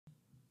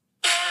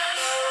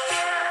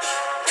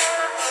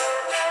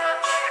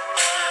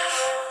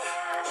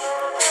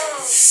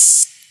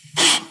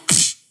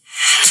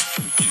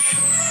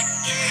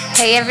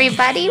Hey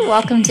everybody,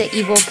 welcome to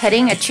Evil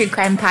Pudding, a true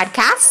crime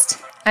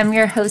podcast. I'm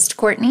your host,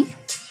 Courtney.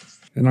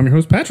 And I'm your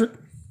host, Patrick.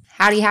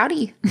 Howdy,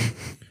 howdy.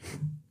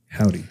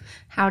 Howdy.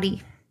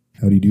 Howdy.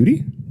 Howdy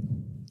doody?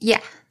 Yeah,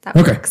 that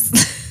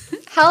works.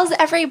 How's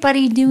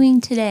everybody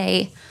doing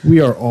today?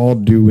 We are all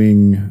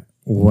doing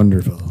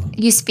wonderful.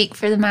 You speak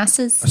for the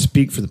masses? I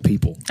speak for the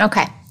people.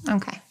 Okay.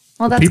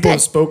 Well, that's people good.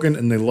 have spoken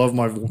and they love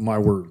my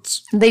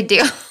words. They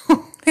do.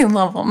 They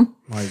love them.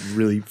 My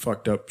really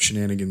fucked up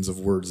shenanigans of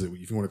words that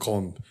if you want to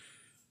call them,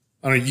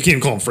 I don't know, you can't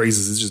even call them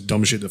phrases. It's just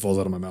dumb shit that falls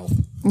out of my mouth.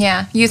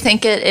 Yeah, you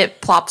think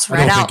it plops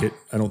right out.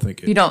 I don't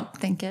think it. You don't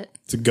think it.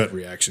 It's a gut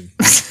reaction.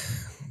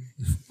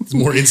 It's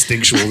more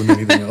instinctual than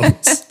anything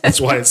else. That's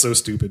why it's so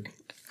stupid.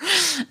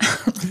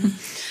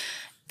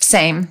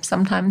 Same,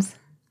 sometimes.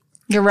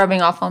 You're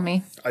rubbing off on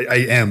me.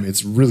 I am.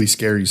 It's really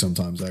scary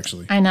sometimes,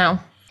 actually. I know.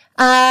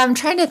 I'm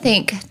trying to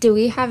think. Do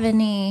we have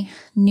any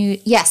new?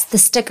 Yes, the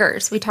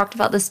stickers. We talked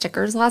about the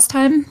stickers last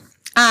time.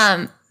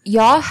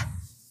 Y'all,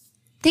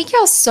 thank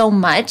y'all so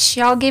much.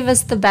 Y'all gave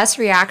us the best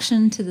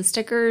reaction to the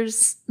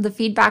stickers. The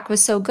feedback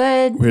was so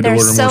good. We had to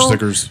order more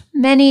stickers.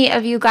 Many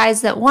of you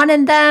guys that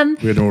wanted them.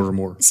 We had to order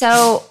more.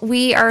 So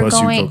we are Bless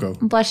going. you,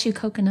 Coco. Bless you,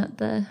 Coconut,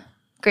 the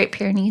Great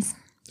Pyrenees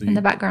in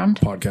the background.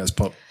 Podcast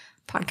pup.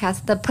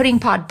 The Pudding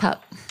Pod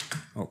Pup.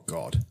 Oh,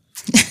 God.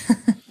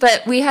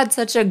 But we had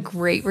such a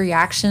great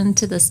reaction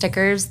to the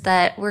stickers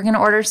that we're going to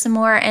order some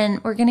more,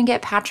 and we're going to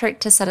get Patrick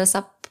to set us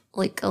up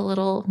like a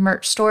little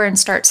merch store and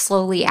start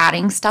slowly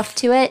adding stuff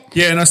to it.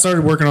 Yeah, and I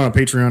started working on a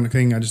Patreon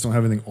thing. I just don't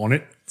have anything on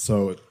it.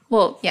 So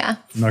well, yeah.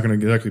 I'm not going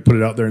to exactly put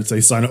it out there and say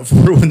sign up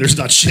for it when there's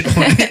not shit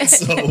on it.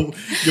 So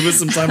give us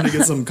some time to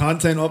get some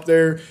content up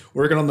there.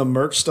 Working on the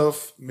merch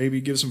stuff.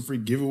 Maybe give some free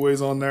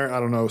giveaways on there. I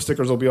don't know.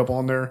 Stickers will be up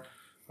on there.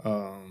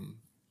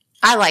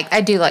 I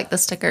do like the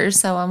stickers,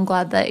 so I'm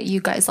glad that you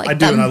guys like them.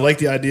 I do, and I like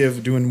the idea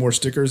of doing more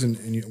stickers. And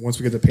once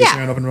we get the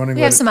Patreon up and running,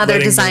 we have some other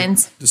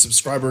designs. The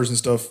subscribers and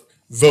stuff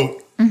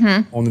vote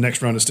on the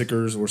next round of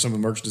stickers or some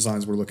of the merch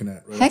designs we're looking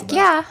at. Right. Heck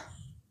yeah.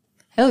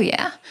 Hell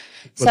yeah.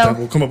 But then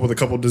we'll come up with a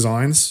couple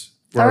designs.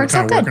 We're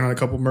kind of working on a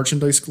couple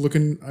merchandise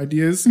looking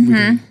ideas. We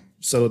can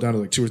settle it down to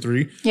like 2 or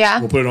 3. Yeah.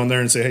 We'll put it on there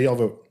and say, hey, y'all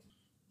vote.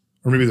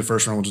 Or maybe the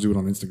first round we'll just do it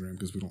on Instagram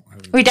because we don't have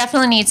anything. We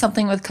definitely need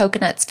something with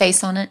Coconut's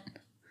face on it.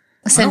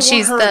 Since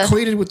she's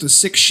equated with the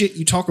sick shit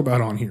you talk about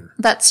on here.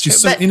 That's true.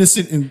 She's so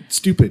innocent and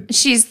stupid.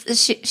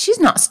 She's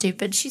not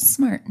stupid. She's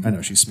smart. I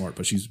know she's smart,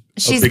 but she's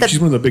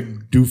one of the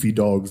big doofy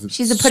dogs.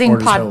 She's a pudding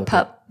pod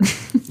pup.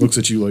 Looks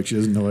at you like she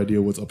has no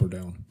idea what's up or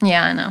down.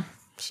 Yeah, I know.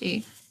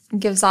 She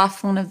gives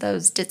off one of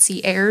those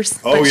ditzy airs.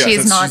 Oh but yeah,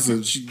 she's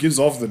not. She gives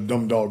off the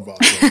dumb dog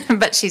vibe.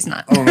 But she's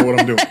not. I don't know what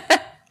I'm doing.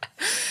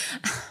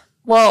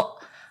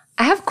 Well,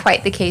 I have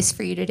quite the case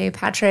for you today,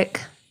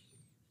 Patrick.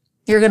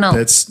 You're gonna.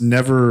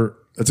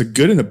 That's a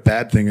good and a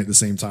bad thing at the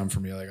same time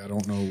for me. Like, I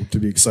don't know to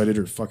be excited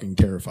or fucking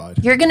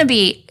terrified. You're going to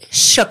be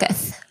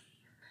shooketh.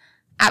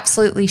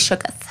 Absolutely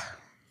shooketh.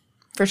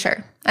 For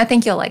sure. I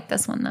think you'll like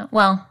this one, though.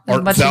 Well, as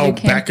Art much thou as you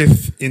can.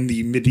 backeth in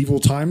the medieval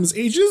times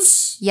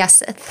ages?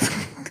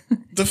 Yeseth.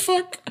 The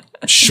fuck?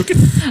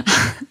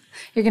 Shooketh?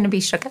 You're going to be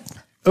shooketh.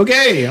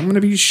 Okay, I'm going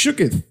to be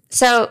shooketh.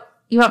 So,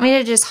 you want me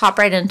to just hop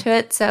right into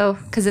it? So,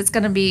 because it's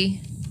going to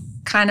be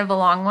kind of a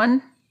long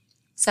one.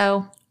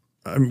 So...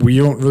 we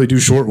don't really do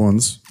short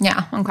ones.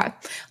 Yeah, okay.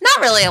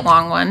 Not really a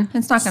long one.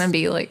 It's not going to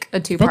be like a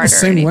 2-parter. About the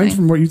same length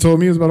from what you told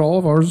me is about all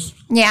of ours.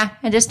 Yeah,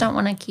 I just don't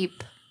want to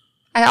keep...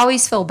 I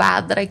always feel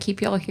bad that I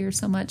keep y'all here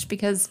so much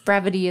because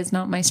brevity is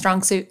not my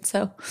strong suit,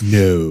 so...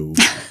 No,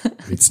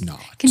 it's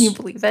not. Can you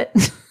believe it?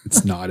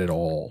 It's not at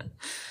all.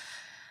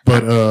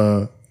 But,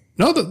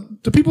 no,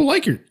 the people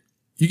like it.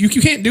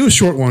 You can't do a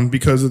short one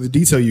because of the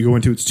detail you go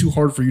into. It's too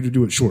hard for you to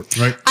do it short,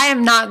 right? I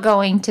am not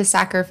going to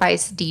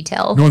sacrifice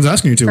detail. No one's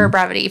asking you to. For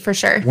brevity, for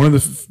sure. One of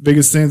the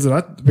biggest things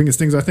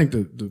I think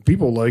that the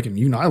people like and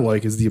you and I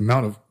like is the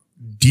amount of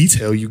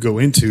detail you go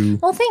into.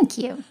 Well, thank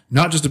you.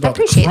 Not just about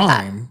the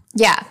crime.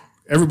 That. Yeah.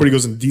 Everybody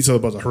goes into detail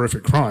about the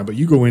horrific crime, but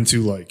you go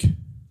into like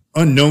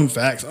unknown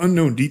facts,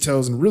 unknown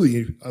details, and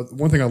really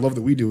one thing I love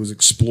that we do is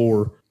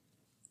explore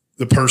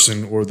the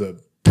person or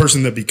the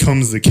person that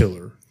becomes the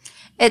killer.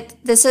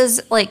 This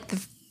is like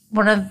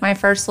one of my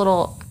first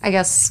little, I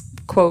guess,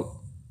 quote,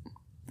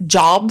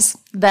 jobs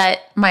that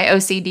my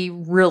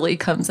OCD really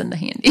comes into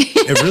handy.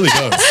 It really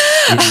does.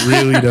 It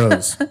really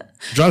does. It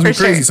drives me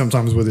crazy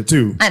sometimes with it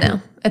too. I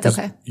know. It's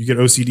okay. You get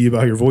OCD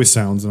about your voice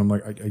sounds and I'm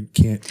like, I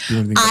can't do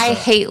anything about that. I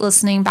hate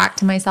listening back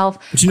to myself.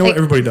 But you know what?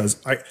 Everybody does.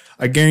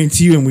 I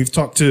guarantee you, and we've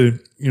talked to,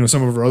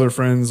 some of our other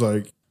friends,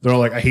 like they're all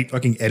like, I hate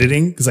fucking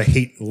editing because I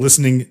hate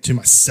listening to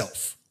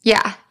myself.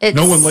 Yeah.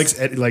 No one likes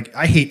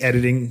I hate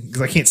editing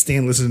because I can't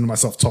stand listening to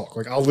myself talk.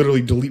 Like I'll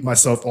literally delete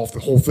myself off the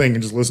whole thing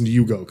and just listen to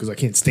you go because I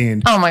can't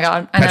stand oh my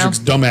God, Patrick's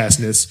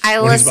dumbassness. I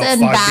when listen he's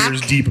about 5 back.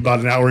 beers deep about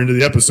an hour into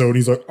the episode and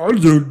he's like, oh,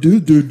 do.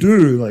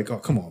 Like, oh,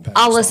 come on, Patrick.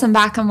 I'll listen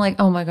back. I'm like,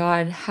 oh my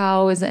God,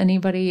 how is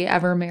anybody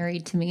ever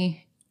married to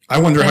me? I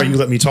wonder how you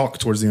let me talk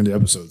towards the end of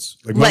episodes.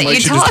 Like my mic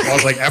should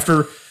just like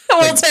after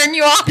we'll turn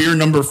you off. Beer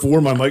number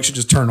 4, my mic should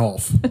just turn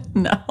off.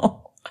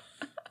 No.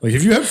 Like,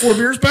 if you have 4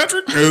 beers,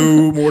 Patrick,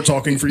 no more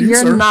talking for you,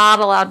 sir. You're not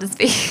allowed to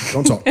speak.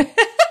 Don't talk.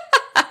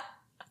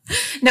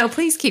 No,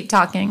 please keep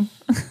talking.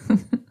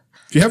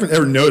 If you haven't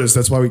ever noticed,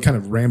 that's why we kind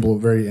of ramble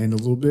at the very end a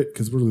little bit,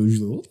 because we're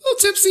usually a little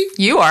tipsy.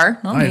 You are.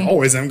 Not I me.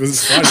 always am, because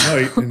it's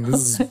Friday night, and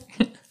this is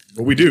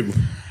what we do.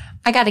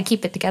 I got to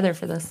keep it together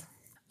for this.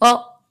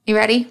 Well, you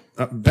ready?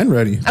 Been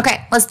ready.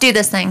 Okay, let's do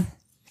this thing.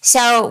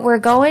 So we're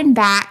going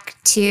back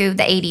to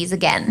the 80s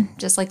again,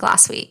 just like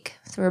last week.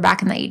 So we're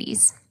back in the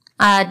 80s.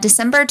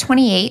 December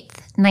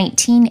 28th,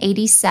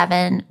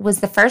 1987 was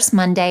the first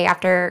Monday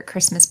after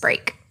Christmas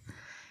break.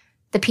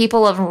 The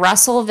people of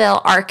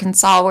Russellville,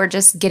 Arkansas were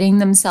just getting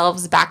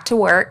themselves back to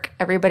work.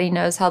 Everybody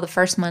knows how the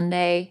first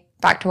Monday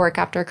back to work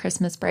after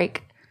Christmas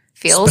break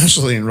feels.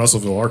 Especially in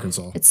Russellville,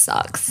 Arkansas. It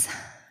sucks.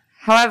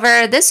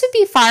 However, this would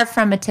be far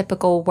from a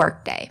typical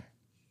work day.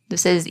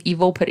 This is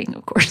evil pudding,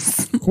 of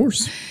course. Of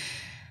course.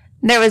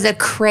 There was a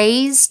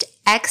crazed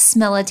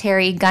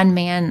ex-military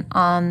gunman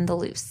on the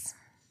loose.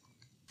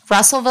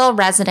 Russellville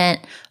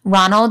resident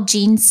Ronald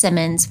Gene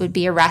Simmons would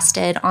be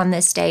arrested on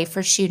this day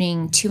for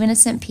shooting 2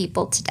 innocent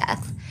people to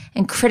death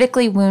and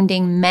critically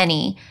wounding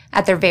many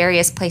at their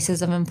various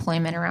places of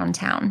employment around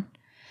town.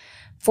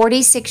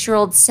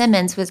 46-year-old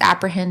Simmons was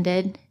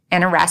apprehended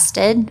and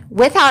arrested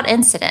without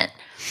incident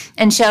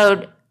and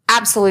showed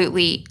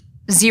absolutely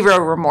zero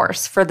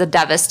remorse for the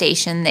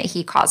devastation that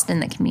he caused in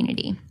the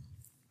community.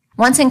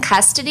 Once in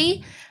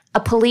custody, a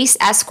police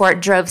escort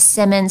drove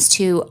Simmons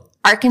to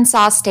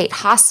Arkansas State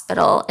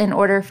Hospital in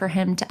order for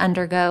him to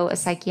undergo a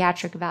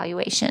psychiatric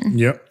evaluation.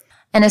 Yep.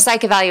 And a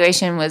psych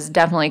evaluation was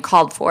definitely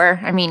called for.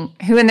 I mean,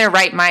 who in their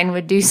right mind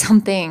would do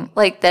something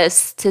like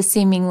this to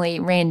seemingly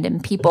random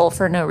people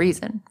for no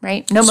reason,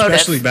 right? No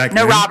motive,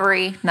 no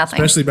robbery,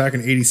 nothing. Especially back in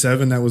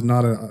 87, that was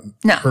not a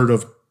heard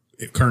of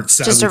current.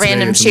 Sadly, just a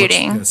random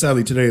shooting.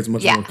 Sadly, today it's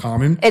much more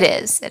common. It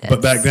is.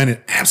 But back then,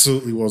 it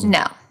absolutely wasn't.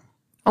 No.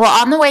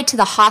 Well, on the way to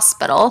the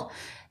hospital,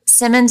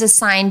 Simmons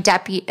assigned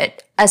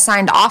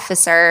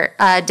officer,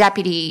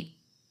 Deputy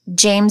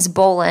James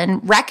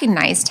Bolin,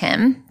 recognized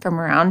him from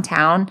around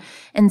town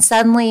and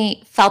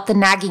suddenly felt the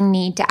nagging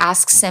need to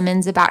ask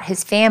Simmons about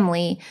his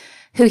family,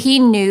 who he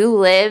knew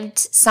lived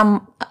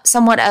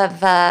somewhat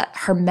of a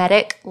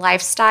hermetic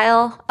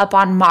lifestyle up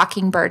on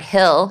Mockingbird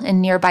Hill in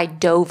nearby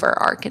Dover,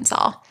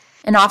 Arkansas.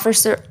 And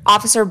Officer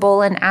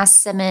Bolin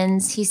asked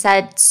Simmons, he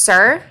said,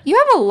 "Sir, you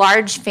have a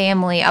large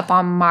family up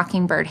on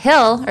Mockingbird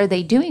Hill. Are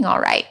they doing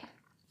all right?"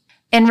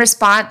 In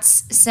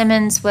response,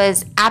 Simmons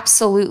was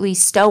absolutely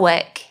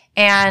stoic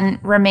and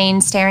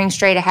remained staring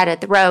straight ahead at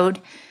the road.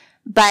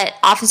 But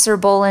Officer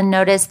Bolin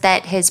noticed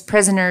that his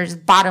prisoner's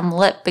bottom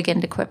lip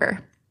began to quiver.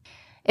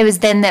 It was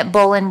then that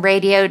Bolin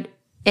radioed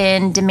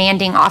in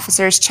demanding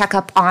officers check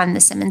up on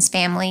the Simmons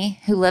family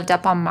who lived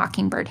up on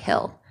Mockingbird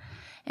Hill.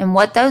 And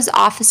what those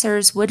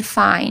officers would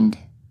find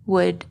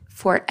would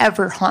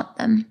forever haunt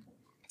them.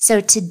 So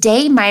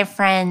today, my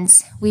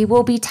friends, we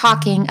will be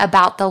talking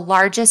about the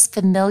largest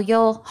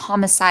familial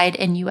homicide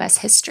in U.S.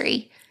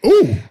 history.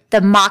 Ooh.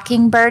 The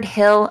Mockingbird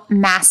Hill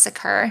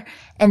Massacre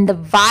and the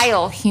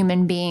vile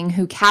human being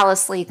who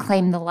callously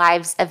claimed the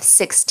lives of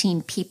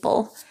 16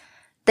 people.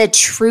 The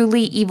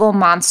truly evil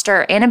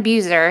monster and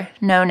abuser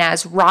known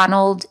as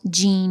Ronald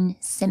Gene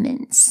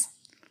Simmons.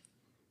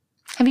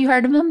 Have you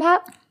heard of him,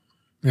 Pat?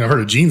 Yeah, I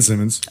heard of Gene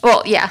Simmons.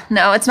 Well, yeah.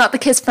 No, it's not the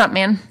Kiss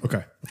frontman.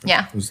 Okay.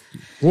 Yeah.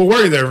 We'll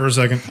worry there for a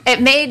second. It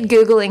made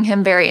Googling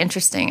him very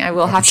interesting, I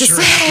will have to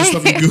say. After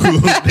stuff you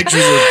Google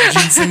pictures of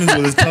Gene Simmons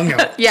with his tongue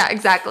out. Yeah,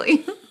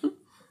 exactly.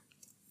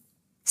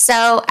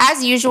 So,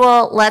 as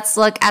usual, let's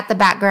look at the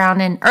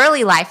background and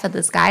early life of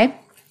this guy.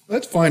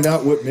 Let's find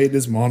out what made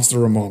this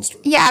monster a monster.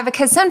 Yeah,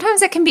 because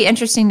sometimes it can be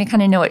interesting to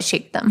kind of know what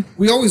shaped them.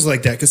 We always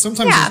like that because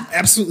sometimes there's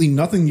absolutely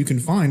nothing you can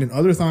find, and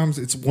other times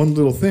it's one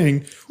little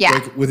thing. Yeah.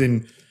 Like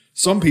within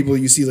some people,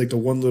 you see like the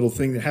one little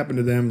thing that happened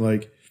to them.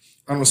 Like,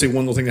 I don't want to say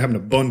one little thing that happened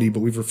to Bundy,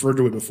 but we've referred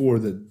to it before,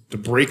 the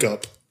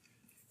breakup.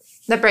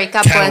 The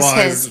breakup was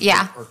his,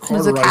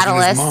 was a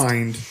catalyst. In his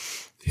mind,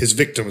 his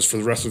victims for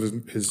the rest of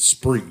his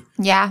spree.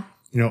 Yeah.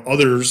 You know,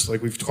 others,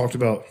 like we've talked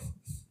about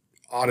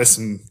Otis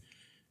and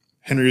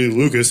Henry Lee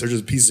Lucas, they're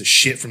just pieces of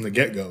shit from the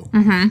get-go.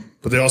 Mm-hmm.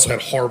 But they also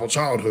had horrible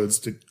childhoods.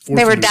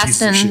 They were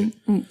destined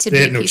to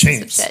be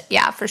pieces of shit.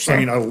 Yeah, for sure.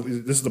 So, I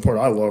mean, this is the part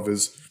I love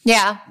is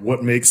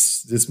what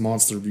makes this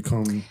monster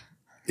become...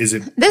 Is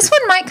it this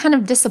one might kind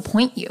of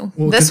disappoint you.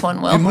 Well, this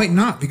one will. It might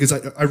not, because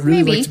I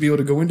really like to be able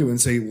to go into it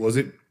and say, was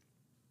it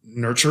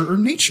nurture or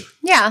nature?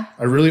 Yeah.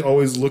 I really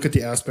always look at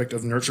the aspect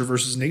of nurture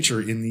versus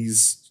nature in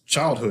these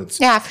childhoods.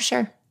 Yeah, for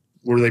sure.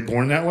 Were they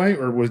born that way,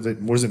 or was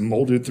it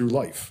molded through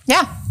life?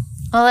 Yeah.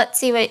 Well, let's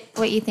see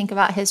what you think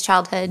about his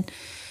childhood.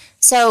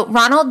 So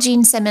Ronald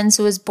Gene Simmons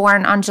was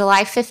born on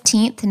July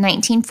 15th,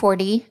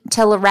 1940,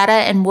 to Loretta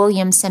and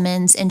William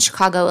Simmons in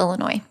Chicago,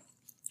 Illinois.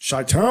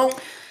 Chi-town.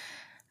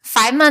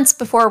 5 months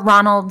before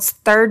Ronald's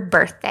third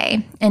birthday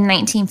in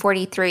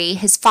 1943,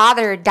 his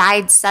father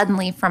died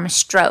suddenly from a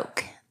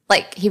stroke.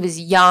 Like, he was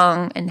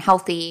young and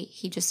healthy.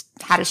 He just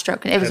had a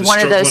stroke. It was one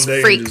of those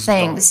freak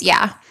things.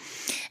 Yeah.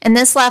 And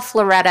this left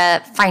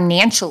Loretta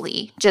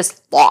financially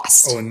just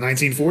lost. Oh, in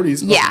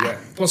 1940s? Yeah. Oh, yeah.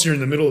 Plus, you're in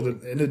the middle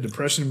of the end of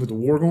Depression with the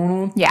war going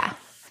on. Yeah.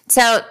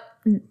 So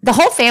the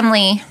whole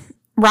family,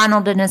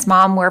 Ronald and his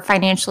mom, were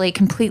financially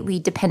completely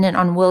dependent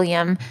on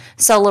William.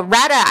 So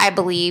Loretta, I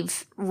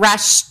believe,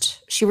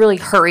 she really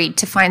hurried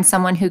to find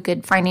someone who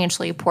could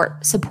financially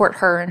support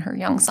her and her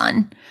young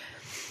son.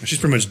 She's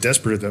pretty much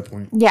desperate at that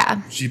point.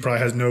 Yeah. She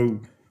probably has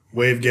no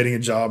way of getting a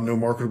job, no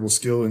marketable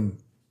skill in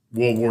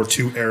World War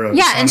II era.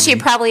 Yeah, and she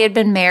probably had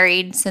been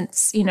married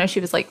since, she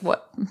was like,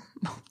 what,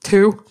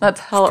 2? That's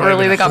how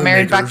early they got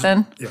married back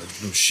then. Yeah,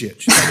 no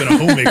shit. She's been a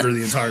homemaker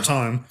the entire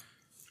time.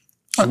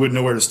 She wouldn't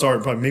know where to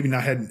start. Probably maybe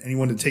not had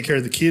anyone to take care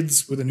of the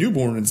kids with a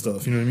newborn and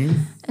stuff. You know what I mean?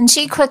 And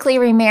she quickly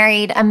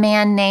remarried a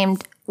man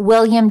named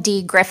William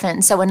D.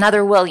 Griffin. So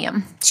another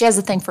William. She has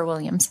a thing for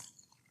Williams.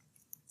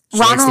 She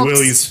likes the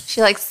Willies.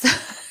 She likes...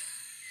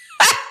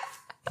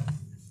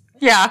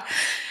 yeah.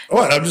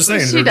 Oh, I'm just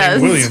saying. She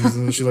does. Williams,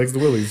 and she likes the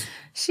Willies.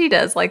 She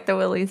does like the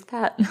Willies,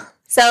 Pat.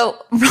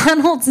 So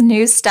Ronald's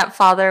new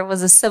stepfather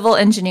was a civil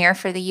engineer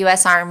for the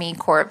U.S. Army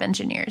Corps of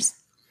Engineers.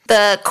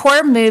 The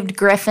Corps moved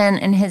Griffin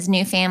and his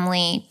new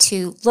family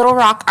to Little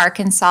Rock,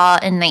 Arkansas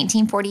in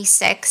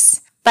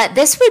 1946. But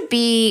this would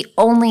be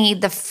only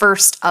the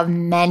first of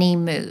many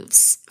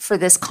moves for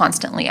this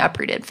constantly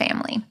uprooted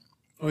family.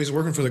 Oh, he's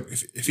working for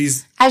if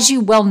he's... As you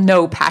well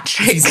know,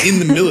 Patrick. If he's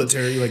in the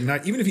military, like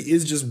not even if he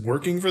is just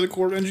working for the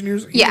Corps of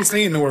Engineers, he ain't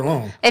staying nowhere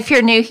long. If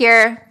you're new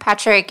here,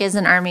 Patrick is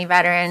an Army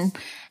veteran.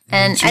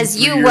 And as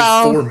you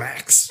well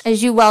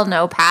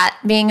know, Pat,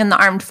 being in the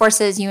armed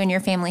forces, you and your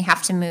family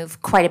have to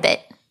move quite a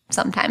bit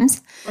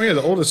sometimes. Oh yeah,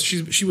 the oldest,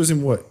 she was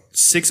in what,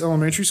 6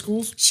 elementary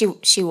schools?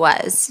 She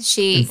was.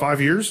 In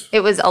 5 years? It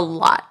was a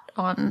lot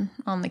on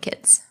the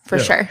kids, for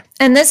sure.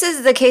 And this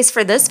is the case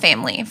for this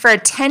family. For a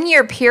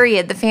 10-year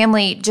period, the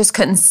family just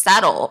couldn't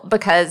settle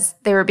because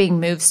they were being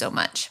moved so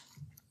much.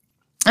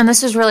 And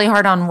this was really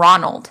hard on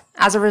Ronald.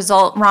 As a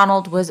result,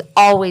 Ronald was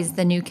always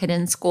the new kid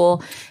in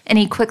school, and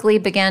he quickly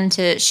began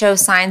to show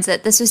signs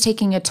that this was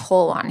taking a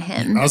toll on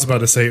him. I was about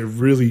to say it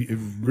really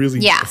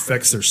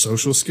affects their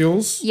social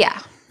skills.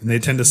 Yeah. And they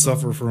tend to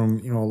suffer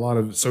from, a lot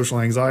of social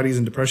anxieties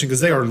and depression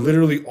because they are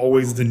literally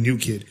always the new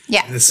kid.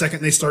 Yeah. And the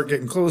second they start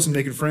getting close and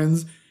making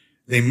friends,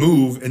 they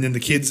move, and then the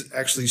kids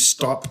actually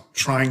stop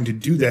trying to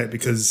do that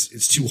because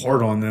it's too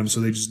hard on them,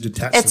 so they just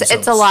detach themselves.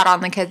 It's a lot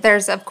on the kids.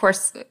 There's, of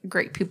course,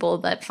 great people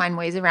that find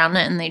ways around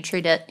it, and they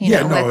treat it,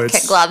 with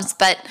kid gloves.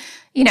 But,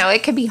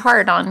 it could be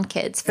hard on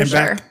kids, for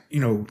sure.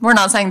 We're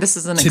not saying this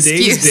is an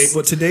excuse.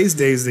 Today's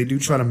days, they do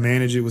try to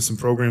manage it with some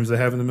programs they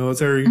have in the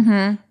military.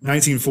 Mm-hmm.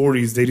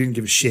 1940s, they didn't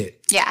give a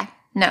shit. Yeah,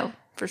 no,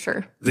 for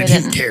sure. They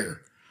didn't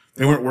care.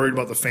 They weren't worried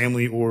about the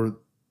family or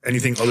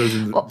anything other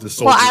than the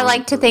soldier. Well, I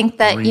like to think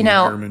that,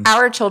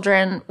 our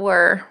children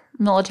were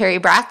military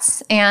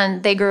brats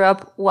and they grew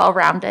up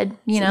well-rounded,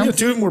 Yeah, 2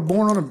 of them were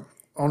born on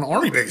an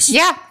army base.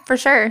 Yeah, for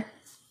sure.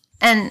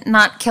 And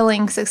not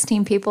killing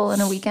 16 people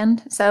in a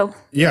weekend, so.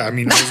 Yeah, I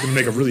was going to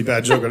make a really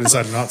bad joke. I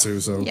decided not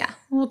to, so. Yeah,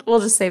 we'll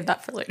just save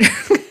that for later.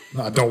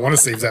 No, I don't want to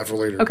save that for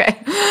later.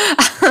 Okay.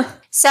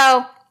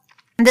 So,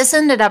 this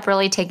ended up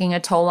really taking a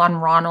toll on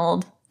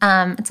Ronald.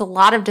 It's a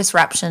lot of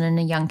disruption in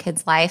a young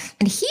kid's life.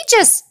 And he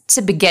just,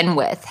 to begin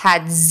with,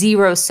 had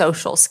zero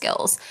social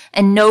skills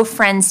and no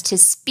friends to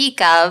speak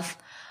of,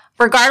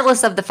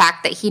 regardless of the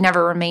fact that he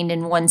never remained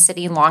in one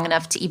city long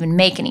enough to even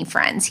make any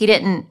friends. He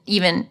didn't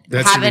even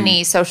have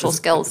any social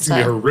skills. It's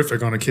going to be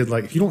horrific on a kid.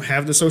 Like, if you don't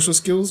have the social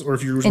skills, or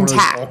if you're one of those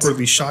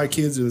awkwardly shy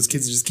kids, or those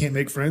kids that just can't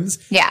make friends.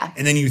 Yeah.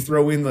 And then you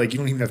throw in, you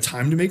don't even have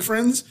time to make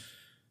friends.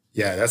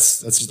 Yeah,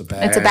 that's just a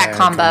bad It's a bad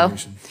combo.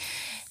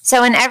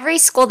 So in every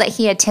school that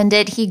he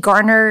attended, he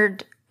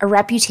garnered a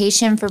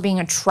reputation for being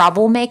a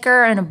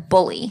troublemaker and a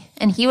bully.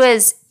 And he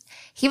was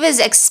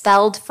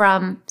expelled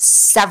from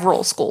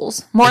several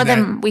schools, more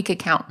than we could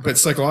count. But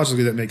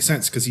psychologically, that makes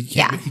sense because he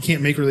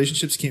can't make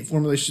relationships, he can't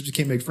form relationships, he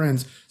can't make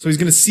friends. So he's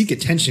going to seek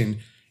attention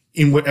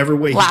in whatever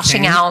way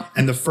Lashing he can. out.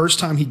 And the first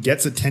time he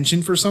gets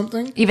attention for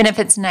something, even if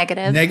it's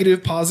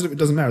negative, positive, it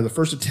doesn't matter. The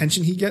first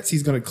attention he gets,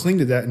 he's going to cling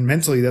to that. And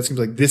mentally, that's going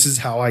to be like, this is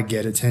how I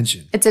get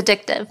attention. It's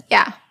addictive.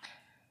 Yeah.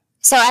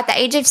 So at the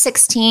age of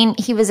 16,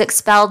 he was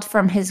expelled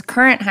from his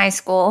current high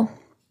school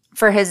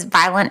for his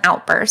violent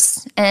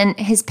outbursts. And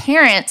his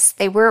parents,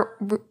 they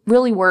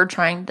really were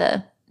trying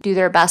to do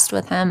their best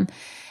with him.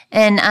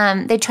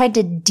 And they tried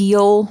to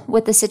deal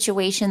with the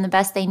situation the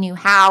best they knew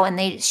how, and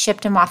they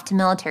shipped him off to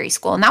military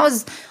school. And that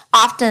was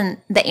often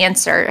the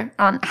answer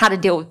on how to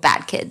deal with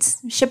bad kids.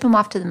 Ship them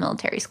off to the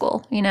military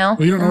school, Well,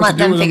 you don't know and let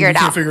them figure it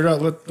out. Figure it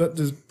out. Let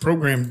this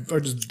program.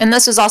 And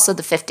this was also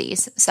the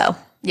 50s. So,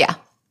 yeah,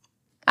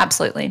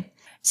 absolutely.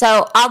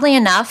 So, oddly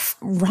enough,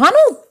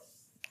 Ronald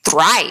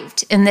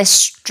thrived in this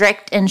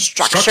strict and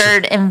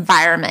structured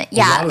environment.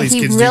 Yeah,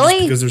 he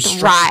really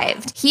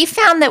thrived. He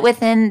found that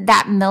within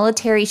that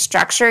military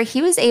structure,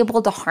 he was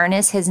able to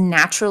harness his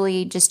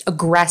naturally just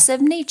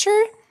aggressive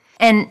nature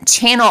and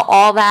channel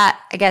all that,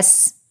 I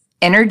guess,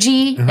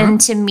 energy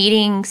into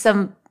meeting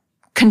some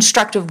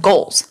constructive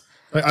goals.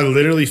 I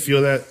literally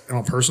feel that on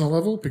a personal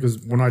level because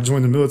when I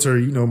joined the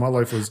military, my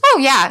life was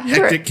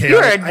hectic,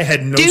 chaotic. I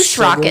had no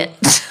struggle.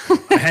 Rocket.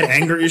 I had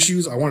anger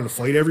issues. I wanted to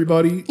fight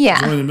everybody.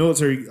 Yeah. Joining the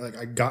military,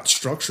 I got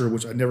structure,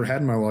 which I never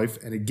had in my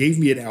life, and it gave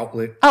me an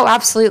outlet. Oh,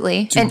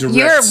 absolutely. And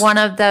you're one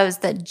of those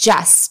that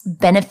just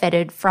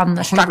benefited from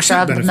the structure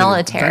of the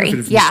military.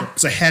 Yeah.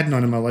 Because I had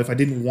none in my life. I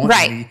didn't want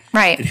any.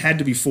 Right. It had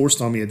to be forced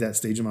on me at that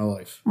stage of my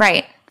life.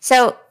 Right.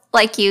 So,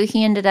 like you,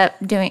 he ended up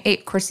doing,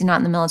 of course, he's not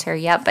in the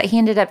military yet, but he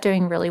ended up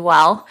doing really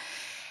well.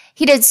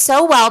 He did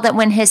so well that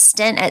when his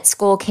stint at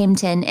school came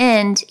to an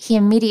end, he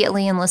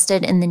immediately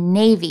enlisted in the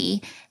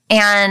Navy.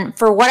 And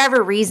for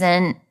whatever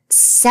reason,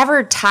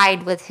 severed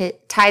ties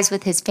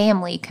with his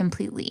family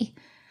completely.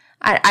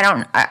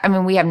 I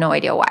mean, we have no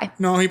idea why.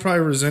 No, he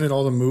probably resented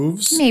all the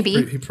moves.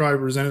 Maybe. He probably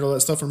resented all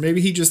that stuff. Or maybe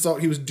he just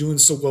thought he was doing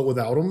so well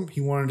without him.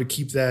 He wanted to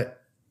keep that.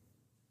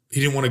 He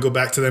didn't want to go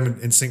back to them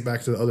and sink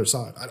back to the other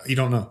side. You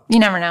don't know. You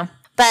never know.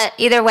 But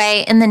either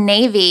way, in the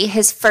Navy,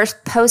 his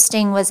first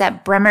posting was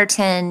at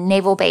Bremerton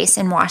Naval Base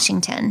in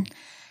Washington.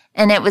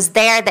 And it was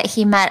there that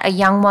he met a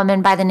young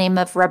woman by the name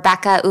of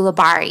Rebecca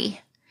Ulibarri.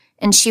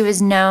 And she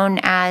was known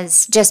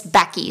as just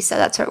Becky, so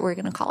that's what we're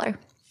going to call her.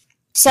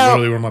 So,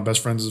 literally one of my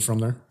best friends is from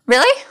there.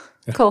 Really?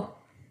 Yeah. Cool.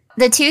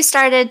 The two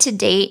started to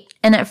date,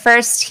 and at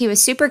first he was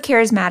super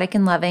charismatic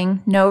and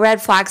loving, no red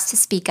flags to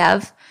speak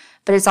of.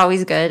 But it's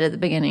always good at the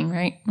beginning,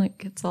 right?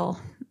 Like it's all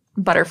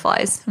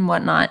butterflies and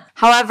whatnot.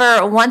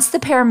 However, once the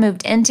pair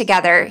moved in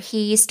together,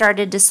 he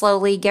started to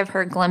slowly give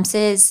her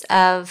glimpses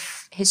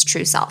of his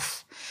true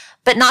self.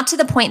 But not to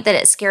the point that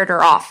it scared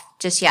her off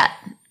just yet.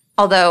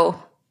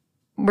 Although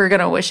we're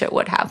going to wish it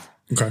would have.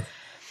 Okay.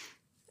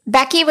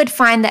 Becky would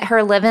find that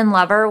her live-in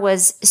lover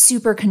was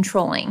super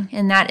controlling.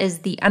 And that is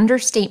the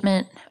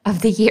understatement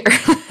of the year.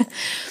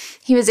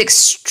 He was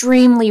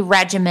extremely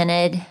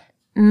regimented.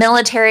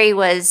 Military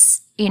was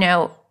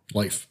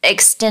life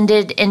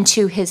extended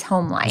into his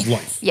home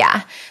life.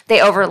 Yeah,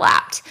 they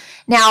overlapped.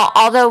 Now,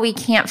 although we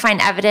can't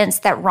find evidence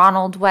that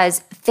Ronald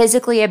was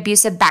physically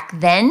abusive back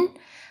then,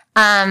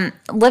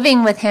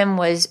 living with him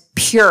was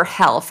pure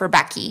hell for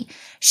Becky.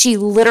 She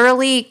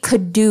literally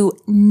could do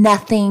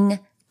nothing,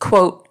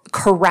 quote,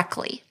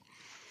 correctly.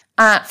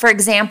 For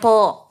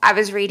example, I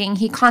was reading,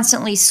 he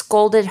constantly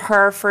scolded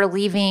her for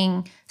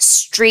leaving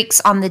streaks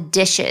on the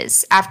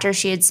dishes after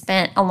she had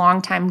spent a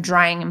long time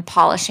drying and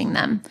polishing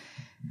them.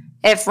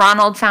 If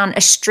Ronald found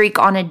a streak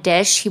on a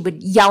dish, he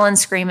would yell and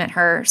scream at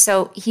her.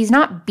 So he's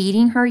not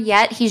beating her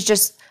yet. He's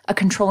just a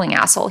controlling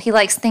asshole. He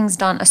likes things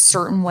done a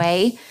certain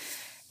way.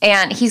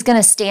 And he's going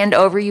to stand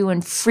over you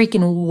and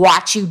freaking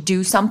watch you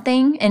do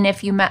something. And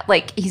if you met,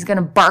 he's going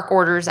to bark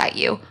orders at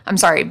you. I'm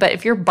sorry, but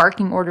if you're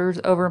barking orders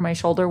over my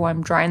shoulder while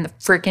I'm drying the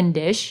freaking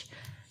dish,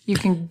 you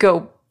can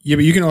go. Yeah,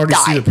 but you can already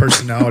see the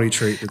personality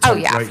trait. Oh,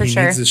 yeah, right? For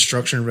sure. He needs this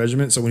structure and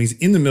regiment. So when he's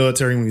in the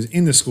military, when he's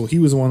in the school, he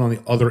was the one on the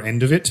other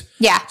end of it.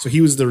 Yeah. So he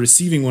was the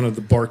receiving one of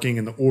the barking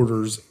and the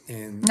orders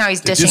and now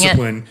he's the dishing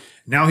discipline.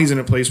 Now he's in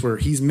a place where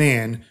he's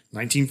man,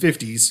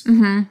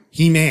 1950s,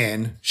 he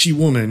man, she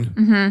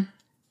woman,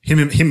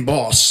 him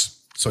boss.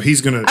 So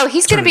he's going to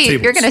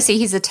you're going to see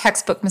he's a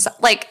textbook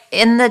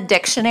in the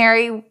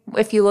dictionary,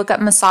 if you look up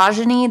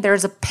misogyny,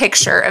 there's a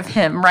picture of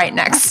him right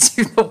next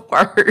to the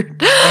word.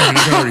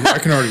 I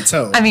can already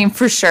tell. I mean,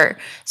 for sure.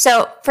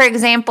 So, for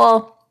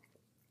example,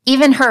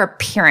 even her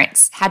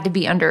appearance had to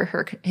be under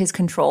his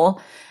control.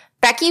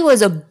 Becky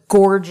was a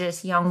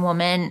gorgeous young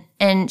woman,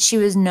 and she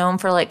was known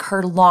for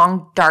her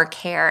long dark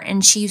hair,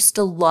 and she used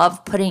to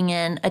love putting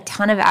in a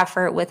ton of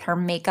effort with her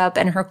makeup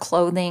and her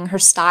clothing, her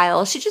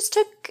style. She just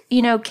took,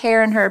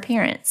 care in her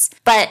appearance.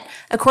 But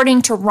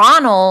according to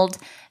Ronald,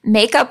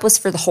 makeup was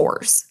for the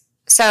whores.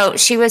 So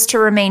she was to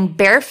remain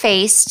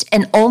barefaced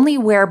and only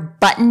wear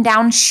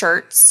button-down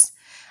shirts,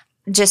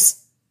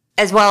 just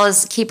as well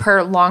as keep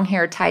her long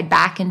hair tied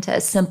back into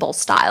a simple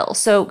style.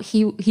 So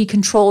he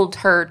controlled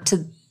her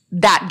to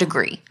that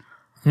degree.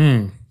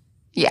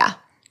 Yeah.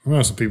 I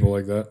know some people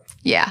like that.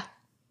 Yeah.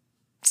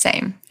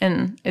 Same.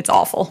 And it's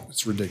awful.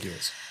 It's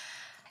ridiculous.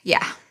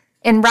 Yeah.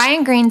 In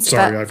Ryan Green's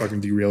Sorry, I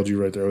fucking derailed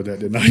you right there with that,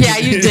 didn't I? Yeah,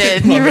 you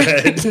did. My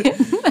bad.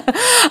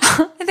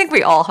 I think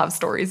we all have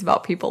stories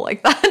about people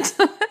like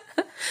that.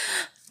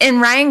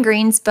 In Ryan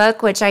Green's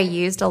book, which I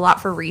used a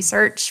lot for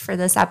research for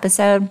this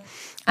episode,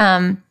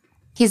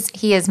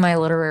 he is my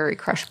literary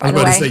crush, by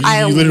the way.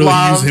 I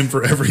literally use him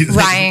for everything.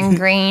 Ryan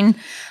Green.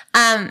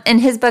 In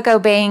his book,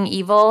 Obeying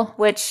Evil,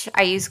 which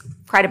I use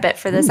quite a bit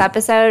for this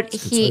episode,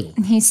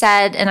 he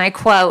said, and I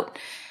quote,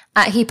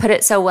 he put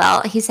it so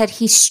well. He said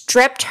he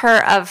stripped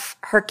her of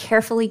her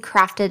carefully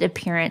crafted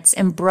appearance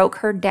and broke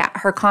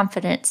her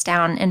confidence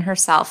down in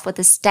herself with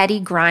a steady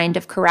grind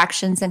of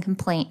corrections and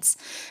complaints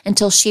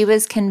until she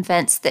was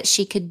convinced that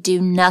she could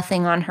do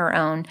nothing on her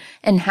own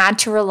and had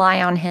to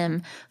rely on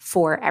him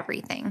for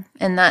everything.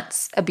 And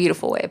that's a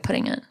beautiful way of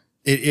putting it.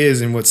 It is.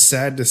 And what's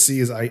sad to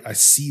see is I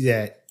see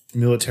that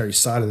military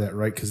side of that,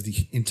 right? Because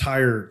the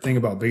entire thing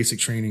about basic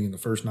training in the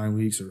first 9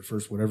 weeks or the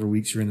first whatever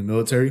weeks you're in the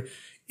military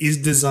is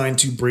designed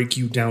to break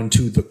you down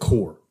to the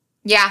core.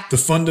 Yeah. The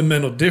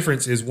fundamental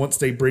difference is once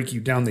they break you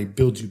down, they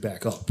build you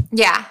back up.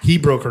 Yeah. He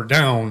broke her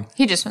down.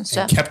 He just wants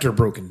to. Kept her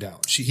broken down.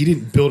 He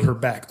didn't build her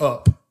back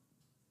up.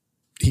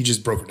 He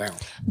just broke her down.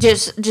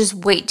 Just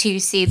wait till you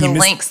see the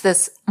lengths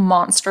this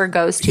monster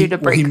goes to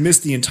break. Well, he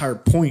missed the entire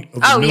point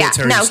of the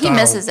military style. He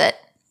misses it.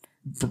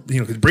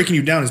 Because breaking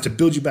you down is to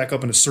build you back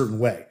up in a certain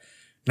way,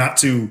 not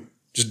to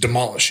just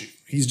demolish you.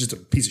 He's just a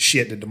piece of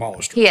shit that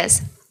demolished her. He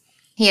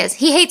is.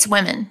 He hates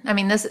women. I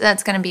mean,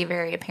 that's going to be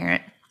very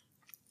apparent.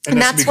 And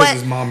that's because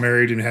his mom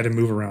married and had to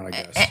move around,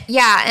 I guess.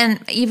 Yeah,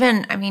 and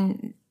even, I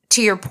mean,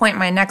 to your point,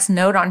 my next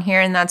note on here,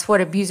 and that's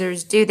what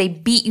abusers do. They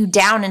beat you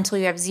down until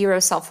you have zero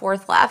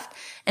self-worth left.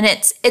 And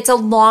it's a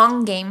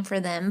long game for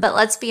them. But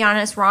let's be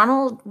honest,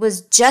 Ronald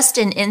was just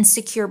an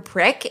insecure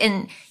prick,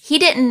 and he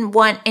didn't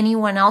want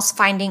anyone else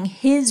finding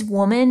his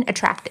woman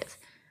attractive.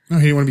 No,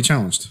 he didn't want to be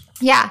challenged.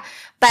 Yeah.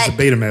 But he's a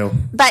beta male.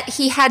 But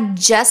he had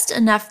just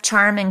enough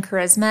charm and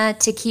charisma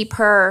to keep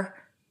her,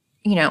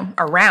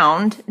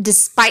 around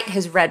despite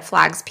his red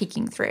flags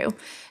peeking through.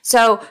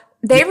 So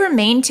they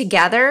remained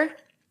together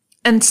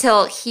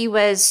until he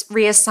was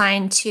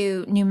reassigned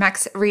to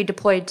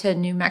redeployed to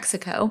New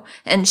Mexico,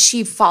 and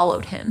she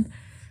followed him.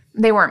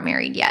 They weren't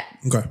married yet.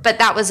 Okay. But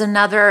that was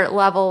another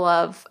level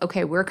of,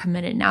 okay, we're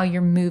committed. Now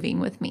you're moving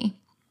with me.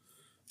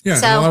 Yeah.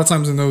 So, and a lot of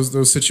times in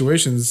those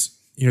situations,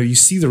 you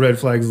see the red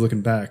flags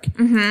looking back.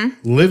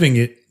 Mm-hmm. Living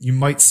it, you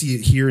might see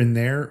it here and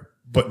there,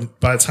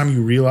 but by the time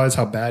you realize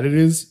how bad it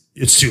is,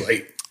 it's too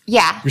late.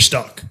 Yeah. You're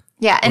stuck.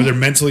 Yeah. Whether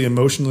mentally,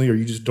 emotionally, or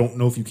you just don't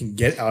know if you can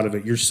get out of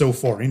it. You're so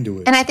far into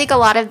it. And I think a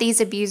lot of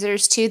these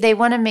abusers, too, they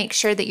want to make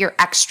sure that you're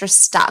extra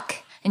stuck.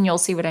 And you'll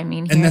see what I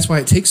mean here. And that's why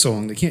it takes so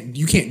long.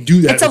 You can't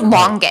do that. It's a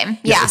long game.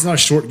 Yeah. It's not a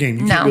short game.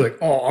 You can't be like,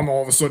 oh, I'm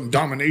all of a sudden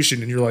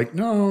domination. And you're like,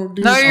 no,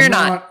 dude. No, you're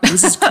not.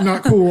 This is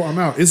not cool. I'm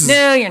out. This is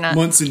you're not.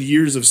 Months and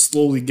years of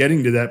slowly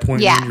getting to that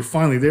point. Yeah. When you're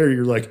finally there,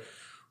 you're like,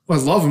 well,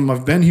 I love him.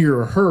 I've been here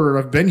or her.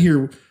 I've been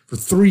here for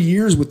 3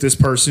 years with this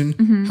person.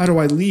 Mm-hmm. How do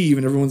I leave?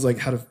 And everyone's like,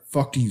 how the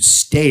fuck do you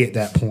stay at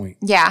that point?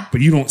 Yeah.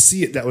 But you don't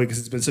see it that way because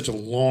it's been such a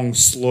long,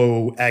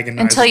 slow,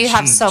 agonizing until you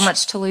have change. so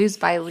much to lose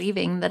by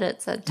leaving that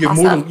it's a you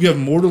have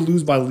more to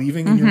lose by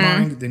leaving in your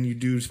mind than you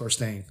do for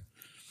staying.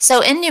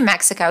 So in New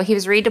Mexico, he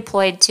was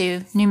redeployed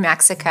to New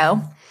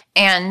Mexico,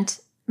 and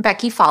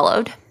Becky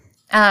followed.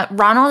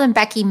 Ronald and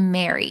Becky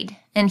married,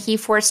 and he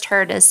forced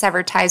her to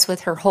sever ties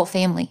with her whole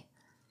family.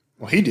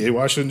 Well, he did.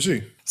 Why shouldn't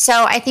she?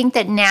 So I think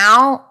that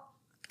now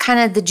kind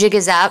of the jig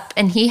is up,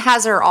 and he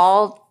has her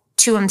all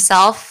to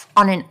himself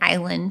on an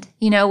island,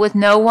 with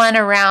no one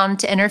around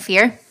to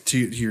interfere.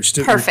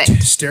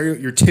 Perfect.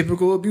 Your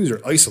typical abuser.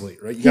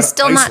 Isolate, right? He's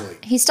still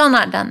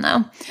not done,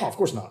 though. Oh, of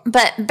course not.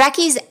 But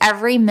Becky's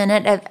every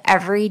minute of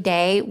every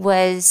day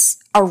was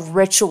a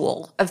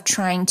ritual of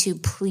trying to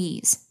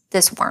please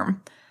this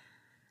worm.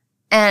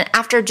 And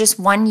after just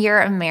 1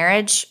 year of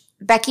marriage,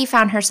 Becky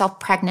found herself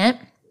pregnant,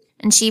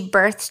 and she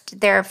birthed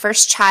their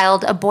first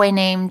child, a boy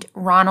named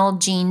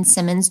Ronald Gene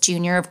Simmons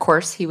Jr. Of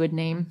course, he would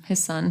name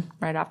his son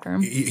right after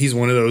him. He's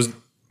one of those,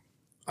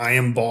 I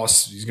am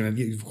boss. He's going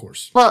to, of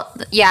course. Well,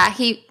 yeah,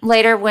 he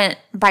later went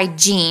by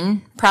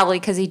Gene, probably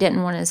because he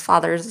didn't want his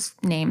father's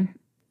name.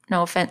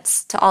 No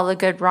offense to all the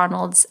good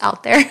Ronalds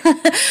out there.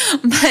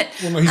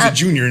 No, he's a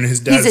junior, and his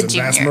dad is a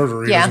mass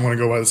murderer. He doesn't want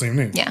to go by the same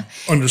name. Yeah.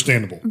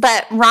 Understandable.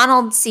 But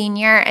Ronald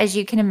Sr., as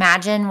you can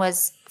imagine,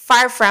 was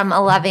far from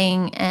a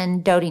loving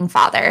and doting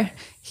father.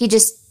 He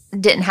just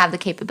didn't have the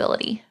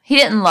capability. He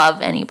didn't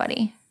love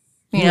anybody.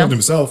 He loved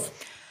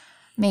himself.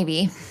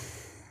 Maybe.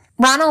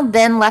 Ronald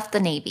then left the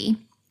Navy.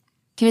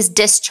 He was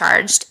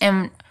discharged,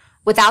 and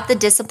without the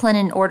discipline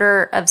and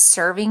order of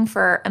serving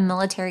for a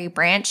military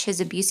branch, his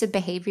abusive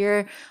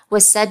behavior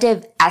was said to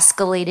have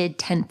escalated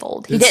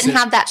tenfold. He didn't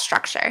have that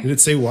structure. Did it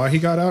say why he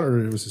got out, or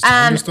it was his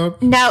time just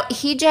up? No,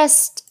 he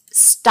just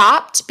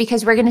stopped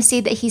because we're going to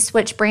see that he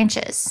switched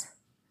branches,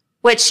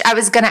 which I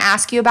was going to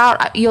ask you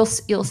about. You'll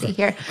see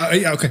here.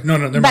 Yeah, okay. No,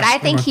 but I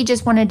think he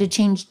just wanted to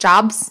change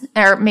jobs,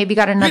 or maybe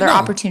got another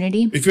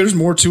opportunity. If there's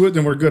more to it,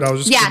 then we're good. I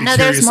was just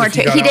there's more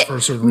to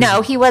it.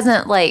 No, he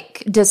wasn't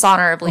like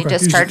dishonorably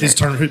discharged. His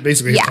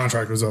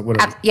contract was up.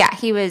 Whatever.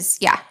 He was.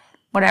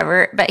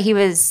 Whatever. But he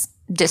was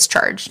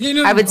discharged.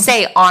 I would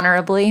say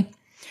honorably.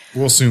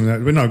 We'll assume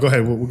that. But no, go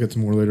ahead. We'll get to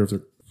more later if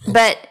they're.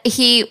 But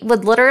he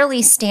would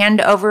literally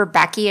stand over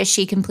Becky as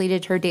she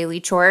completed her daily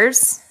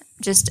chores,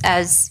 just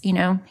as,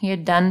 he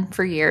had done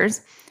for years.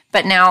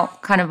 But now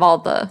kind of all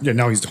the... Yeah,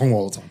 now he's home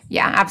all the time.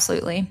 Yeah,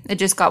 absolutely. It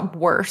just got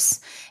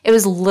worse. It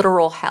was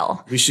literal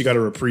hell. At least she got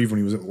a reprieve when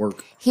he was at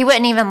work. He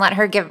wouldn't even let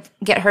her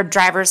get her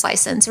driver's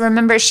license.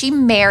 Remember, she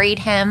married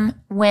him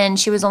when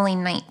she was only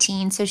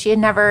 19, so she had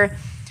never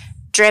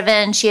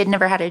driven. She had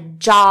never had a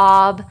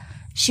job.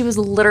 She was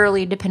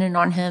literally dependent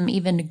on him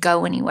even to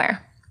go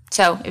anywhere.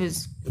 So it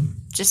was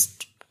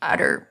just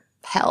utter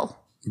hell.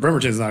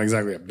 Bremerton's not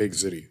exactly a big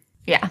city.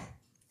 Yeah.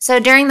 So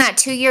during that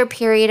 2-year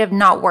period of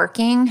not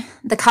working,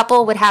 the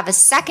couple would have a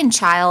second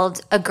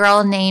child, a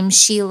girl named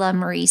Sheila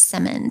Marie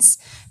Simmons,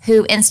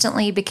 who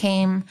instantly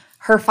became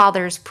her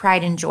father's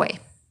pride and joy.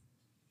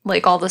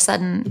 Like all of a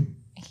sudden,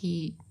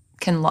 he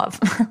can love.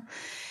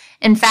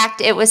 In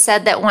fact, it was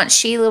said that once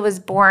Sheila was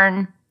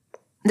born,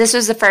 this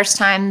was the first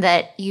time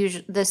that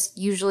this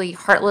usually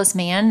heartless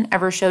man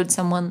ever showed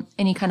someone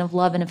any kind of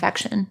love and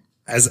affection.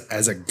 As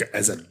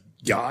a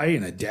guy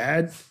and a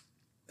dad,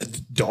 a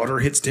daughter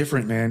hits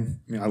different, man.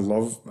 I mean, I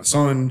love my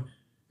son,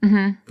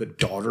 but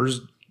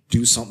daughters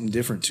do something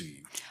different to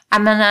you.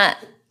 I'm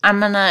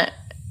gonna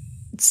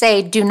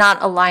say, do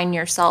not align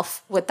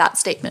yourself with that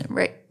statement,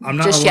 right? I'm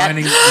not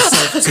aligning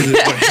myself to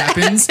what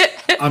happens.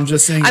 I'm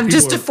just saying. I'm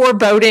just a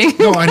foreboding.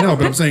 No, I know,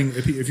 but I'm saying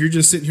if you're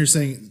just sitting here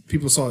saying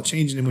people saw it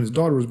changing him when his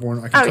daughter was born,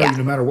 I can tell you,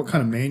 no matter what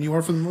kind of man you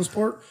are, for the most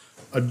part,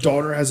 a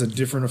daughter has a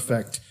different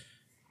effect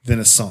than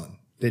a son.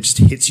 It just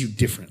hits you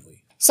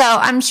differently. So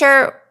I'm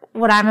sure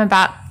what I'm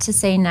about to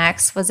say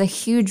next was a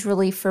huge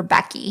relief for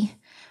Becky.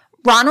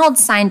 Ronald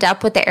signed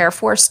up with the Air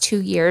Force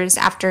 2 years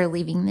after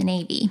leaving the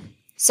Navy.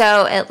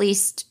 So at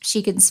least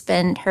she could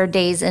spend her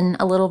days in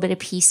a little bit of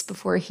peace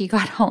before he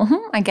got home,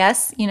 I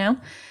guess,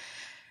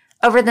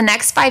 Over the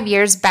next 5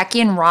 years, Becky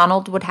and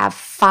Ronald would have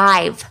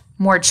 5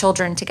 more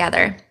children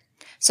together.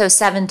 So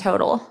 7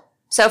 total.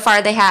 So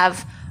far they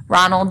have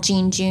Ronald,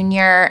 Gene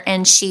Jr.,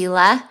 and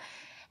Sheila.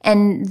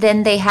 And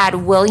then they had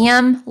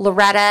William,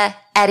 Loretta,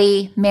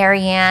 Eddie,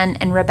 Marianne,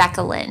 and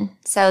Rebecca Lynn.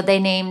 So they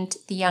named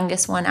the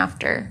youngest one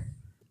after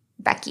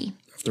Becky.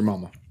 After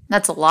Mama.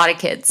 That's a lot of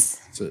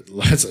kids.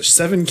 That's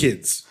 7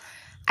 kids.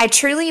 I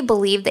truly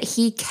believe that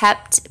he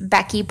kept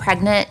Becky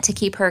pregnant to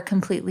keep her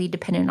completely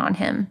dependent on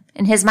him.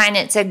 In his mind,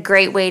 it's a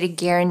great way to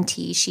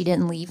guarantee she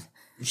didn't leave.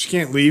 If she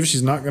can't leave,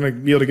 she's not going to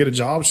be able to get a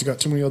job. She's got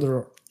too many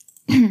other...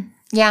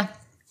 Yeah.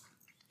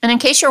 And in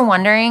case you're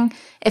wondering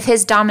if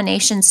his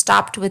domination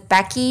stopped with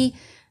Becky,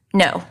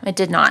 no, it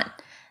did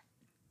not.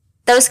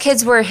 Those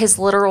kids were his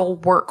literal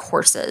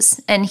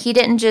workhorses. And he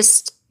didn't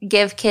just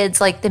give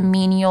kids like the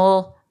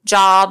menial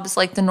jobs,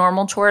 like the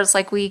normal chores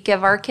like we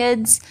give our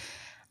kids,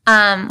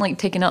 like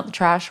taking out the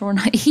trash or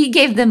not. He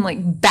gave them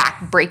like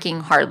back-breaking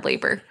hard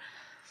labor.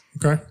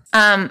 Okay.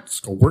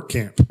 It's a work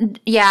camp.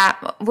 Yeah,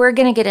 we're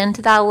going to get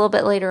into that a little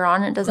bit later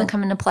on. It doesn't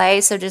come into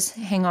play, so just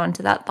hang on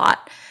to that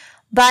thought.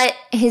 But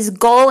his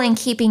goal in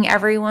keeping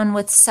everyone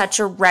with such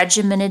a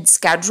regimented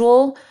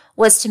schedule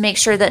was to make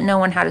sure that no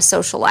one had a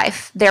social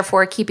life,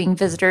 therefore keeping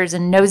visitors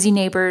and nosy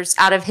neighbors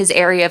out of his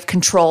area of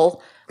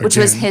control, which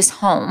was his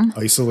home.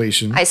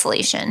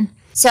 Isolation.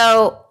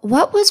 So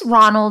what was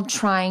Ronald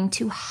trying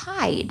to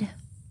hide?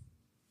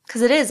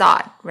 Because it is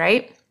odd,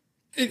 right?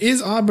 It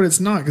is odd, but it's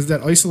not, because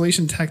that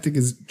isolation tactic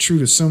is true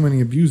to so many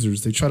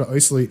abusers. They try to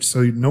isolate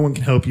so no one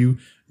can help you.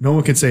 No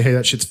one can say, hey,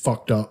 that shit's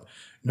fucked up.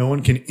 No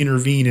one can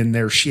intervene in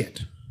their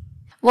shit.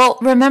 Well,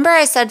 remember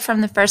I said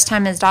from the first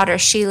time his daughter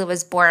Sheila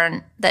was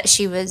born that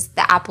she was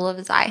the apple of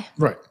his eye?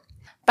 Right.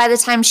 By the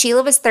time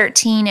Sheila was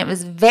 13, it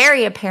was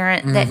very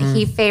apparent that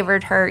he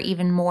favored her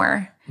even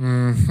more.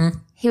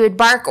 He would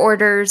bark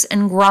orders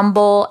and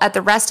grumble at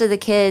the rest of the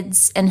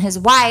kids and his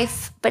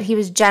wife, but he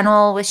was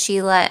gentle with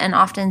Sheila and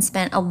often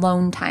spent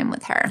alone time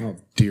with her. Oh,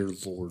 dear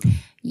Lord.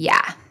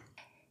 Yeah.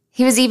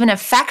 He was even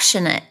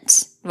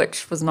affectionate,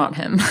 which was not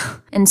him.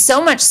 And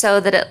so much so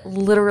that it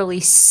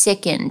literally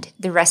sickened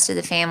the rest of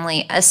the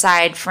family,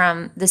 aside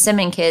from the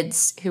Simmons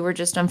kids, who were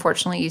just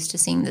unfortunately used to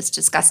seeing this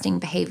disgusting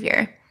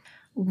behavior.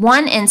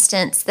 One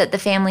instance that the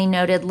family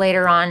noted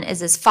later on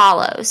is as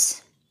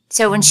follows.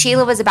 So when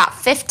Sheila was about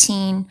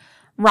 15,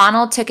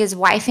 Ronald took his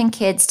wife and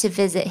kids to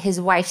visit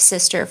his wife's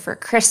sister for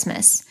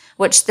Christmas,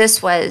 which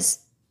this was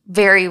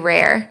very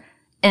rare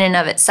in and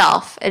of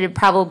itself. It had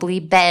probably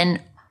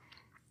been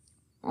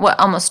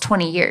almost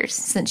 20 years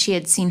since she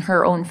had seen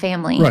her own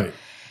family. Right.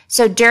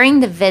 So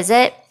during the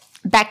visit,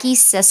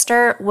 Becky's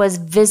sister was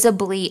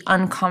visibly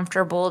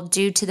uncomfortable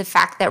due to the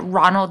fact that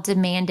Ronald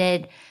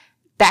demanded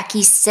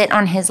Becky sit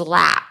on his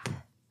lap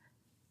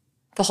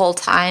the whole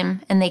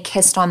time, and they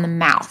kissed on the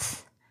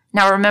mouth.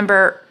 Now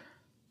remember,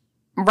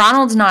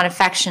 Ronald's not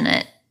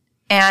affectionate,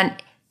 and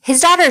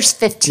his daughter's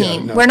 15.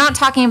 Yeah, no. We're not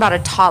talking about a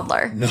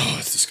toddler. No,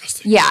 it's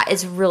disgusting. Yeah,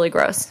 it's really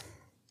gross.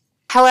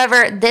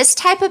 However, this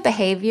type of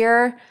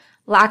behavior,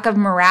 lack of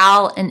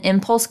morale and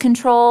impulse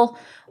control,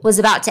 was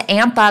about to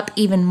amp up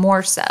even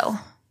more so.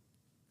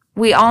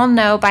 We all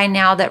know by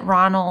now that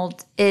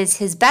Ronald is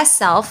his best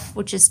self,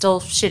 which is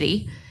still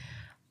shitty,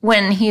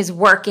 when he's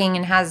working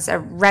and has a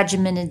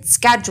regimented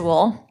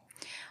schedule.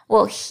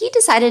 Well, he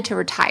decided to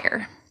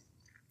retire.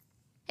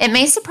 It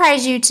may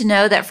surprise you to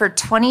know that for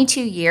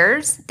 22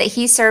 years that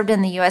he served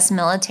in the U.S.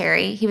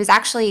 military, he was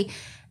actually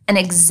an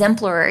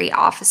exemplary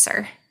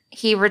officer.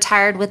 He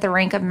retired with the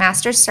rank of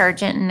Master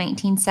Sergeant in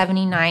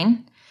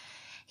 1979.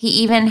 He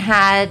even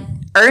had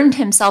earned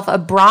himself a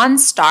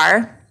Bronze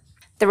Star,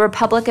 the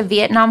Republic of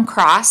Vietnam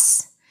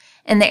Cross,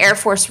 and the Air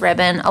Force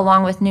Ribbon,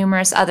 along with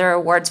numerous other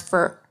awards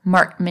for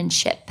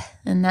marksmanship.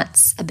 And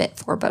that's a bit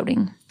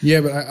foreboding.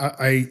 Yeah, but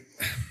I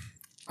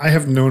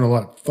have known a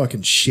lot of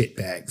fucking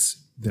shitbags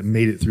that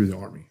made it through the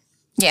Army.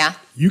 Yeah.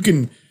 You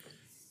can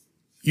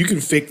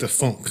fake the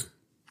funk.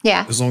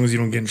 Yeah. As long as you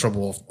don't get in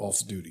trouble off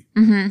the duty.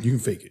 Mm-hmm. You can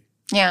fake it.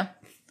 Yeah.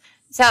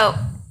 So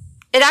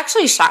it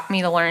actually shocked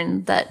me to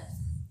learn that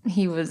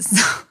he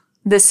was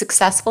this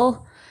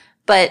successful,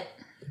 but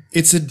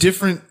It's a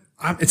different.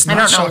 It's I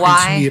not don't know shocking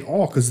why. to me at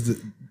all because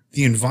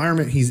the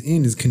environment he's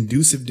in is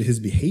conducive to his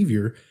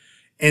behavior,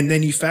 and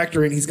then you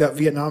factor in he's got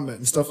Vietnam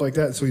and stuff like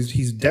that, so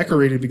he's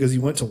decorated because he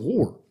went to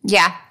war.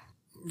 Yeah.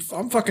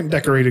 I'm fucking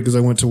decorated because I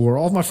went to war.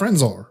 All of my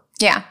friends are.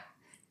 Yeah.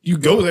 You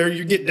go there,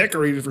 you get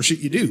decorated for shit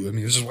you do. I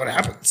mean, this is what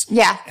happens.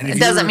 Yeah. And It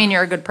doesn't mean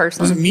you're a good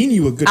person. Doesn't mean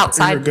you're a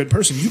good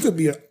person. You could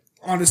be an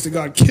honest to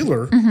God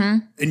killer,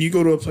 and you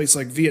go to a place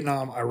like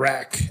Vietnam,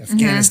 Iraq,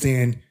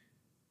 Afghanistan.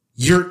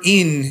 You're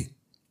in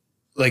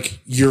like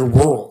your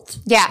world.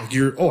 Yeah.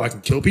 Like I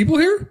can kill people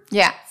here?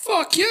 Yeah.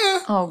 Fuck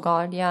yeah. Oh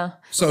God, yeah.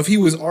 So if he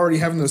was already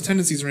having those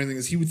tendencies or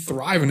anything, he would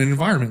thrive in an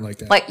environment like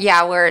that. Like,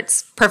 yeah, where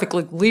it's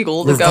perfectly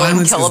legal to go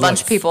and kill a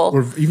bunch of people.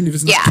 Or even if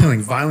it's not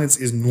killing, violence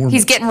is normal.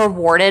 He's getting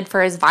rewarded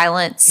for his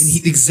violence. And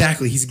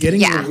he's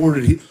getting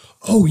rewarded.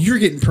 You're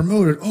getting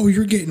promoted. Oh,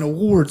 you're getting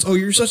awards. Oh,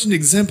 you're such an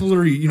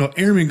exemplary,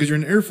 airman because you're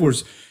in the Air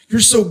Force. You're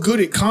so good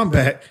at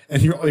combat,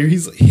 and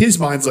his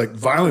mind's like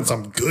violence.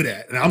 I'm good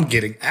at, and I'm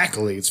getting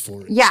accolades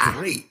for it. Yeah,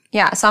 great.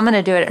 Yeah, so I'm going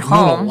to do it at I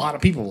know home. a lot of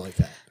people like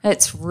that.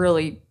 It's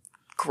really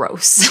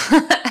gross.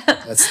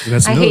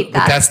 That's I hate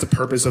that. But that's the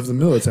purpose of the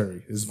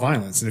military is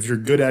violence, and if you're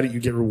good at it, you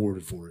get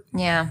rewarded for it.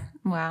 Yeah.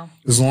 Wow.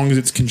 As long as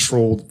it's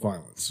controlled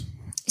violence.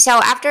 So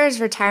after his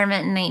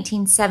retirement in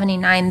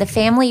 1979, the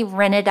family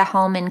rented a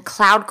home in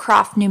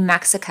Cloudcroft, New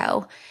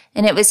Mexico.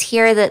 And it was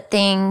here that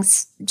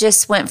things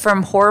just went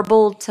from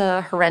horrible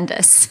to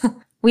horrendous.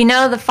 We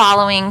know the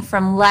following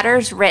from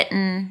letters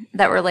written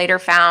that were later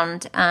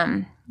found.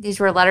 These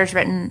were letters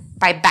written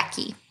by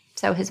Becky,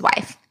 so his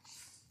wife.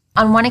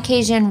 On one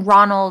occasion,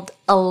 Ronald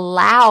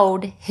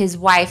allowed his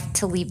wife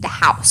to leave the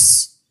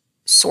house,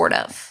 sort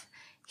of.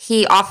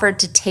 He offered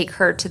to take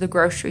her to the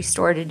grocery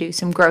store to do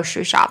some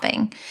grocery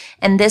shopping.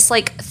 And this,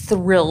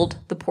 thrilled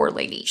the poor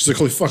lady. She's like,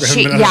 holy fuck, I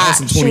haven't been out of the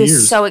house in 20 years. She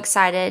was so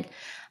excited.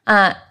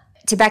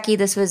 To Becky,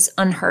 this was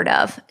unheard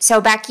of.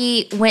 So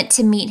Becky went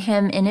to meet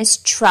him in his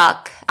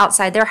truck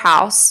outside their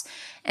house.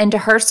 And to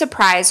her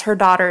surprise, her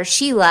daughter,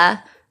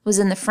 Sheila, was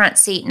in the front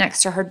seat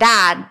next to her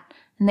dad.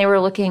 And they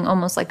were looking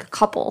almost like a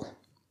couple.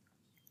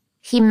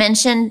 He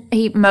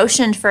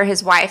motioned for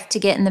his wife to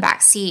get in the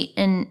back seat.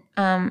 And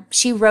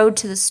she rode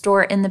to the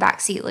store in the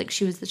back seat like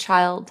she was the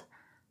child,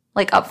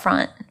 up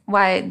front.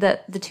 Why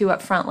the two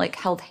up front,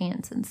 held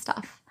hands and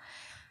stuff.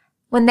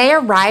 When they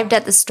arrived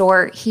at the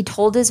store, he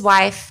told his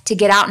wife to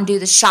get out and do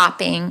the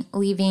shopping,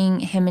 leaving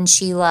him and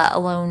Sheila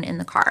alone in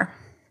the car.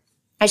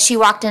 As she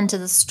walked into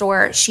the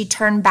store, she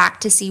turned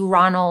back to see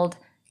Ronald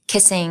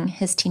kissing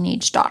his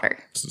teenage daughter.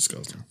 It's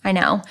disgusting. I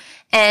know.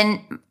 And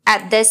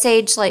at this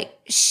age,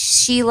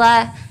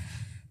 Sheila,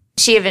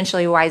 she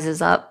eventually wises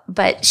up,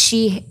 but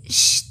she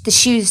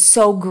was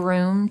so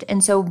groomed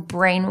and so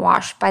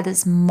brainwashed by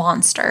this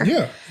monster.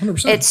 Yeah,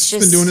 100%. It's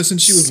just been doing this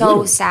since she was so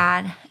little.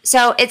 sad.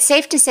 So it's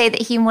safe to say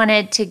that he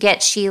wanted to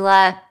get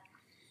Sheila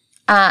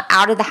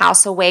out of the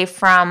house away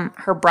from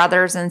her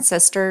brothers and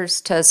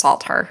sisters to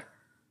assault her.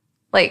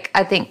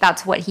 I think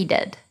that's what he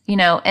did,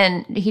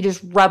 and he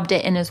just rubbed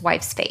it in his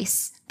wife's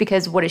face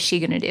because what is she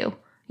going to do?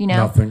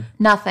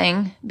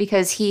 Nothing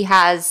because he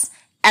has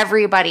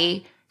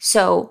everybody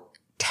so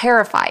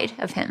terrified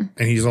of him.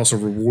 And he's also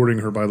rewarding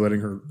her by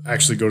letting her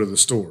actually go to the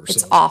store.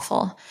 It's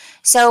awful.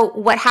 So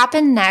what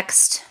happened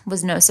next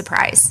was no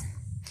surprise.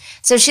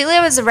 So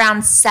Sheila was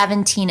around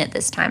 17 at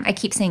this time. I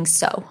keep saying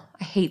so.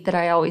 I hate that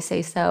I always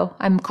say so.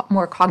 I'm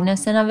more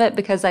cognizant of it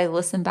because I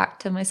listen back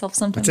to myself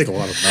sometimes. I take a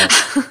lot of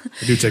melt.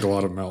 I do take a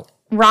lot of melt.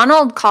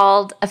 Ronald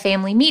called a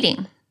family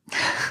meeting.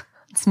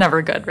 It's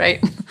never good,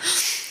 right?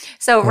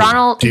 So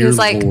Ronald, he was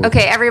like, Lord.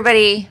 Okay,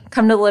 everybody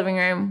come to the living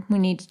room. We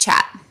need to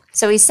chat.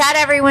 So he sat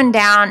everyone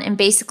down and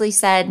basically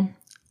said,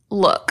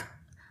 look,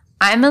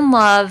 I'm in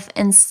love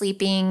and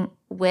sleeping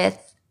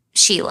with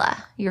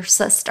Sheila, your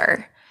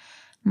sister,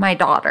 my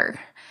daughter.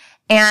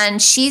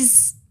 And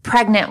she's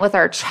pregnant with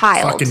our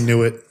child. Fucking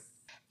knew it.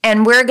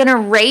 And we're going to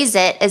raise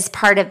it as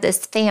part of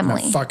this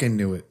family. I fucking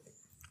knew it.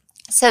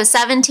 So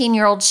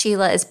 17-year-old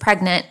Sheila is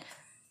pregnant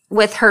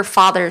with her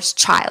father's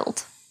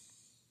child.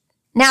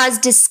 Now, as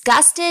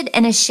disgusted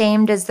and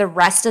ashamed as the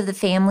rest of the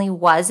family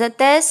was at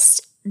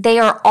this, they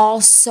are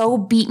all so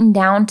beaten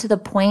down to the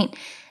point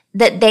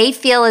that they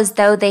feel as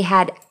though they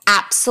had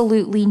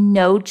absolutely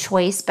no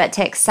choice but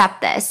to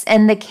accept this.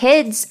 And the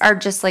kids are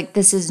just like,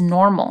 this is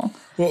normal.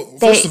 Well,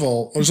 first of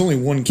all, there's only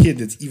one kid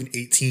that's even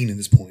 18 at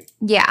this point.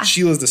 Yeah.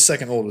 Sheila's the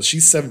second oldest.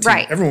 She's 17.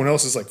 Right. Everyone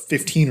else is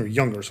 15 or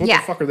younger. So what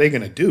the fuck are they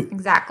going to do?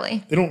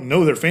 Exactly. They don't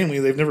know their family.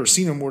 They've never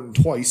seen them more than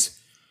twice.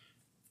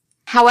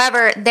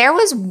 However, there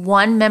was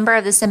one member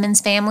of the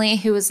Simmons family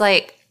who was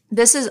like,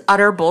 this is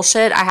utter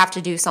bullshit. I have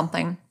to do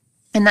something.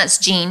 And that's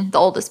Gene, the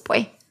oldest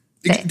boy.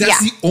 That's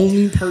the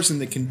only person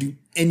that can do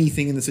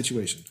anything in the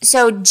situation.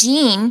 So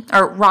Gene,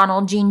 or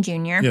Ronald Gene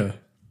Jr.,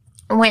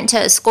 went to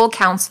a school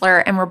counselor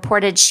and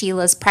reported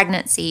Sheila's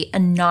pregnancy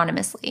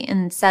anonymously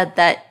and said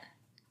that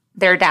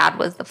their dad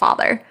was the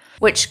father,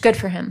 which good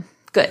for him.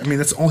 Good. I mean,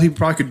 that's all he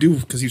probably could do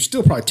because he was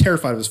still probably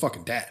terrified of his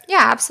fucking dad.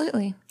 Yeah,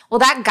 absolutely. Well,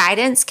 that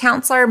guidance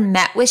counselor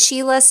met with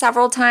Sheila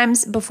several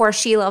times before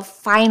Sheila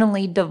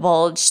finally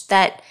divulged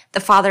that the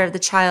father of the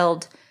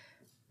child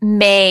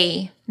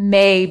may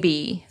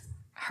be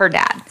her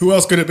dad. Who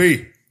else could it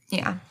be?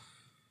 Yeah.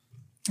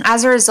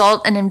 As a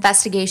result, an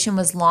investigation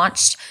was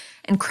launched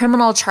and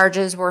criminal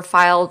charges were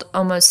filed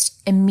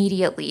almost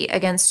immediately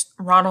against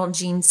Ronald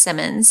Gene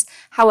Simmons.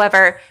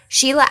 However,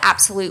 Sheila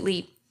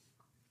absolutely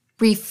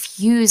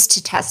refused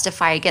to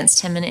testify against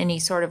him in any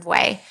sort of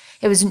way.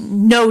 It was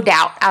no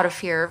doubt out of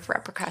fear of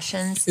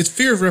repercussions. It's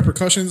fear of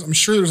repercussions. I'm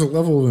sure there's a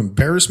level of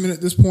embarrassment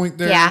at this point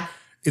there. Yeah.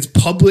 It's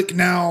public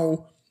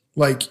now.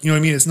 Like, you know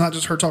what I mean? It's not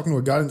just her talking to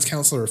a guidance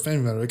counselor or a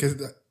family member.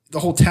 Because the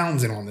whole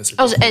town's in on this.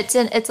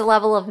 It's a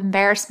level of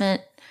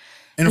embarrassment.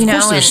 And of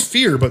course there's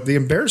fear, but the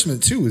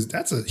embarrassment too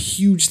that's a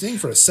huge thing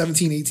for a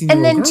 17, 18-year-old girl.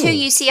 And then too,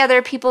 you see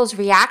other people's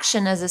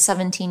reaction as a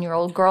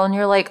 17-year-old girl and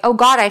you're like, oh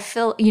God, I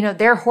feel,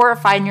 they're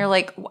horrified and you're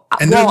like, well,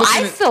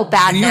 I feel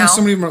bad now.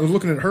 Some of them are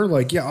looking at her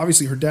like, yeah,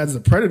 obviously her dad's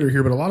the predator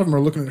here, but a lot of them are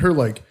looking at her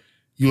like,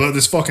 you let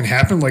this fucking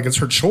happen? Like it's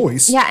her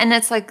choice. Yeah, and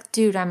it's like,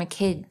 dude, I'm a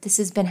kid. This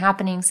has been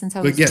happening since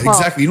I was 12. Yeah,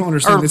 exactly. You don't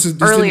understand. This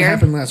didn't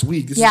happen last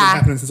week. This has been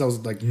happening since I was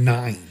like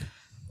 9.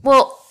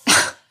 Well,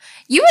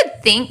 you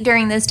would think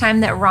during this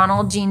time that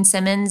Ronald Gene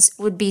Simmons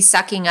would be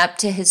sucking up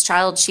to his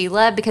child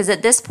Sheila, because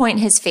at this point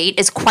his fate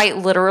is quite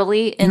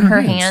literally in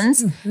her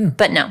hands. Yeah.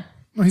 But no.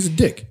 No, he's a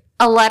dick.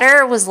 A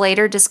letter was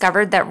later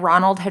discovered that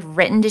Ronald had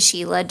written to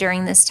Sheila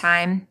during this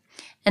time,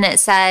 and it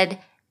said,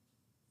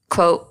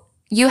 quote,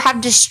 "You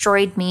have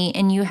destroyed me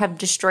and you have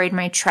destroyed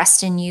my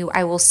trust in you.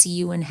 I will see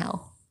you in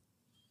hell."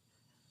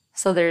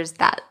 So there's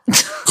that.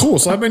 Cool.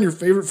 So I've been your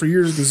favorite for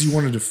years because you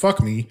wanted to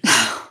fuck me.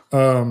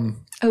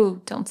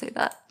 Oh, don't say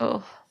that.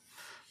 Oh,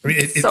 I mean,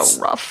 it's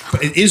so rough.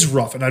 But it is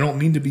rough, and I don't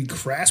mean to be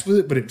crass with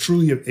it, but it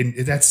truly, and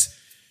that's,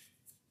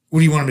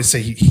 what do you want him to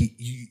say?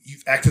 You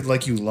acted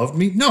like you loved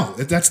me? No,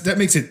 that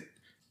makes it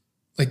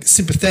like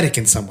sympathetic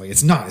in some way.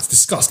 It's not. It's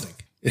disgusting.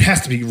 It has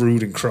to be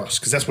rude and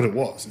crushed because that's what it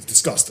was. It's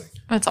disgusting.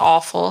 It's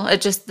awful.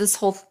 It just, this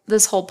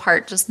whole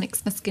part just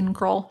makes my skin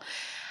crawl.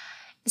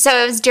 So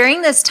it was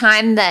during this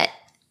time that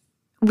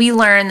we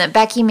learned that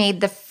Becky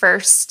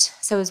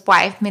his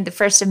wife made the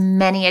first of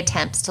many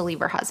attempts to leave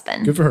her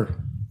husband. Good for her.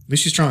 At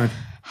least she's trying.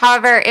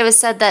 However, it was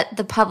said that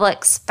the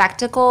public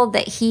spectacle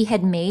that he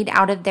had made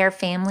out of their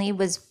family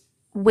was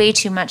way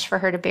too much for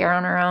her to bear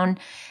on her own.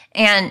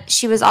 And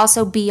she was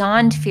also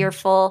beyond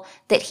fearful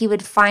that he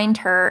would find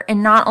her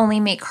and not only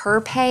make her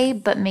pay,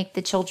 but make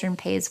the children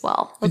pay as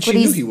well. And she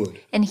knew he would.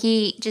 And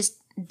he just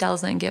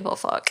doesn't give a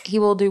fuck. He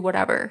will do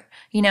whatever,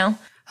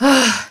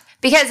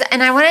 Because,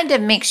 and I wanted to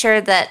make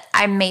sure that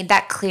I made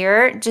that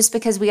clear, just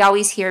because we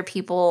always hear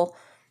people,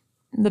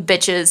 the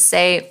bitches,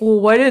 say, well,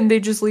 why didn't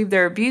they just leave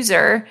their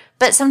abuser?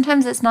 But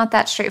sometimes it's not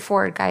that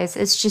straightforward, guys.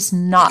 It's just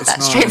not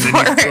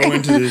straightforward. And then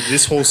you throw into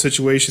this whole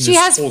situation, she this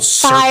has whole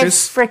 5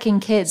 circus.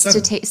 freaking kids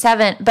 7. to take,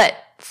 7, but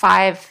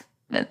 5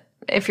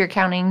 if you're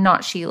counting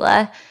not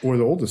Sheila. Or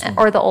the oldest one.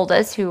 Or the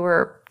oldest, who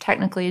were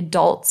technically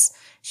adults.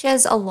 She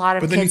has a lot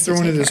of kids. But then you throw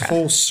into this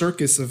whole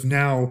circus of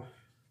now,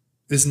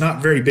 this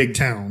not very big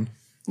town.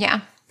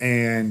 Yeah.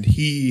 And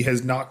he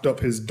has knocked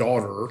up his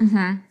daughter.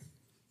 Mm-hmm.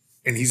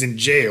 And he's in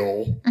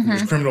jail. Mm-hmm.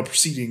 There's criminal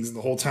proceedings. And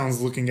the whole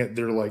town's looking at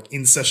their like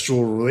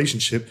incestual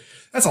relationship.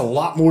 That's a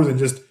lot more than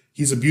just,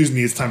 he's abused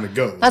me, it's time to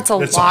go. That's a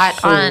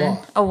lot on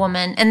a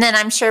woman. And then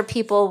I'm sure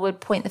people would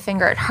point the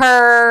finger at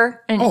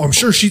her. And I'm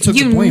sure she took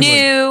the blame.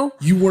 Knew. Like,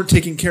 you weren't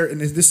taking care.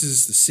 And this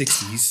is the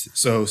 60s,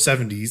 so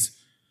 70s.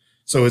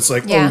 So it's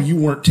like, you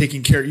weren't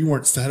taking care. You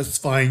weren't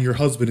satisfying your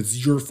husband.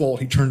 It's your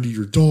fault. He turned to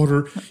your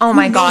daughter. Oh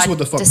my God. What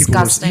the fuck disgusting.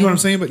 People were saying. You know what I'm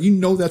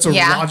saying? But that's a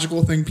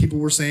logical thing people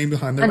were saying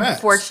behind their backs.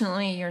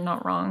 Unfortunately, you're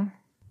not wrong.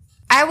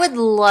 I would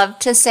love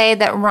to say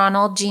that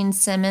Ronald Gene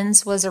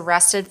Simmons was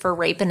arrested for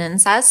rape and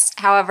incest.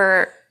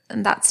 However,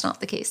 that's not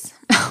the case.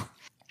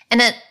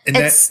 And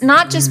it's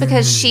not just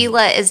because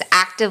Sheila is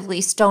actively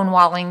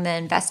stonewalling the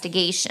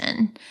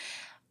investigation.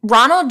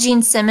 Ronald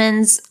Gene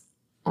Simmons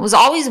was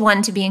always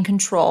one to be in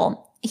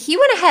control. He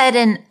went ahead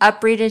and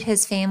uprooted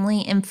his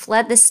family and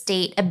fled the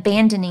state,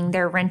 abandoning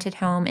their rented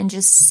home and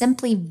just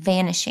simply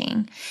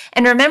vanishing.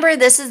 And remember,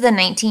 this is the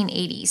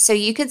 1980s, so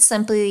you could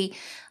simply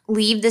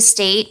leave the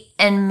state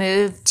and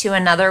move to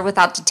another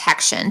without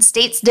detection.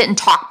 States didn't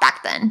talk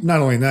back then.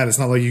 Not only that, it's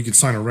not like you could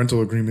sign a rental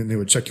agreement and they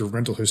would check your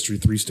rental history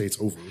 3 states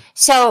over.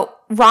 So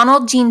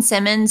Ronald Gene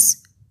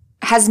Simmons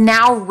has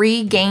now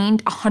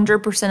regained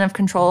 100% of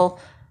control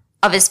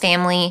of his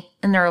family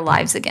and their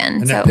lives again.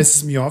 And that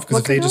pisses me off,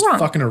 because if they just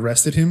fucking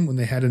arrested him when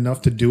they had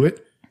enough to do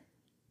it,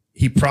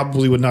 he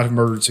probably would not have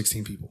murdered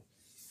 16 people.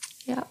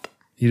 Yep.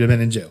 He'd have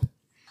been in jail.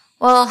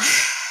 Well,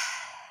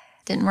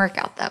 didn't work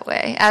out that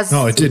way.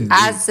 No, it didn't.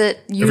 As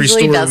it usually Every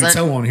story doesn't. we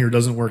tell on here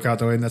doesn't work out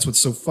that way, and that's what's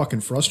so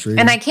fucking frustrating.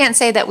 And I can't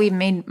say that we've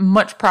made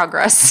much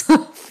progress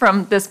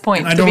from this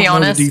point, to be honest. I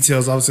don't know the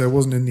details. Obviously, I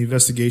wasn't in the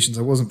investigations.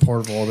 I wasn't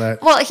part of all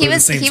that. Well, he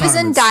was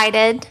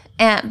indicted,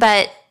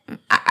 but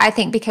I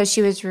think because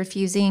she was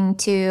refusing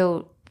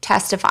to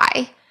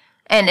testify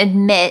and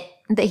admit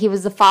that he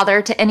was the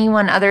father to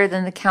anyone other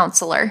than the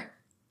counselor.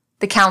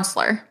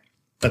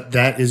 But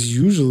that is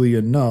usually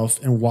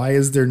enough. And why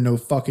is there no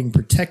fucking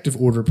protective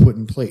order put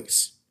in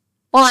place?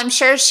 Well, I'm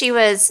sure she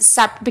was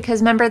separate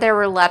because remember there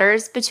were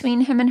letters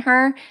between him and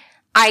her.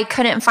 I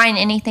couldn't find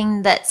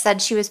anything that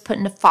said she was put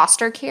into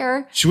foster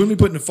care. She wouldn't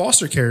be put into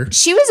foster care.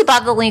 She was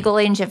above the legal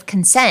age of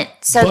consent.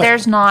 So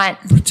there's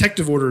not...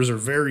 Protective orders are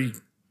very...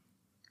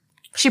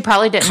 She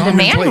probably didn't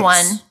demand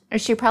one. Or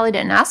she probably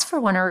didn't ask for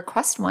one or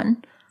request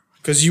one.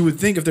 Because you would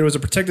think if there was a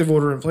protective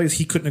order in place,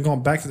 he couldn't have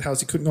gone back to the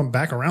house. He couldn't have gone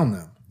back around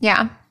them.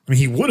 Yeah. I mean,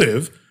 he would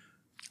have.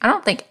 I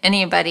don't think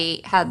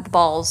anybody had the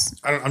balls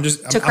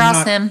to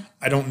cross him.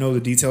 I don't know the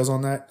details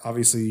on that.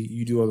 Obviously,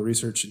 you do all the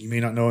research, and you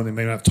may not know, and they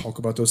may not talk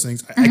about those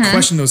things. I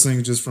question those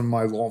things just from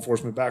my law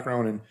enforcement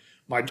background and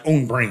my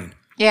own brain.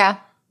 Yeah.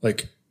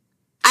 Like,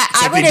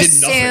 I would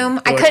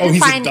assume I couldn't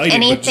find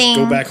anything.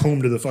 Go back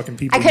home to the fucking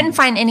people. I couldn't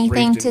find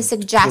anything to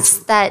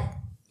suggest that,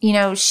 you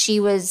know, she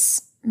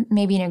was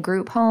maybe in a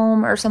group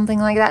home or something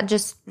like that.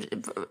 Just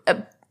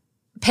a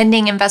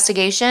pending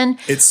investigation.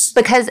 It's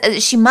because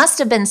she must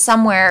have been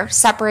somewhere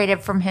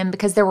separated from him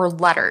because there were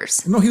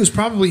letters. No, he was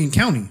probably in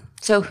county.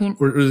 So who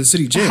or the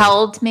city jail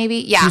held maybe?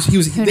 Yeah, he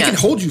was. They can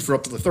hold you for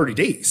up to the 30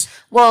 days.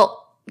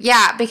 Well,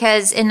 yeah,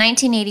 because in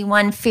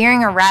 1981,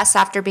 fearing arrest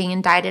after being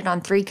indicted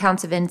on 3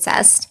 counts of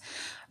incest,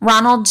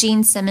 Ronald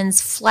Gene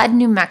Simmons fled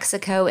New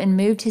Mexico and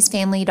moved his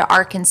family to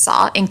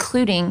Arkansas,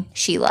 including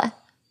Sheila.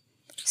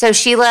 So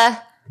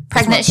Sheila,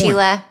 pregnant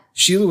Sheila.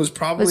 Sheila was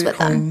probably at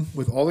home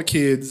with all the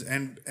kids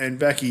and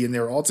Becky, and they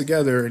were all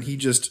together, and he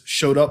just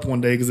showed up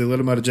one day because they let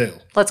him out of jail.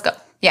 Let's go.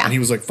 Yeah. And he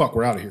was like, fuck,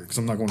 we're out of here because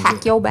I'm not going to jail.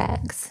 Pack your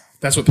bags.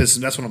 That's what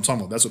I'm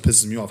talking about. That's what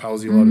pisses me off. How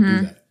was he allowed to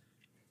do that?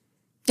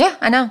 Yeah,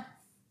 I know.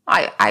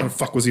 How the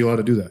fuck was he allowed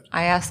to do that?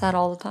 I ask that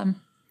all the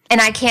time. And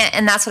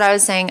that's what I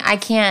was saying. I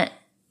can't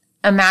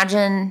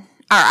imagine,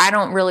 or I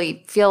don't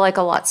really feel like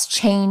a lot's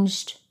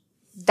changed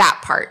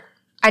that part.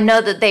 I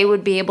know that they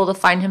would be able to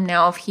find him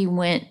now if he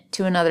went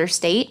to another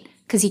state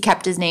because he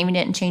kept his name. He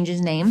didn't change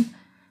his name.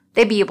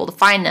 They'd be able to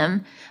find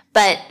him,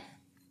 but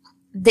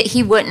that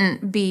he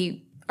wouldn't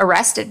be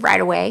arrested right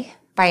away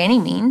by any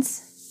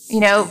means. You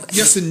know?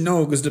 Yes and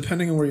no, because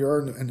depending on where you are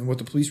and what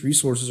the police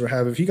resources are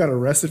have, if he got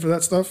arrested for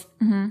that stuff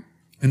and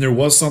there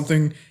was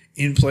something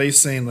in place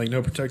saying like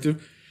no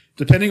protective,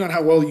 depending on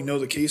how well you know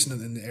the case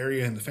and the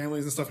area and the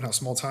families and stuff and how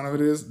small town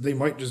it is, they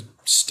might just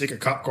stick a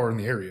cop car in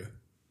the area.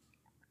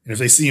 And if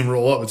they see him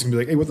roll up, it's going to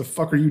be like, hey, what the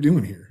fuck are you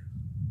doing here?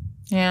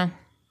 Yeah.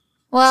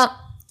 Well,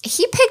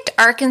 he picked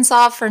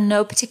Arkansas for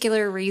no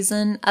particular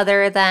reason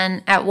other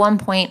than at one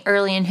point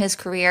early in his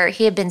career,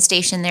 he had been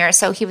stationed there,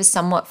 so he was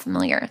somewhat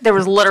familiar. There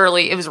was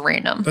literally, it was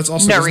random. That's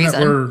also no reason.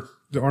 That where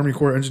the Army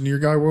Corps engineer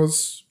guy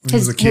was when he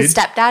was a kid? His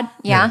stepdad,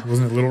 yeah.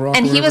 Wasn't it Little Rock?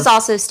 And he was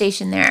also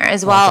stationed there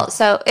as well.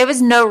 So it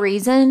was no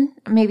reason.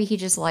 Maybe he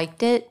just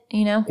liked it,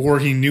 you know? Or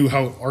he knew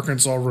how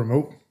Arkansas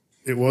remote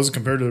it was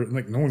compared to,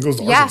 like, no one goes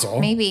to Arkansas.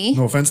 Maybe.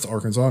 No offense to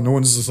Arkansas. No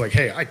one's just like,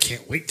 hey, I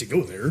can't wait to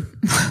go there.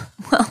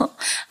 Well,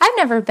 I've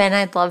never been.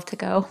 I'd love to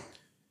go.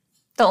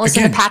 Don't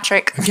listen to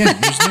Patrick. Again,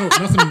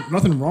 there's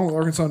nothing wrong with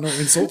Arkansas, no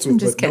insults to it,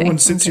 but no one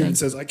sits here and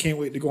says, I can't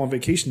wait to go on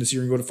vacation this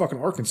year and go to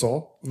fucking Arkansas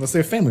unless they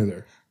have family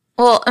there.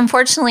 Well,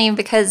 unfortunately,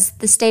 because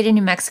the state of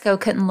New Mexico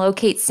couldn't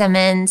locate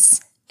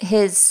Simmons,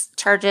 his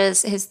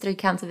 3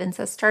 counts of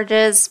incest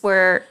charges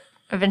were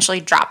eventually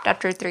dropped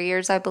after 3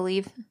 years, I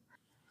believe.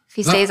 If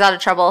he stays out of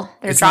trouble,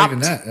 they're dropped.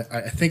 It's not even that.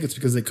 I think it's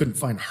because they couldn't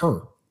find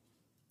her.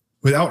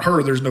 Without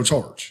her, there's no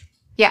charge.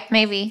 Yeah,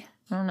 maybe.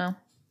 I don't know.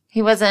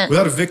 He wasn't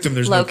without a victim.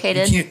 There's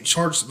located. You can't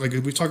charge. Like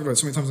we've talked about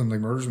so many times on like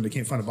murders when they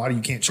can't find a body.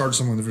 You can't charge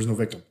someone if there's no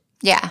victim.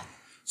 Yeah.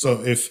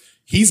 So if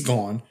he's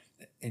gone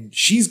and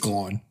she's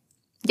gone,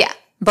 yeah,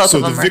 both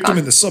of them. So the victim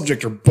and the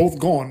subject are both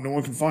gone. No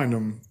one can find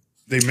them.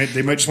 They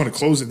might just want to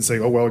close it and say,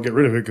 "Oh well, get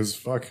rid of it because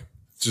fuck,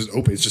 it's just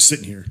open. It's just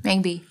sitting here."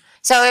 Maybe.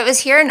 So it was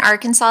here in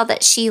Arkansas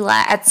that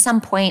Sheila, at some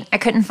point, I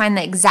couldn't find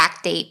the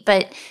exact date,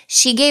 but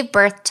she gave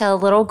birth to a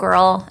little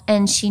girl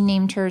and she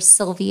named her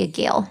Sylvia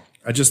Gale.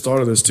 I just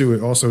thought of this too.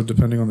 It also,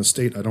 depending on the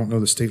state, I don't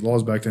know the state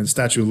laws back then,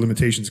 statute of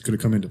limitations could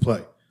have come into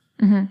play.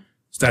 Mm-hmm.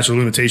 Statute of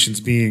limitations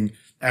being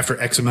after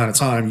X amount of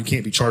time, you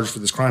can't be charged for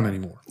this crime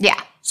anymore.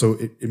 Yeah. So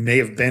it may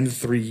have been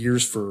 3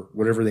 years for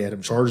whatever they had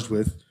him charged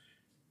with.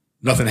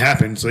 Nothing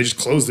happened, so they just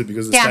closed it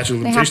because the statute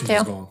of limitations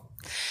was gone.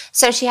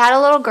 So she had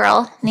a little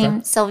girl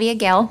named Sylvia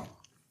Gale.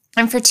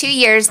 And for 2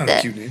 years,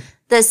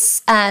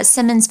 this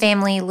Simmons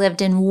family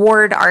lived in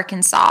Ward,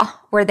 Arkansas,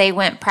 where they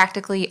went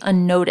practically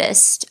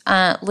unnoticed,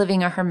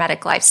 living a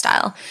hermetic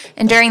lifestyle.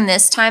 And during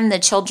this time, the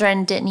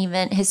children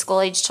his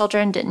school-age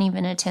children didn't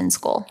even attend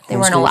school. They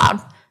weren't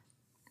allowed.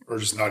 Or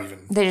just not even?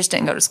 They just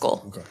didn't go to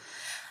school.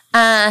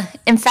 Okay.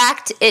 In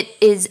fact, it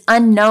is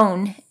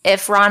unknown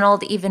if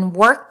Ronald even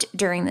worked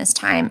during this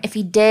time. If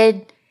he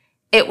did,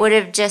 it would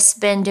have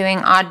just been doing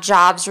odd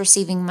jobs,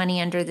 receiving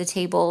money under the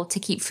table to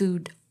keep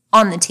food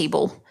on the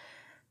table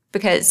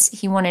because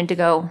he wanted to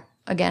go,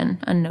 again,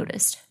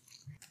 unnoticed.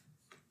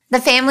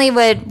 The family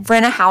would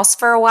rent a house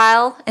for a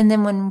while, and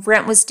then when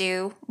rent was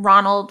due,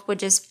 Ronald would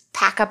just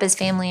pack up his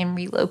family and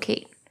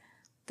relocate.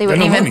 They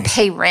wouldn't even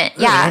pay rent.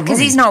 Yeah, because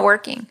he's not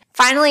working.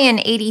 Finally, in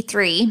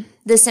 1983,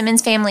 the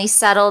Simmons family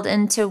settled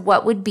into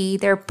what would be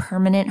their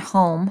permanent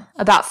home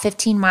about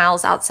 15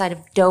 miles outside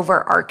of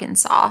Dover,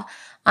 Arkansas,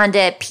 onto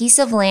a piece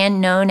of land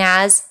known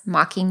as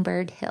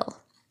Mockingbird Hill.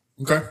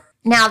 Okay.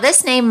 Now,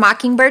 this name,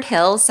 Mockingbird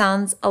Hill,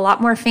 sounds a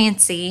lot more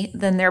fancy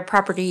than their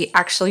property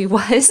actually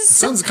was. It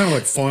sounds kind of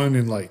like fun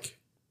and like,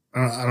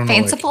 I don't know.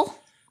 Fanciful? Like,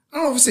 I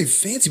don't know if I say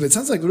fancy, but it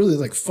sounds like really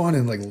like fun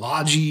and like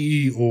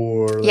lodgy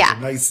or like a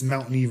nice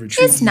mountainy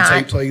retreat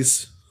type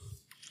place.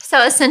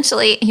 So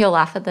essentially, you'll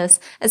laugh at this.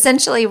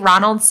 Essentially,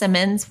 Ronald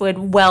Simmons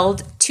would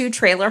weld 2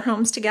 trailer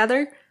homes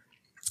together.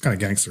 It's kind of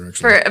gangster,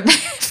 actually.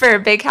 For a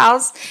big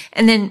house,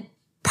 and then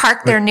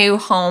park their new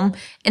home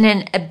in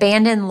an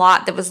abandoned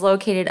lot that was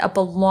located up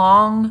a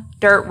long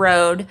dirt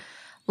road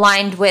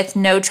lined with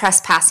no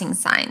trespassing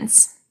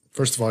signs.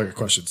 First of all, I got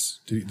questions.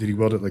 Did he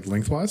weld it like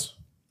lengthwise?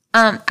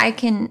 I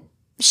can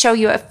show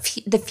you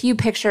the few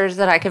pictures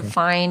that I could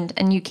find,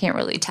 and you can't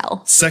really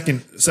tell.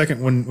 Second,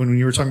 when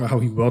you were talking about how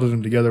he welded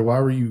them together, why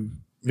were you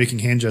making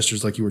hand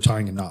gestures like you were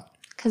tying a knot?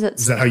 Because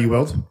is that how you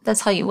weld?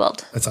 That's how you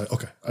weld. That's how.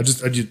 Okay.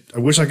 I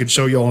wish I could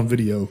show y'all on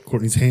video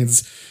Courtney's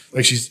hands,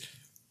 like she's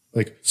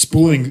like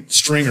spooling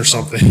string or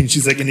something.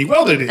 She's like, and he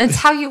welded it. That's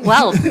how you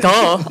weld.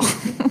 Duh.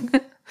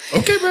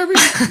 Okay, baby.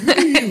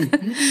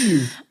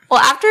 You. Well,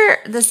 after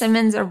the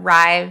Simmons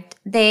arrived,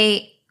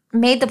 they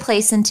made the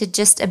place into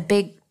just a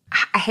big,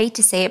 I hate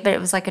to say it, but it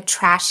was like a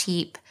trash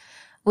heap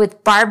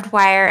with barbed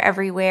wire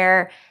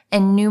everywhere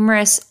and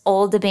numerous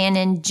old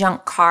abandoned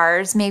junk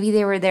cars. Maybe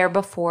they were there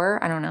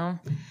before. I don't know.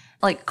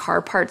 Like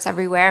car parts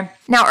everywhere.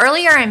 Now,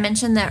 earlier I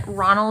mentioned that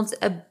Ronald's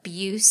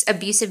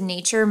abusive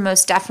nature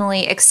most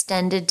definitely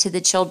extended to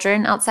the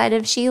children outside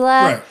of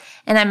Sheila. Right.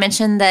 And I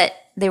mentioned that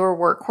they were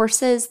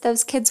workhorses,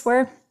 those kids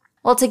were.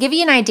 Well, to give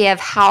you an idea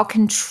of how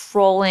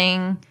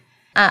controlling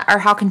or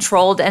how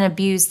controlled and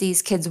abused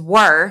these kids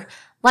were,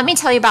 let me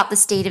tell you about the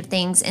state of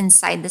things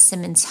inside the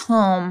Simmons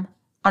home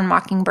on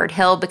Mockingbird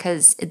Hill,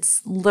 because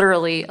it's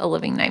literally a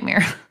living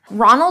nightmare.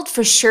 Ronald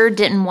for sure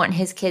didn't want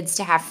his kids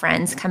to have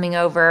friends coming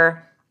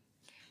over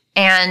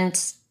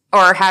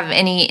or have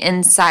any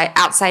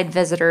outside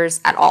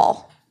visitors at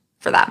all,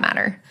 for that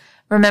matter.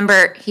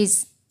 Remember,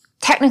 he's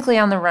technically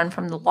on the run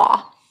from the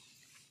law.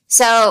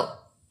 So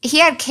he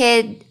had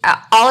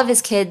all of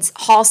his kids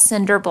haul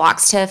cinder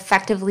blocks to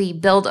effectively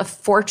build a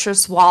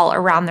fortress wall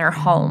around their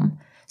home.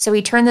 So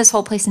he turned this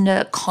whole place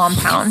into a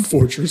compound.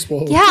 Fortress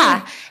wall.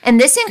 Yeah.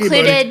 And this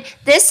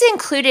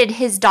included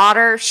his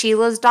daughter,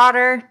 Sheila's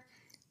daughter,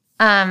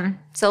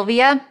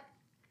 Sylvia.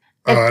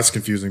 That's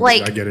confusing.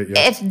 Like, I get it.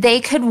 Yeah. If they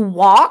could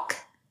walk,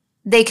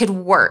 they could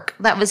work.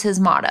 That was his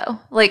motto.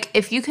 Like,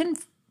 if you can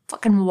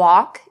fucking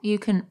walk, you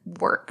can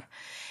work.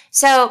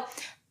 So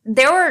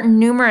there were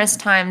numerous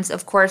times,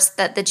 of course,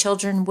 that the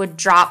children would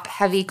drop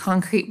heavy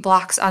concrete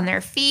blocks on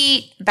their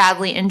feet,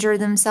 badly injure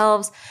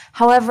themselves.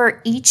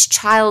 However, each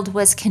child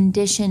was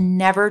conditioned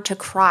never to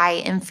cry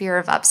in fear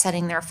of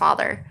upsetting their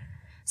father.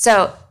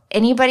 So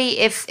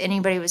if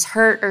anybody was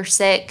hurt or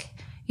sick,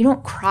 you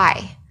don't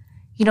cry.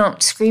 You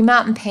don't scream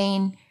out in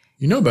pain.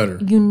 You know better.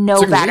 You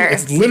know better.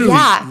 It's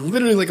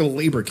literally like a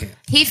labor camp.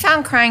 He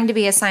found crying to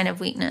be a sign of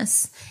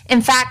weakness.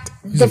 In fact,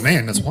 he's a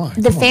man. That's why.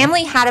 The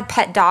family had a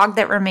pet dog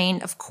that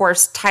remained, of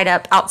course, tied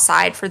up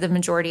outside for the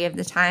majority of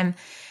the time.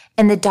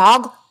 And the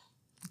dog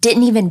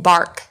didn't even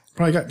bark.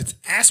 Probably got its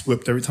ass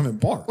whipped every time it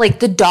barked. Like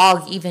the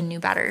dog even knew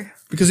better.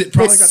 Because it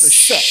probably got the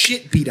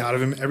shit beat out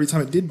of him every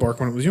time it did bark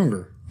when it was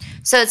younger.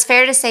 So it's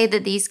fair to say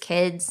that these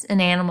kids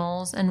and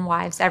animals and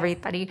wives,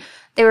 everybody,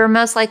 they were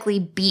most likely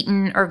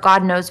beaten or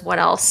God knows what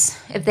else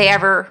if they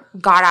ever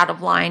got out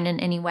of line in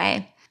any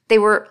way. They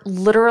were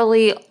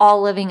literally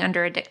all living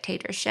under a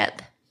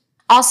dictatorship.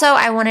 Also,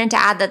 I wanted to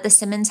add that the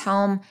Simmons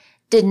home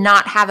did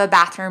not have a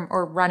bathroom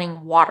or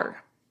running water.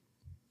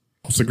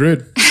 Off the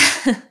grid.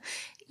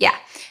 Yeah.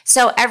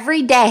 So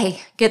every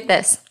day, get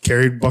this.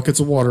 Carried buckets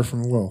of water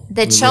from the well.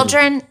 The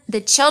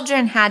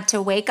children had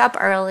to wake up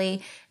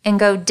early and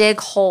go dig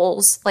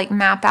holes, like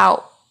map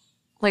out,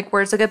 like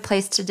where's a good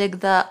place to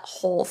dig the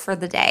hole for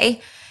the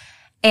day.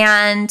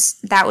 And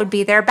that would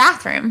be their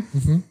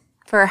bathroom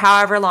for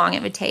however long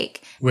it would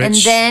take. And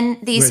then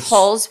these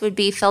holes would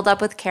be filled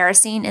up with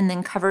kerosene and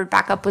then covered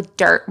back up with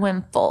dirt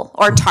when full,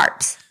 or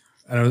tarps.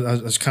 And I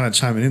was kind of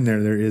chiming in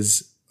there. There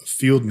is a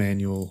field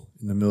manual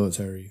in the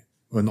military.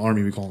 Or in the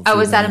Army, we call them. Oh,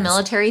 is that a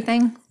military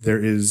thing?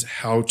 There is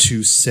how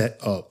to set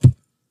up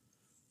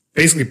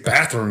basically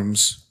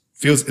bathrooms.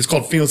 It's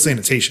called field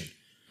sanitation.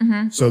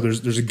 Mm-hmm. So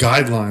there's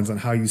guidelines on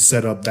how you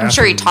set up bathrooms.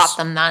 I'm sure he taught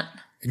them that.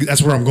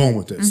 That's where I'm going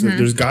with this. Mm-hmm.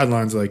 There's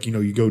guidelines like,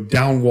 you go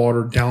down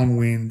water,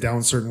 downwind,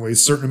 down certain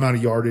ways, certain amount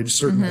of yardage,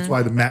 that's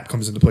why the map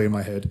comes into play in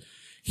my head.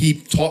 He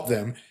taught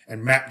them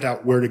and mapped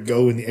out where to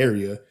go in the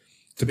area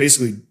to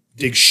basically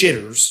dig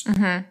shitters.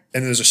 Mm-hmm. And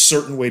there's a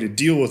certain way to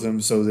deal with them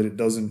so that it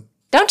doesn't.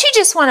 Don't you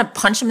just want to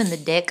punch him in the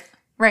dick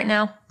right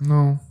now?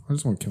 No, I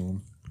just want to kill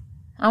him.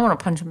 I want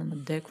to punch him in the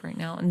dick right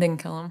now and then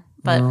kill him.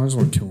 But no, I just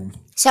want to kill him.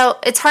 So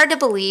it's hard to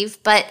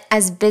believe, but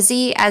as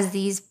busy as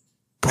these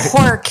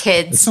poor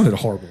kids. It sounded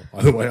horrible.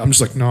 By the way, I'm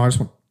just like, no, I just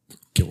want to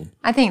kill him.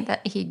 I think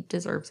that he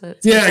deserves it.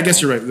 Yeah, I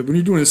guess you're right. When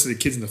you're doing this to the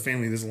kids and the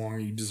family this long,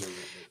 you deserve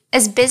it.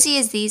 As busy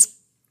as these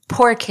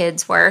poor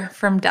kids were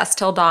from dusk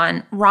till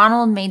dawn,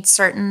 Ronald made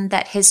certain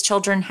that his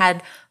children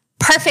had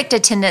perfect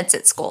attendance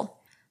at school.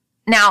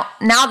 Now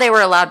they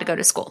were allowed to go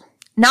to school.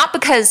 Not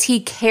because he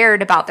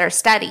cared about their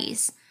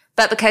studies,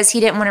 but because he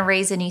didn't want to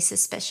raise any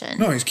suspicion.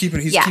 No, he's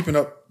keeping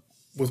up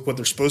with what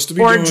they're supposed to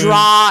be or doing. Or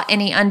draw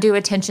any undue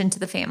attention to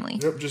the family.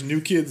 Yep, just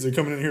new kids. They're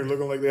coming in here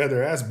looking like they had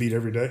their ass beat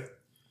every day.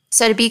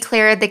 So to be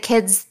clear, the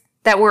kids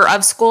that were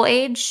of school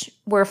age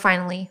were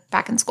finally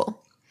back in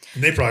school.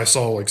 And they probably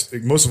saw, like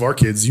most of our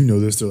kids, you know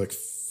this, they're like,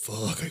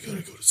 fuck, I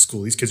gotta go to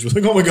school. These kids were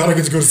like, oh my God, I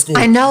get to go to school.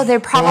 I know, they're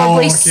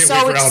probably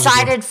so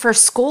excited for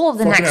school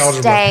the next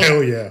algebra. day.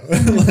 Hell yeah.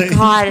 Like,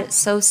 God, it's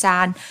so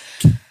sad.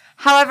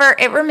 However,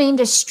 it remained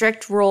a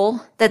strict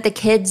rule that the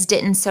kids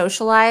didn't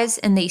socialize,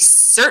 and they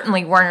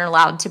certainly weren't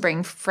allowed to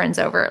bring friends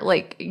over.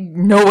 Like,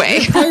 no way.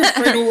 I was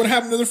afraid of what would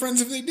happen to their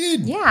friends if they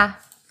did. Yeah.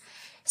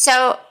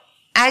 So,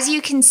 as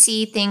you can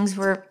see, things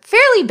were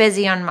fairly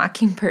busy on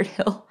Mockingbird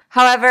Hill.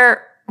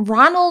 However,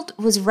 Ronald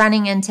was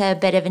running into a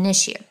bit of an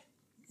issue.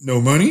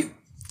 No money?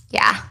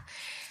 Yeah.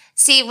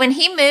 See, when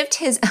he moved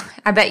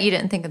I bet you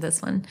didn't think of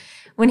this one.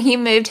 When he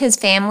moved his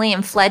family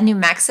and fled New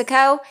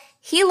Mexico,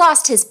 he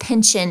lost his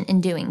pension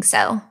in doing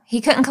so. He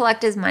couldn't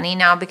collect his money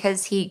now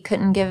because he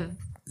couldn't give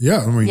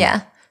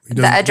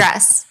the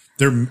address.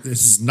 This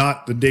is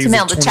not the days of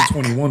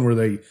 2021 where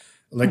they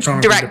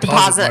electronically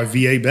deposit my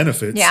VA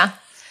benefits. Yeah.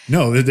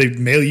 No, they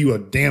mail you a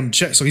damn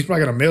check. So he's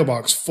probably got a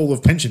mailbox full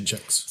of pension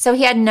checks. So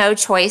he had no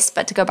choice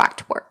but to go back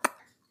to work.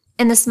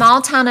 In the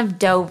small town of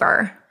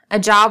Dover, a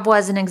job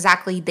wasn't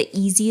exactly the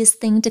easiest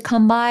thing to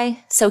come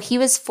by. So he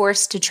was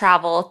forced to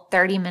travel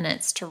 30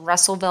 minutes to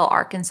Russellville,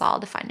 Arkansas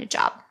to find a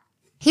job.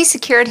 He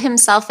secured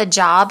himself a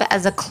job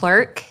as a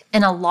clerk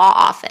in a law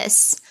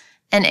office,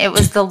 and it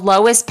was the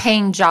lowest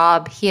paying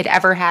job he had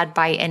ever had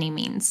by any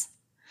means.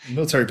 The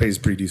military pays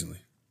pretty decently.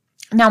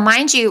 Now,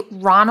 mind you,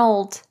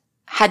 Ronald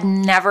had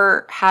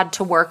never had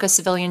to work a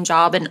civilian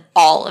job in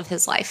all of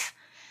his life.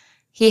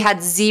 He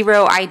had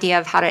zero idea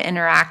of how to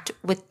interact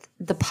with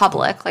the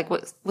public, like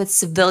with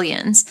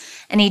civilians,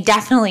 and he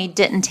definitely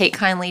didn't take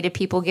kindly to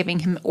people giving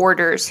him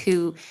orders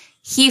who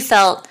he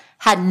felt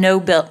had no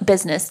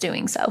business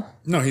doing so.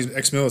 No, he's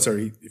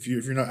ex-military. If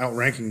you're not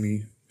outranking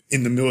me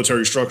in the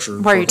military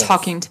structure, why are you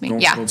talking to me?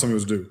 Don't tell me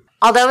what to do.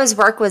 Although his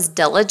work was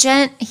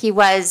diligent, he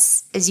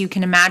was, as you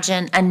can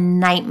imagine, a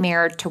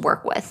nightmare to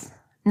work with.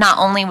 Not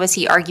only was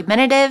he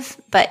argumentative,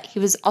 but he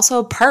was also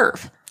a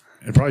perv.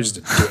 And probably just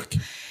a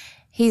dick.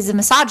 He's a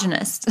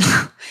misogynist.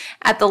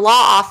 At the law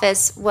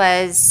office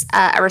was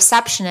a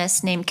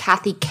receptionist named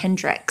Kathy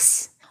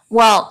Kendricks.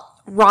 Well,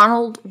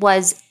 Ronald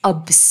was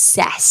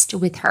obsessed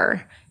with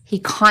her. He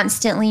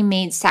constantly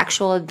made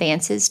sexual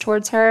advances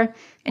towards her,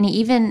 and he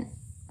even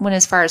went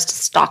as far as to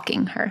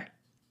stalking her.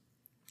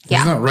 Yeah.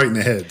 He's not right in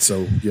the head,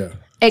 so yeah.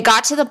 It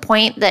got to the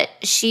point that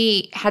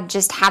she had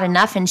just had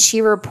enough, and she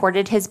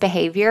reported his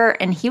behavior,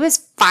 and he was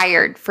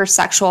fired for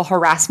sexual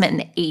harassment in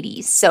the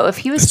 80s. So if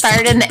he was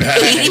fired in the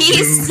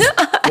 80s...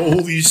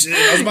 Holy shit.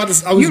 I was about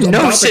to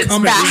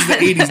comment, this is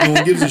the 80s. No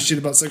one gives a shit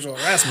about sexual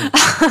harassment.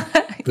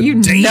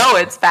 Know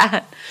it's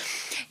bad.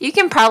 You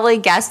can probably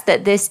guess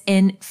that this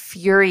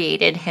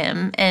infuriated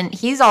him, and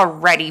he's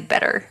already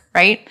bitter,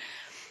 right?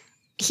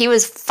 He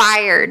was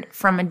fired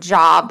from a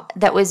job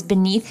that was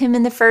beneath him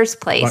in the first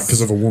place. Not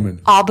because of a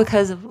woman. All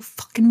because of a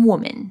fucking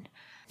woman.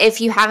 If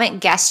you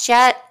haven't guessed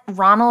yet,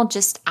 Ronald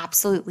just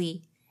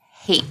absolutely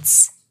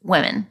hates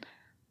women.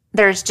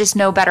 There's just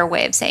no better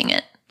way of saying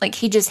it. Like,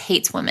 he just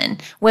hates women.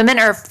 Women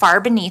are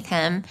far beneath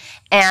him,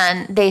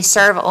 and they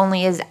serve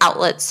only as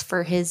outlets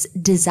for his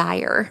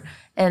desire.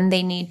 And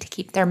they need to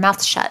keep their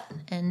mouth shut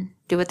and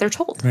do what they're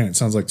told. Man, it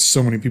sounds like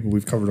so many people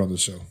we've covered on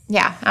this show.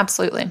 Yeah,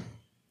 absolutely.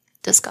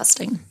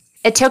 Disgusting.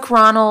 It took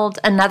Ronald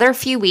another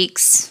few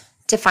weeks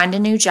to find a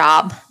new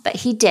job, but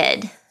he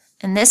did.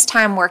 And this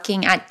time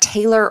working at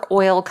Taylor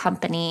Oil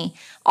Company,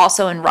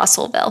 also in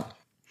Russellville.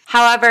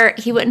 However,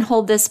 he wouldn't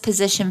hold this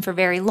position for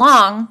very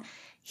long.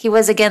 He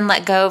was again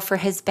let go for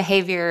his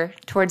behavior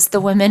towards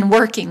the women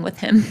working with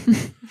him.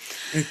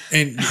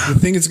 and the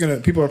thing is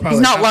people are probably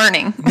He's not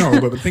learning. No,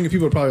 but the thing is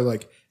people are probably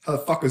like, how the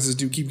fuck does this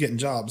dude keep getting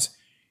jobs?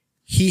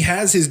 He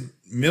has his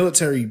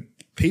military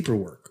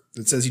paperwork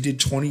that says he did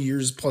 20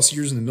 plus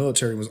years in the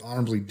military and was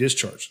honorably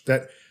discharged.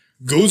 That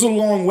goes a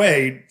long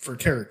way for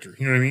character.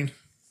 You know what I mean?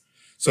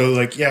 So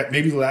like, yeah,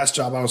 maybe the last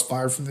job I was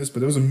fired from this, but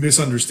there was a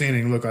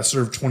misunderstanding. Look, I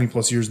served 20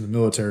 plus years in the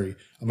military.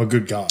 I'm a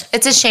good guy.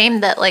 It's a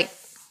shame that like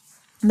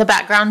the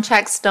background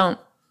checks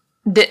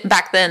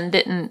back then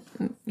didn't,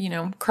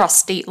 cross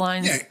state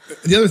lines. Yeah.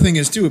 The other thing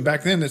is too,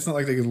 back then, it's not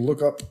like they could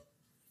look up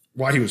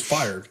why he was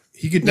fired.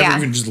 He could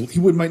never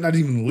might not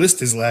even list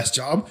his last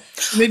job.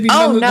 They'd be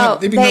none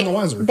the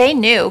wiser. They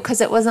knew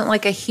because it wasn't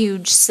like a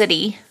huge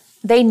city.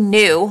 They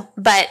knew,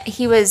 but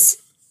he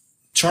was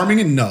charming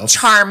enough.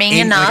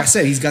 Like I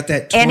said, he's got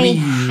that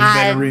 20-year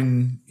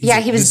veteran.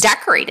 He was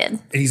decorated.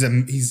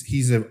 And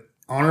he's a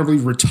honorably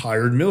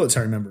retired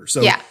military member.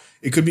 So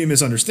It could be a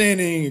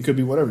misunderstanding. It could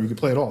be whatever. You could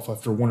play it off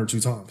after 1 or 2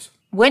 times.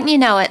 Wouldn't you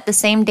know it, the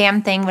same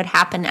damn thing would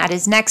happen at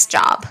his next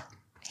job.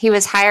 He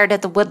was hired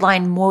at the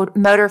Woodline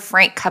Motor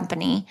Freight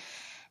Company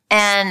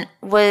and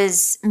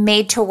was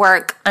made to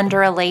work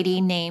under a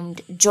lady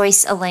named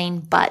Joyce Elaine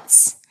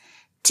Butts.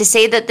 To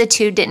say that the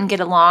two didn't get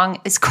along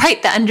is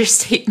quite the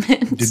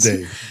understatement. Did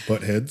they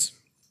butt heads?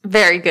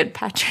 Very good,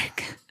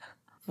 Patrick.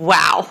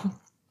 Wow.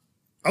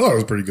 I thought it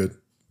was pretty good.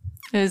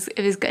 It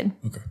was good.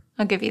 Okay.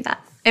 I'll give you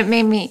that. It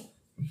made me...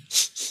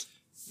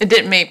 It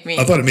didn't make me...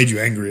 I thought it made you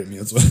angry at me.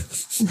 That's what...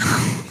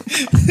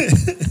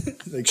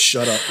 Like,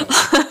 shut up.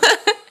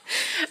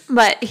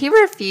 But he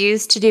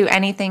refused to do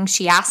anything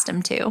she asked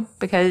him to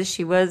because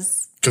she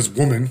was... Because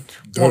woman.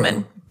 Duh.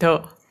 Woman.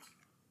 Duh.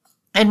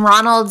 In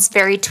Ronald's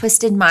very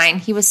twisted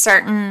mind, he was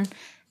certain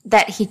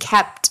that he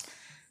kept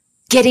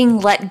getting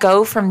let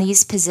go from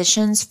these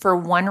positions for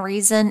one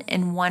reason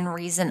and one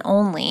reason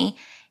only,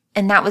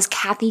 and that was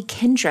Kathy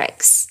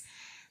Kendricks,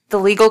 the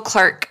legal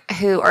clerk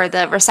or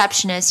the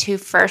receptionist who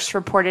first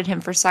reported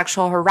him for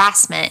sexual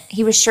harassment.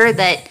 He was sure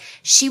that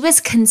she was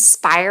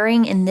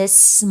conspiring in this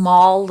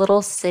small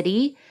little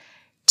city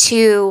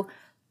to,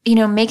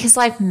 make his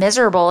life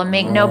miserable and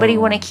make nobody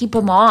want to keep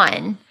him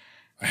on.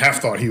 I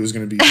half thought he was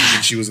going to be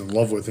thinking she was in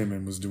love with him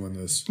and was doing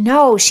this.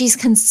 No, she's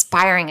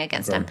conspiring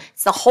against him.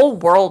 It's the whole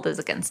world is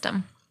against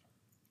him.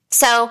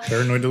 So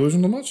Paranoid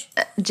delusional much?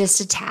 Just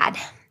a tad.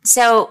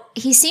 So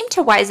he seemed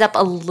to wise up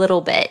a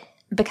little bit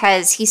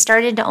because he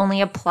started to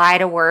only apply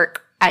to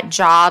work at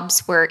jobs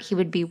where he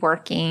would be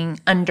working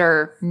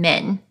under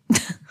men.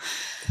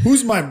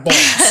 Who's my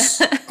boss?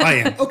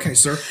 I am. Okay,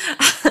 sir.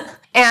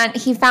 And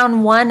he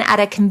found one at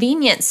a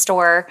convenience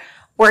store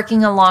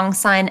working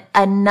alongside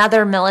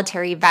another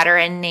military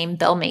veteran named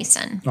Bill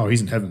Mason. Oh,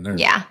 he's in heaven there.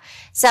 Yeah.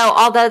 So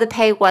although the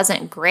pay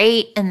wasn't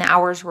great and the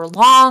hours were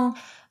long,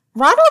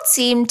 Ronald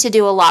seemed to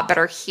do a lot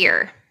better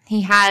here.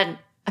 He had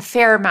a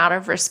fair amount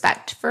of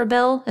respect for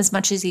Bill, as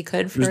much as he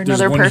could for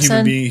another one person.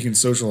 Human being he can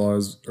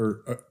socialize,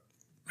 or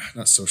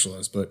not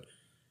socialize, but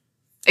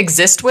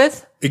exist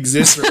with,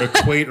 or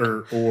equate,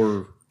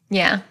 or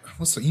yeah.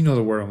 What's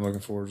the word I'm looking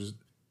for? Just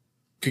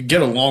could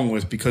get along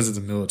with because of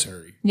the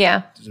military.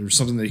 Yeah, there's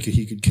something that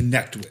he could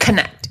connect with.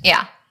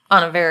 Yeah,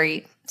 on a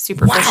very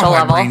superficial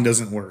level. My brain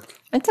doesn't work.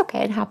 It's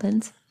okay, it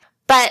happens.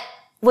 But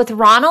with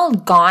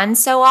Ronald gone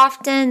so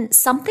often,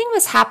 something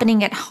was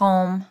happening at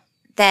home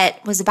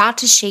that was about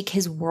to shake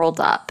his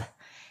world up.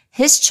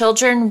 His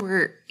children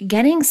were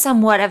getting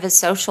somewhat of a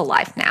social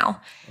life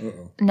now.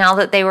 Uh-oh. Now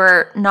that they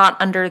were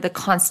not under the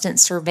constant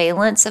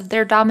surveillance of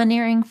their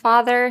domineering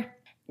father.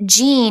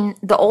 Gene,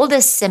 the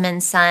oldest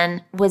Simmons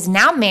son, was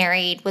now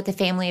married with a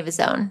family of his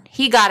own.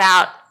 He got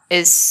out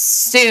as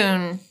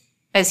soon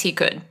as he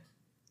could.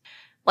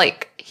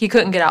 Like, he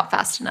couldn't get out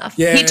fast enough.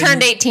 Yeah, he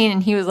turned 18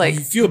 and he was like,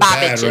 you feel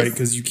bad, right?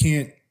 Because you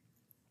can't.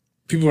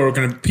 People are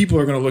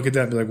gonna look at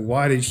that and be like,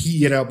 why did he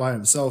get out by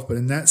himself? But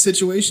in that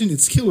situation,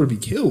 it's kill or be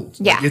killed.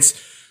 Yeah. Like,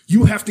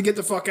 you have to get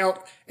the fuck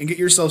out and get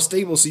yourself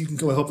stable so you can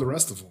go help the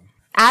rest of them.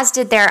 As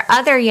did their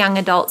other young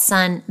adult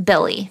son,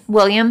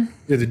 William.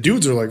 Yeah, the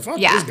dudes are like, fuck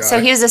this guy. So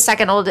he was the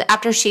second oldest.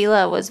 After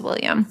Sheila was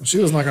William.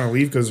 Sheila's not going to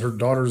leave because her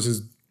daughter's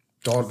his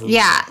daughter.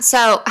 Yeah.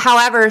 So,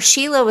 however,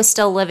 Sheila was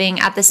still living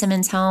at the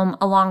Simmons home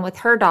along with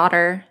her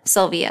daughter,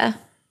 Sylvia,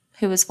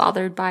 who was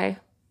fathered by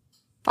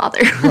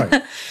father.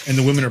 Right. And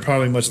the women are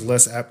probably much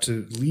less apt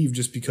to leave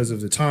just because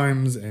of the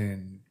times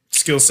and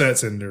skill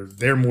sets, and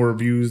they're more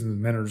abused, and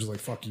the men are just like,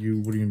 fuck you,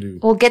 what are you going to do?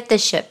 Well, get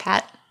this shit,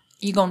 Pat.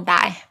 You gonna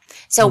die.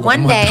 So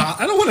one day...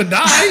 I don't want to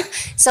die.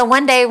 So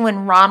one day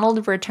when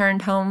Ronald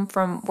returned home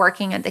from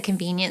working at the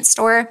convenience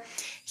store,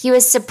 he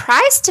was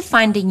surprised to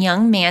find a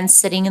young man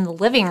sitting in the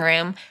living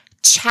room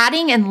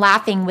chatting and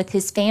laughing with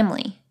his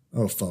family.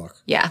 Oh, fuck.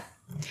 Yeah.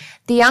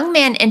 The young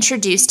man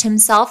introduced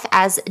himself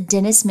as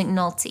Dennis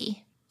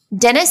McNulty.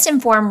 Dennis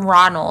informed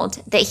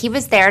Ronald that he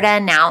was there to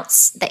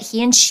announce that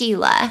he and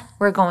Sheila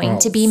were going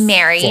to be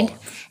married,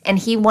 and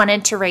he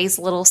wanted to raise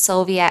little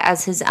Sylvia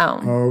as his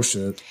own. Oh,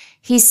 shit.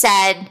 He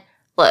said,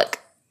 look,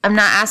 I'm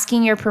not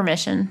asking your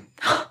permission.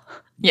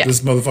 Yeah.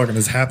 This motherfucking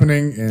is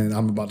happening, and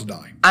I'm about to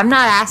die. I'm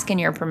not asking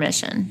your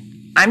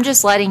permission. I'm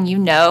just letting you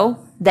know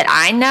that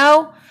I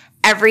know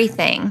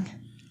everything.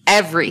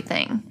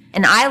 Everything.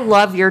 And I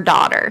love your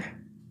daughter.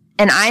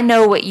 And I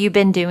know what you've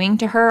been doing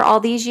to her all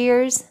these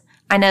years.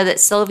 I know that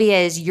Sylvia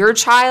is your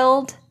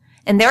child,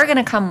 and they're going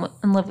to come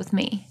and live with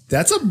me.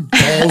 That's a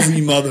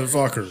ballsy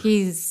motherfucker.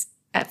 He's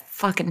a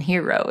fucking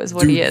hero is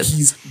what he is.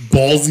 He's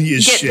ballsy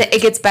as shit.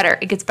 It gets better.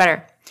 It gets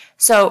better.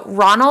 So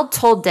Ronald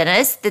told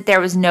Dennis that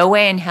there was no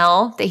way in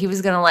hell that he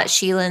was going to let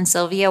Sheila and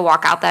Sylvia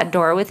walk out that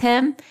door with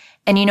him.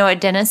 And you know what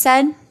Dennis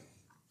said?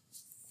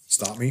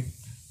 Stop me.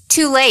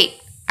 Too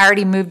late. I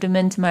already moved him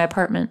into my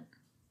apartment.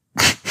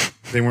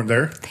 They weren't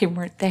there? They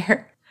weren't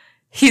there.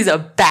 He's a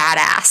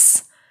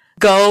badass.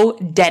 Go,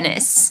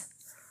 Dennis.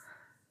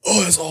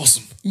 Oh, that's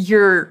awesome.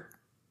 You're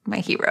my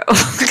hero.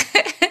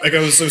 Like, I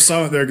was so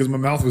silent there because my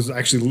mouth was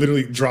actually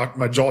literally dropped.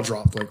 My jaw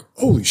dropped. Like,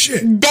 holy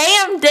shit.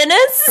 Damn,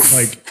 Dennis.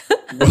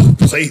 Like, well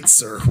played,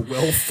 sir.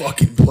 Well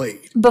fucking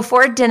played.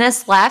 Before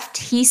Dennis left,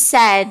 he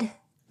said,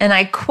 and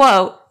I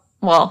quote,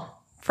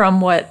 well,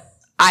 from what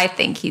I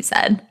think he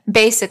said,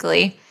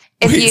 basically,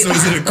 so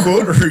is it a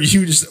quote, or are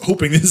you just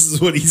hoping this is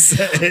what he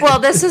said? Well,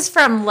 this is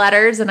from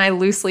letters, and I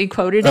loosely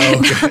quoted it.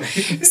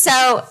 Okay.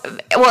 So,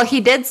 well,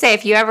 he did say,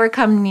 if you ever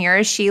come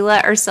near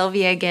Sheila or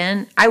Sylvia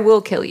again, I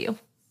will kill you.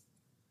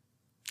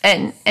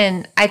 And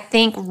I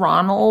think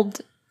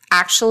Ronald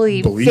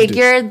actually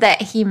figured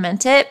that he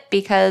meant it,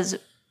 because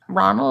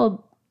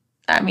Ronald,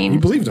 I mean,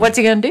 what's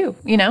he going to do,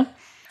 you know?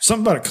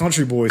 Something about a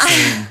country boy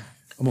saying,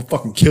 I'm going to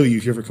fucking kill you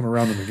if you ever come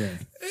around him again.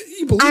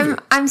 You believe it.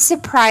 I'm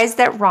surprised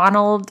that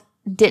Ronald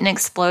didn't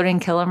explode and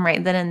kill him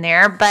right then and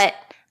there, but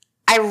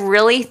I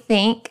really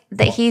think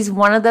that he's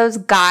one of those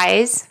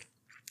guys,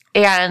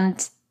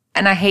 and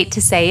I hate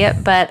to say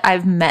it, but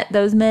I've met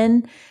those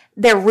men.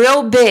 They're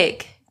real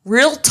big,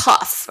 real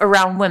tough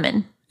around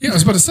women. Yeah, I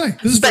was about to say,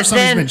 this is the first time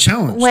he's been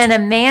challenged. When a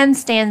man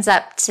stands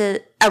up to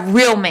a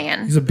real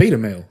man, he's a beta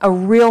male. A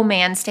real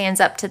man stands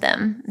up to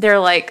them. They're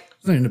like,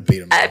 not even a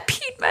beta male. I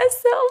peed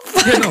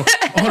myself. Yeah, no,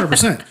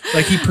 100%.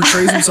 Like, he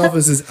portrays himself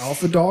as his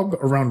alpha dog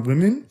around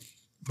women.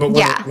 But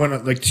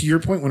when like, to your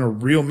point, when a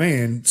real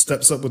man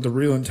steps up with the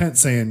real intent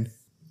saying,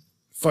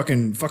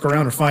 fucking fuck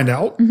around and find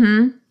out.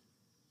 Mm-hmm.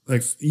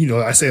 Like, you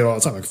know, I say it all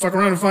the time. Like, fuck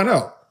around and find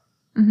out.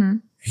 Mm-hmm.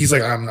 He's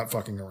like, I'm not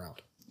fucking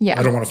around. Yeah.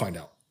 I don't want to find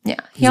out. Yeah.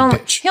 He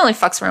only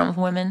fucks around with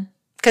women.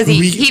 Because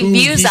he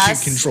views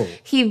us.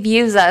 He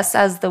views us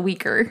as the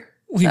weaker.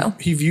 Well,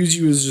 he views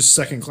you as just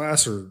second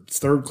class or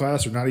third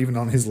class, or not even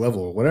on his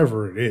level, or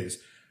whatever it is.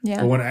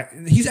 Yeah. But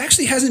he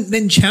actually hasn't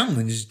been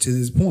challenged to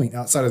this point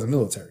outside of the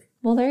military.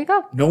 Well, there you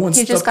go. No one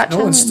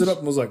stood up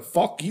and was like,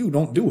 fuck you,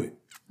 don't do it.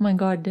 Oh my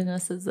God,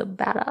 Dennis is a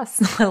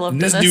badass. I love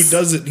Dennis. And this dude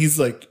does it, and he's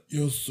like,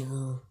 yes,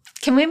 sir.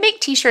 Can we make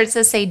t-shirts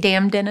that say,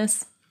 damn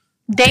Dennis?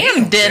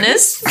 Damn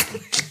Dennis.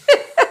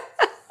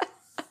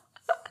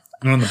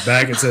 And on the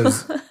back it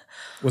says,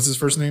 what's his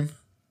first name?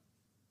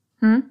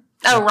 Oh,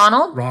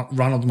 Ronald?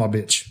 Ronald's my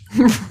bitch.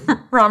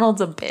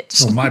 Ronald's a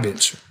bitch. No, my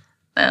bitch.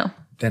 Oh.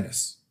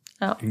 Dennis.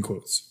 Oh. In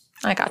quotes.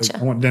 I gotcha.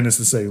 I want Dennis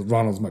to say,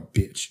 Ronald's my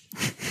bitch.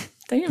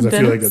 Because I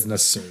feel like that's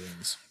necessary.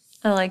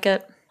 I like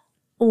it.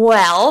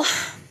 Well,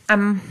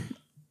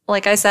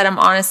 like I said, I'm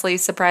honestly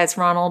surprised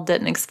Ronald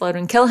didn't explode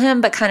and kill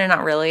him, but kind of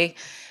not really.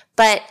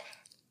 But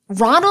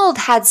Ronald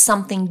had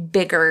something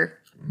bigger,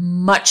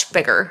 much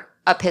bigger,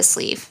 up his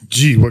sleeve.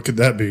 Gee, what could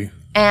that be?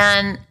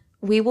 And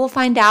we will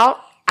find out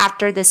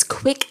after this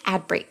quick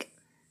ad break.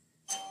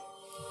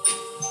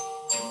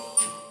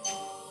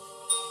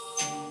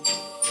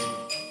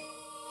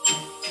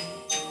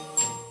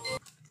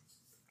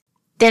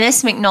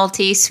 Dennis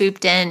McNulty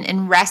swooped in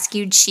and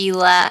rescued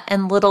Sheila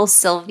and little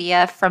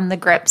Sylvia from the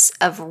grips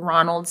of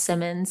Ronald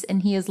Simmons,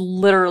 and he is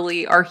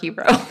literally our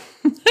hero.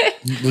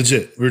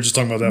 Legit. We were just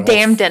talking about that.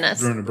 Damn Dennis.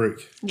 During the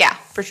break. Yeah,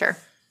 for sure.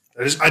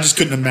 I just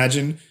couldn't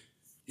imagine,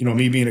 you know,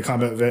 me being a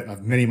combat vet,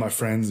 and many of my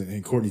friends,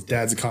 and Courtney's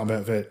dad's a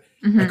combat vet.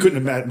 Mm-hmm. I couldn't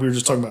imagine, we were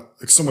just talking about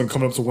like someone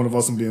coming up to one of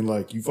us and being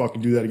like, you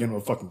fucking do that again, I'll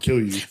fucking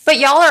kill you. But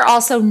y'all are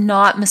also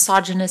not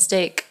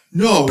misogynistic.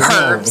 No,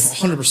 pervs.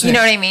 100%. You know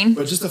what I mean?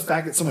 But just the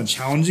fact that someone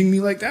challenging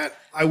me like that,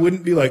 I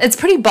wouldn't be like... It's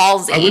pretty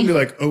ballsy. I wouldn't be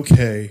like,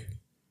 okay.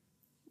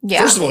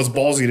 Yeah. First of all, it's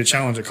ballsy to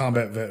challenge a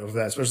combat vet of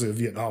that, especially a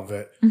Vietnam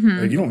vet.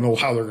 Mm-hmm. Like, you don't know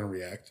how they're going to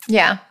react.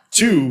 Yeah.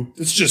 Two,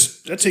 that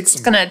takes some...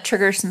 It's going to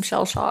trigger some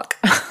shell shock.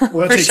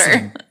 Well, that takes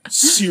some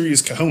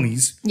serious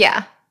cojones.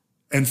 Yeah.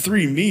 And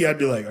three, me, I'd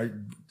be like...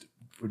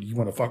 You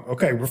want to fuck?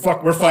 Okay, we're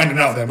finding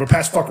out then. We're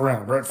past fuck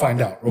around. We're at find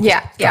out. Okay,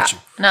 yeah.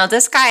 No,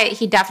 this guy,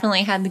 he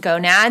definitely had the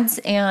gonads,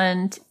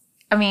 and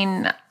I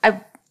mean,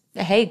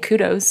 hey,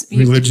 kudos.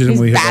 We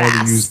legitimately have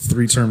already used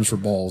 3 terms for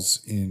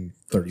balls in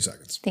 30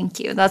 seconds.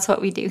 Thank you. That's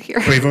what we do here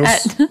Bravos.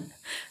 at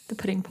the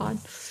Pudding Pod.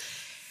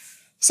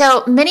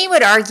 So many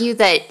would argue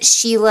that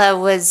Sheila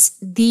was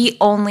the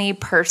only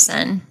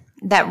person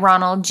that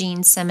Ronald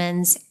Gene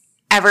Simmons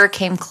ever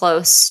came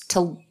close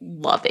to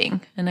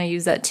loving. And I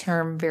use that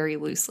term very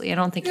loosely. I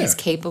don't think he's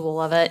capable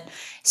of it.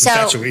 So,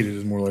 infatuated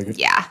is more like it.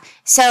 Yeah.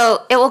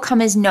 So it will come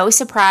as no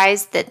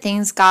surprise that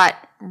things got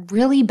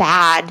really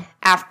bad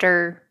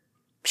after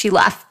she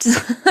left.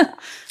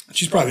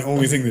 She's probably the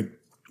only thing that,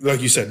 like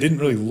you said, didn't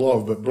really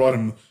love, but brought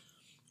him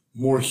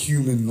more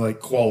human-like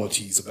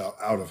qualities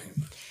out of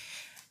him.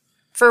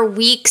 For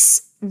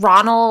weeks,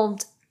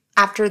 Ronald...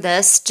 after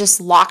this,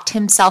 just locked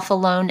himself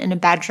alone in a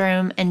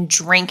bedroom and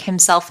drank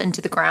himself into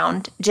the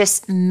ground,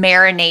 just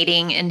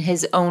marinating in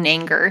his own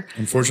anger.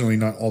 Unfortunately,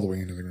 not all the way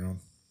into the ground.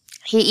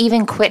 He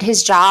even quit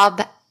his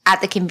job at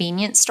the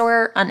convenience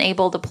store,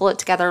 unable to pull it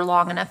together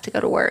long enough to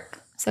go to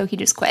work. So he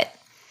just quit.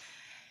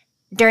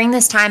 During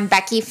this time,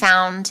 Becky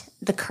found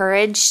the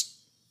courage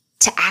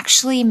to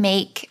actually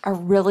make a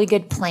really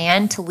good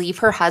plan to leave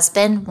her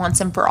husband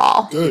once and for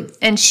all. Good.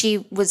 And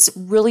she was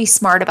really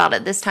smart about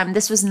it this time.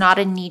 This was not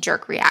a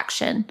knee-jerk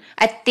reaction.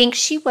 I think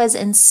she was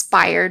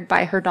inspired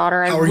by her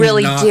daughter. How are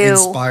you not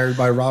inspired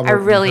by Robert? I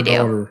really do.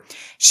 Daughter?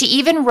 She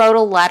even wrote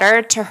a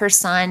letter to her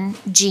son,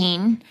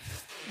 Gene,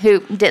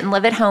 who didn't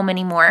live at home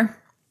anymore.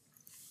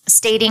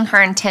 stating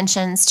her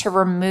intentions to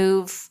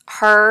remove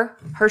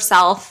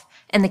herself,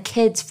 and the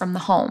kids from the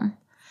home.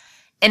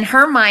 In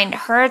her mind,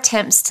 her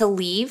attempts to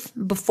leave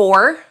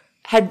before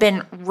had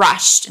been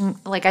rushed and,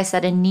 like I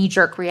said, a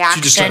knee-jerk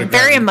reaction,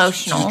 very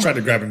emotional. She just tried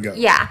to grab and go.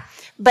 Yeah.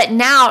 But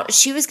now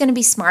she was going to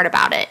be smart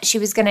about it. She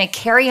was going to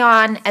carry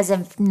on as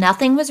if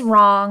nothing was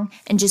wrong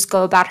and just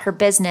go about her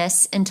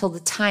business until the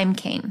time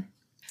came.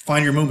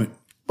 Find your moment.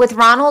 With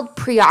Ronald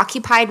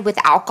preoccupied with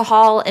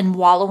alcohol and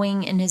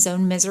wallowing in his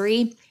own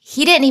misery,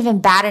 he didn't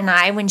even bat an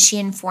eye when she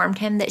informed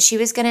him that she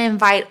was going to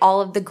invite all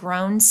of the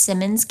grown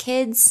Simmons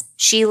kids,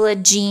 Sheila,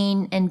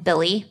 Jean, and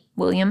Billy,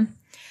 William,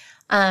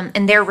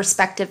 and their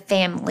respective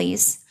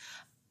families,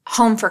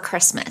 home for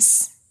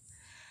Christmas.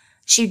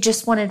 She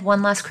just wanted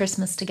one last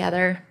Christmas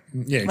together.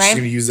 Yeah, right? She's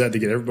going to use that to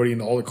get everybody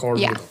into all the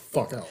cars and get the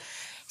fuck out.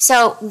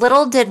 So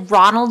little did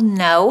Ronald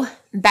know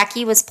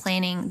Becky was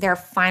planning their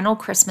final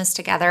Christmas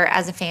together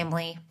as a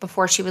family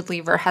before she would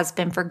leave her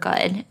husband for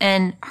good.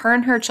 And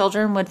her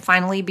children would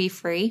finally be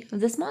free of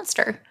this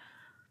monster.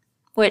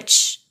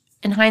 Which,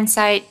 in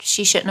hindsight,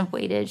 she shouldn't have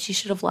waited. She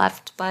should have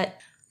left, but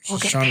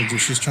she's trying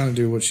to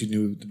do what she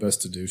knew the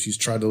best to do. She's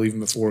tried to leave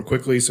him before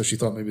quickly, so she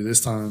thought maybe this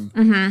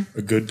time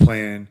a good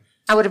plan.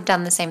 I would have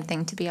done the same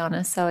thing, to be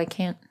honest, so I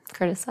can't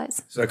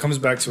criticize. So that comes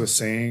back to a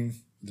saying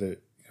that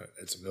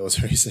it's a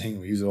military saying.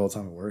 We use it all the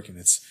time at work, and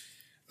it's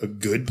a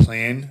good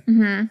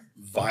plan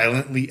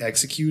violently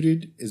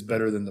executed is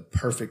better than the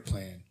perfect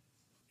plan,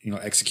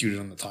 executed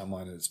on the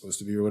timeline that it's supposed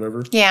to be or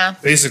whatever. Yeah.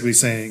 Basically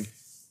saying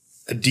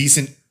a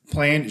decent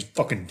plan is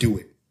fucking do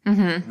it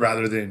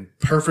rather than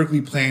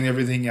perfectly plan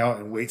everything out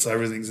and wait till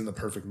everything's in the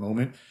perfect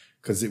moment,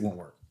 because it won't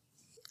work.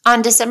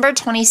 On December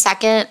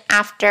 22nd,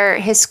 after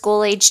his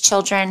school-age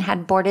children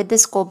had boarded the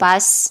school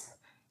bus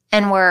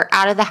and were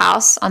out of the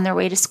house on their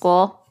way to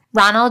school,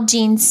 Ronald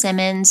Gene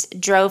Simmons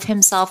drove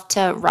himself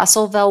to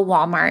Russellville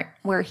Walmart,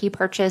 where he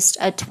purchased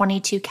a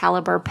 .22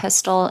 caliber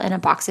pistol and a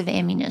box of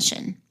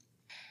ammunition.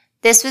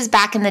 This was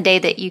back in the day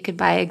that you could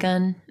buy a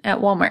gun at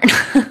Walmart.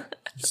 Can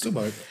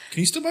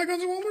you still buy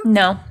guns at Walmart?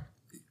 No.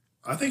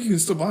 I think you can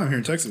still buy them here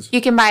in Texas.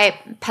 You can buy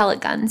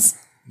pellet guns.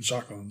 And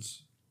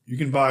shotguns. You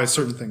can buy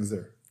certain things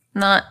there.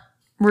 Not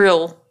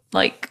real,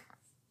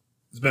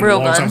 it's been a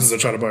long time since I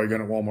tried to buy a gun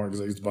at Walmart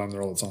because I used to buy them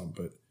there all the time.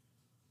 But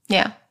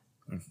yeah.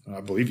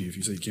 I believe you if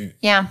you say you can't.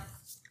 Yeah.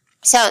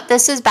 So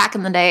this was back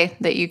in the day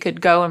that you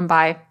could go and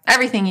buy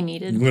everything you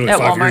needed literally at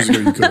 5 Walmart. years ago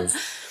you could have.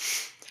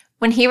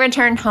 When he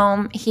returned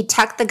home, he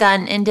tucked the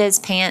gun into his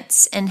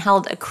pants and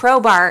held a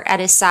crowbar at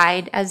his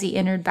side as he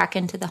entered back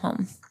into the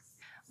home.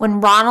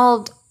 When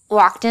Ronald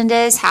walked into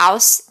his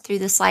house through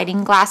the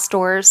sliding glass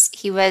doors,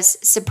 he was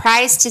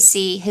surprised to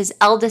see his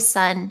eldest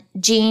son,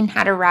 Gene,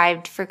 had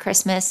arrived for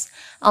Christmas,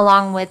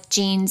 along with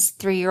Gene's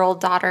 3-year-old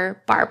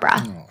daughter,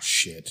 Barbara. Oh,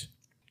 shit.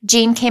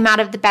 Gene came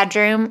out of the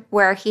bedroom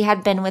where he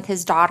had been with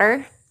his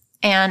daughter,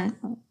 and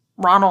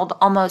Ronald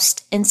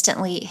almost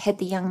instantly hit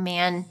the young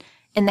man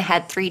in the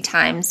head 3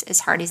 times as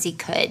hard as he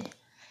could.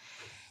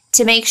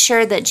 To make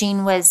sure that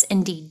Gene was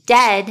indeed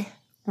dead,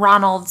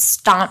 Ronald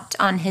stomped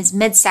on his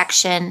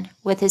midsection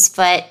with his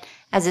foot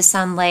as his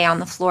son lay on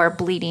the floor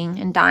bleeding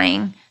and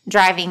dying,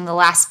 driving the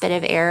last bit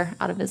of air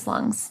out of his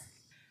lungs.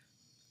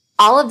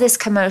 All of this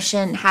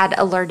commotion had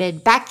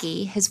alerted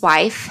Becky, his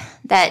wife,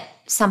 that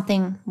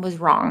something was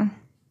wrong.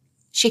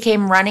 She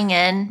came running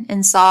in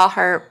and saw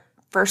her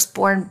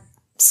firstborn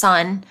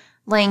son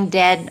laying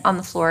dead on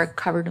the floor,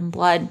 covered in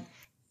blood.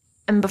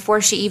 And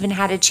before she even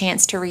had a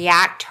chance to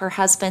react, her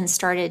husband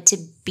started to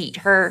beat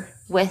her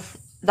with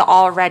the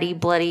already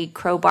bloody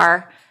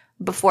crowbar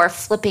before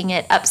flipping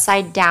it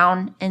upside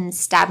down and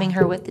stabbing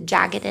her with the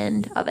jagged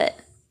end of it.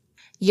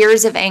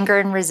 Years of anger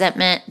and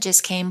resentment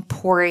just came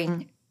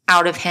pouring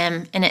out of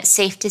him, and it's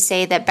safe to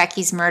say that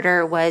Becky's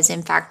murder was,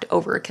 in fact,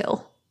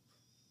 overkill.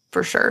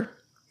 For sure.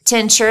 To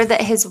ensure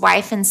that his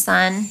wife and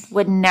son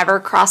would never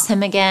cross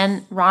him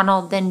again,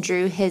 Ronald then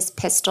drew his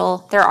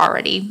pistol. They're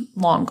already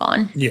long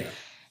gone. Yeah.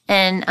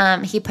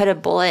 And he put a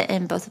bullet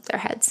in both of their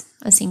heads,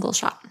 a single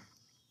shot.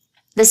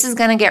 This is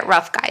going to get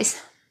rough, guys.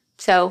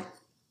 So,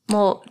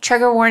 well,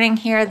 trigger warning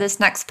here. This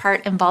next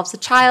part involves a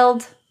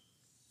child,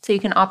 so you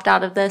can opt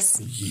out of this.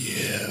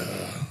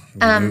 Yeah.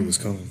 I knew it was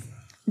coming.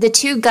 The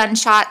 2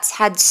 gunshots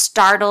had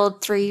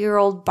startled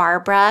 3-year-old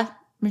Barbara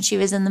when she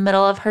was in the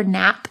middle of her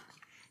nap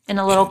in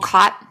a little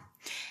cot,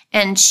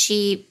 and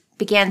she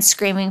began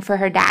screaming for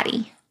her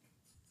daddy.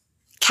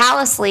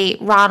 Callously,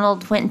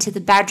 Ronald went into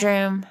the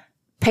bedroom,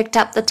 picked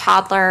up the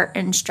toddler,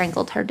 and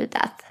strangled her to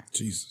death.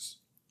 Jesus.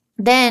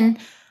 Then,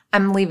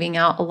 I'm leaving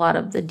out a lot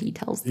of the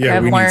details that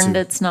I've learned.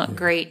 It's not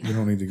great. You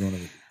don't need to go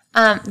into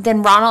it.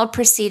 Then Ronald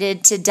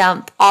proceeded to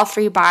dump all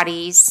 3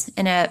 bodies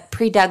in a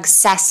pre-dug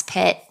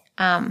cesspit,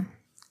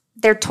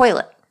 their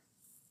toilet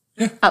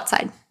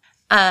outside.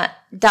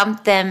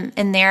 Dumped them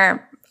in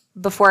there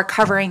before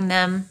covering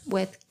them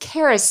with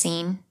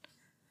kerosene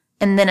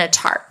and then a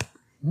tarp.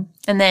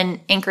 And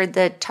then anchored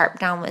the tarp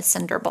down with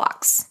cinder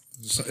blocks.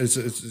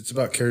 It's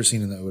about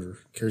kerosene and the odor.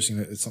 Kerosene.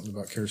 It's something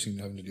about kerosene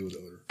having to do with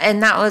odor.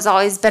 And that was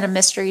always been a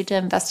mystery to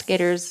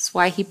investigators. It's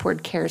why he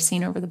poured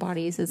kerosene over the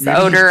bodies. It's the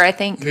odor, I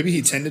think. Maybe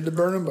he tended to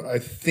burn them, but I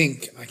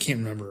can't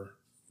remember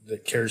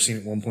that kerosene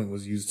at one point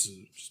was used to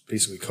just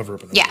basically cover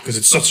up an odor. Because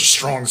it's such a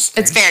strong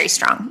stench. It's very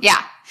strong,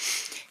 yeah.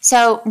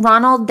 So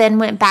Ronald then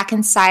went back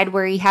inside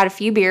where he had a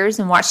few beers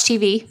and watched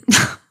TV.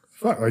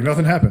 Fuck, like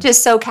nothing happened.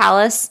 Just so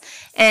callous.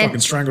 And fucking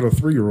strangled a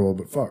 3-year-old,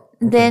 but fuck.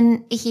 Okay.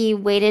 Then he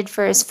waited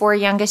for his 4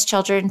 youngest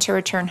children to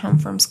return home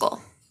from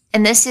school.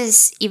 And this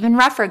is even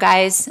rougher,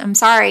 guys. I'm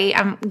sorry.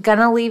 I'm going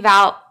to leave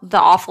out the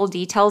awful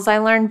details I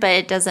learned, but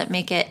it doesn't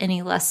make it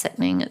any less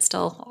sickening. It's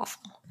still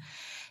awful.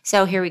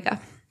 So here we go.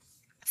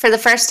 For the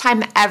first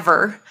time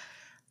ever,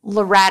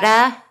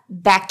 Loretta,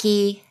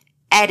 Becky,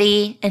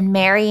 Eddie, and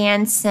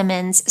Marianne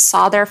Simmons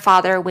saw their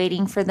father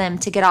waiting for them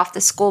to get off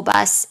the school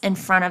bus in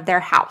front of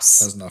their house.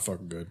 That's not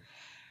fucking good.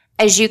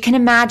 As you can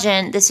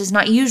imagine, this was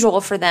not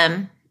usual for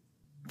him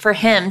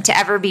to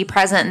ever be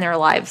present in their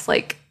lives.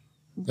 Like,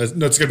 that's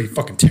going to be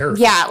fucking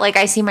terrifying. Yeah, like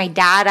I see my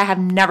dad. I have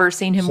never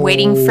seen him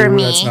waiting for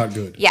me. That's not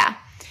good. Yeah.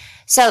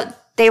 So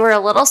they were a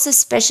little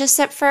suspicious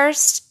at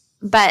first,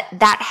 but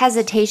that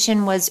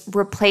hesitation was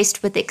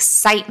replaced with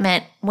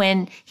excitement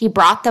when he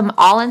brought them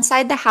all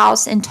inside the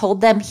house and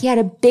told them he had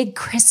a big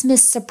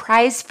Christmas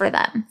surprise for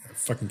them. I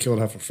fucking killed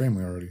half a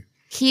family already.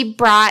 He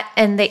brought,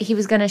 and he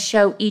was going to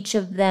show each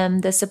of them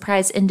the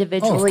surprise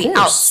individually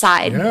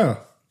outside. Yeah,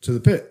 to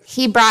the pit.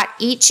 He brought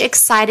each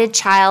excited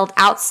child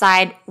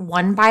outside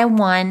one by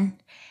one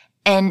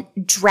and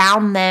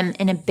drowned them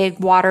in a big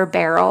water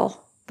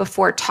barrel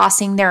before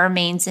tossing their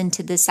remains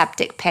into the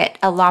septic pit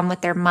along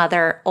with their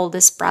mother,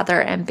 oldest brother,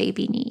 and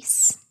baby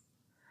niece.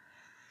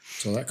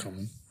 Saw that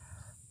coming.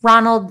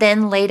 Ronald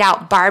then laid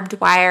out barbed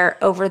wire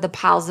over the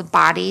piles of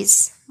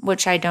bodies,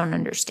 which I don't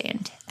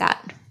understand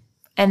that.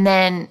 And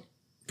then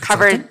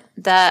covered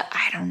the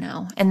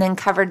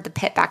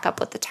pit back up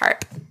with the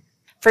tarp.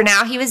 For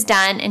now, he was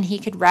done, and he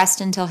could rest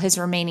until his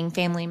remaining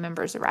family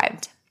members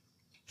arrived.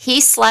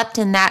 He slept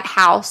in that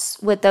house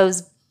with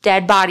those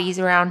dead bodies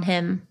around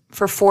him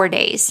for 4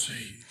 days.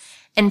 Jeez.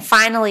 And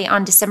finally,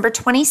 on December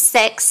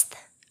 26th,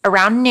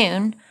 around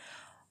noon,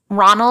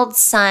 Ronald's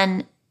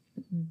son,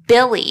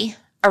 Billy,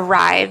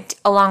 arrived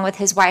along with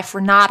his wife,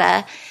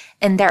 Renata,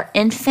 and their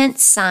infant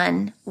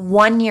son,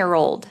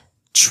 1-year-old,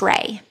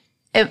 Trey.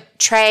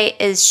 Trey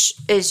is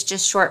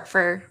just short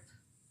for,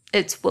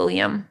 it's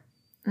William.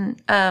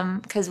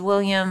 Because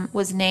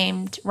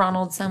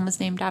Ronald's son was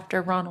named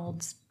after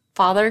Ronald's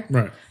father.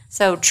 Right.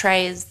 So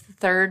Trey is the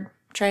third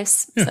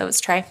Trace. Yeah. So it's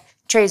Trey.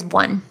 Trey's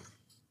 1.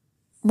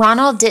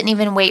 Ronald didn't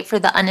even wait for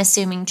the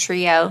unassuming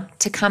trio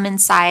to come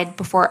inside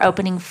before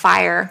opening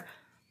fire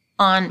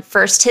on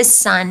first his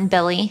son,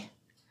 Billy,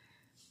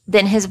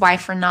 then his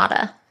wife,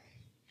 Renata.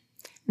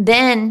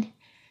 Then,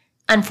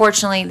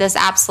 unfortunately, this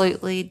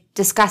absolutely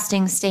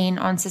disgusting stain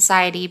on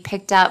society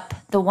picked up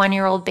the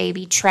 1-year-old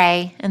baby,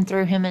 Trey, and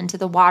threw him into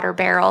the water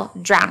barrel,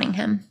 drowning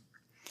him.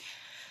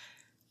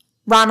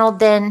 Ronald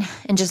then,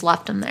 and just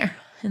left him there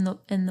in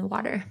the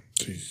water.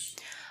 Jeez.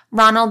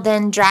 Ronald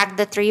then dragged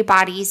the 3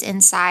 bodies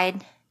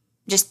inside,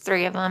 just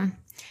 3 of them,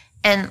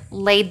 and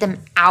laid them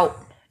out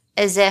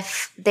as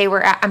if they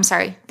were,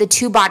 the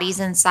 2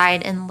 bodies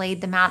inside and laid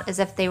them out as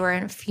if they were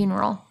in a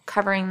funeral,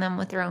 covering them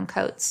with their own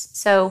coats.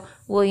 So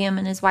William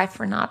and his wife,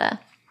 Renata.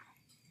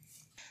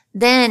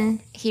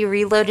 Then he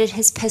reloaded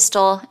his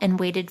pistol and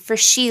waited for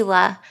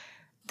Sheila,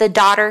 the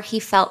daughter he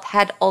felt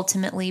had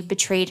ultimately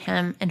betrayed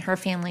him, and her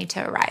family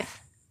to arrive.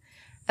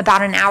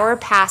 About an hour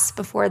passed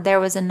before there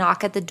was a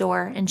knock at the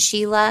door, and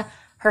Sheila,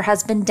 her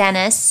husband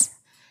Dennis,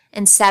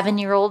 and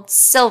 7-year-old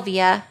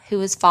Sylvia, who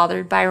was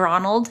fathered by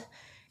Ronald,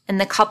 and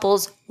the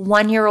couple's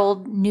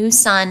 1-year-old new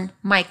son,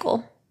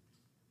 Michael.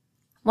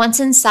 Once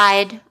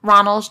inside,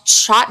 Ronald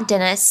shot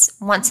Dennis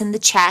once in the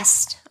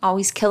chest,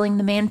 always killing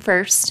the man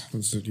first.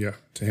 Yeah,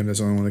 to him, that's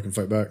the only one that can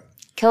fight back.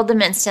 Killed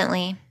him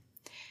instantly.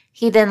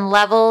 He then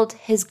leveled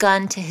his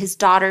gun to his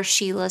daughter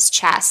Sheila's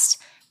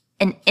chest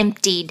and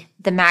emptied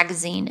the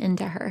magazine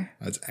into her.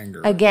 That's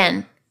anger.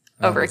 Again,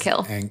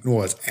 overkill.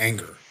 It's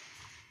anger.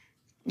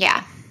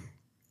 Yeah.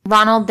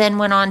 Ronald then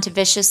went on to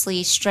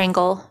viciously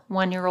strangle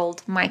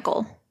 1-year-old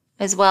Michael,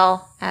 as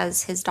well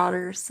as his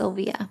daughter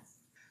Sylvia.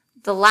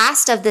 The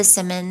last of the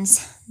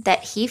Simmons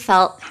that he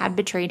felt had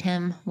betrayed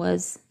him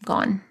was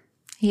gone.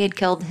 He had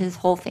killed his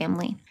whole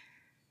family.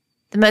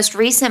 The most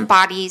recent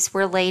bodies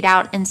were laid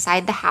out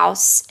inside the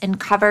house and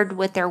covered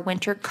with their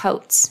winter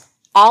coats,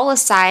 all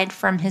aside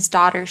from his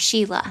daughter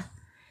Sheila.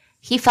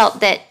 He felt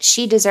that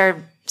she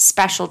deserved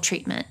special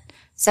treatment,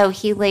 so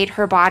he laid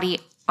her body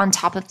on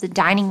top of the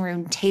dining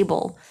room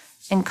table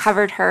and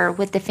covered her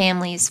with the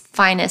family's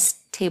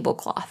finest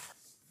tablecloth.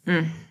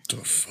 The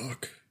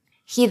fuck?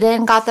 He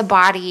then got the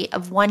body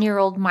of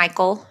 1-year-old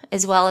Michael,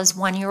 as well as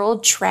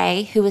 1-year-old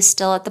Trey, who was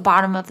still at the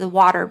bottom of the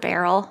water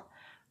barrel,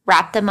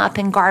 wrapped them up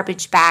in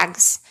garbage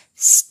bags,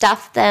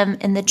 stuffed them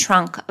in the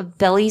trunk of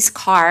Billy's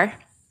car,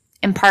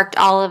 and parked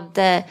all of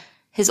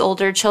his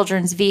older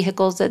children's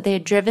vehicles that they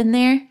had driven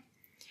there.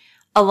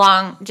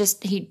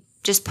 He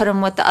just put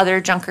them with the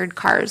other junkered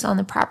cars on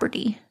the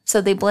property.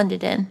 So they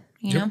blended in,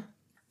 you know.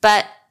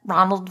 But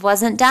Ronald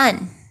wasn't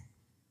done.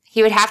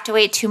 He would have to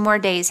wait 2 more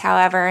days,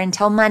 however,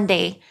 until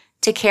Monday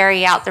to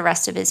carry out the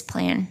rest of his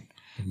plan.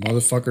 The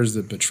motherfuckers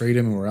that betrayed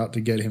him and were out to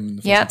get him in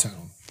the fucking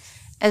town.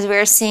 As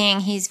we're seeing,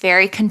 he's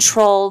very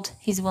controlled.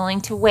 He's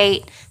willing to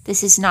wait.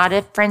 This is not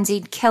a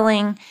frenzied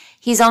killing.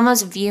 He's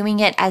almost viewing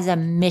it as a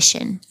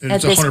mission. And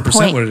it's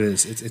 100% what it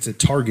is. It's a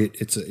target.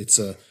 It's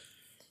a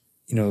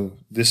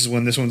this is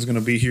when this one's going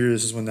to be here.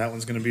 This is when that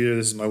one's going to be here.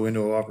 This is my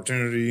window of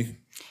opportunity.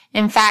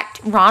 In fact,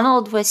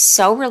 Ronald was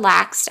so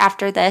relaxed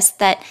after this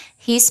that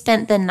he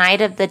spent the night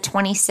of the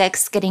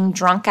 26th getting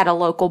drunk at a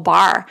local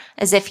bar,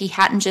 as if he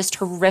hadn't just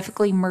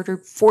horrifically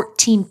murdered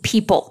 14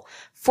 people.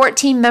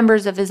 14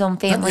 members of his own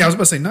family. Yeah, I was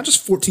about to say, not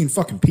just 14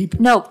 fucking people.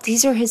 No,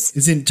 these are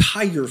his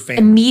entire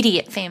family.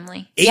 Immediate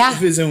family. 8 of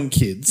his own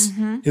kids,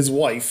 his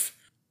wife,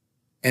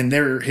 and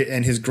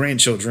his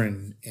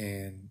grandchildren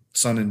and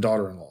son and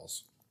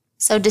daughter-in-laws.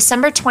 So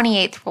December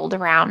 28th rolled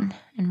around,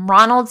 and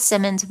Ronald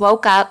Simmons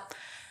woke up,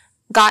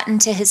 got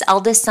into his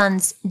eldest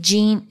son's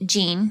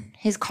Gene,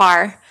 his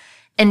car,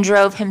 and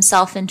drove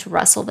himself into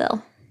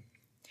Russellville.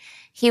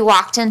 He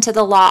walked into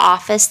the law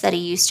office that he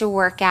used to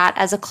work at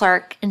as a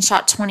clerk and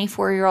shot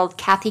 24-year-old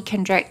Kathy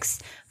Kendricks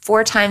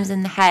 4 times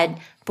in the head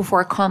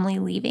before calmly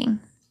leaving.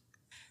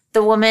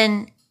 The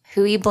woman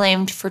who he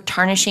blamed for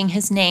tarnishing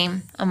his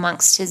name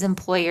amongst his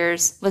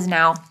employers was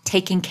now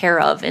taken care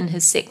of in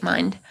his sick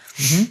mind.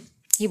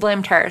 He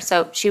blamed her,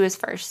 so she was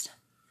first.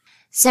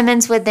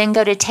 Simmons would then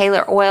go to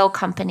Taylor Oil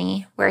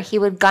Company, where he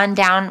would gun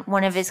down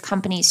one of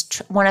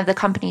the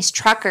company's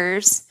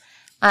truckers,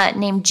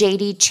 named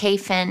J.D.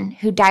 Chafin,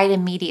 who died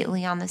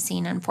immediately on the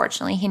scene,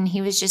 unfortunately. And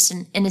he was just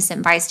an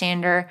innocent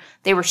bystander.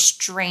 They were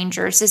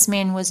strangers. This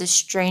man was a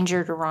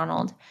stranger to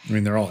Ronald. I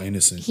mean, they're all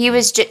innocent. He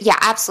was just,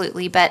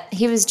 absolutely. But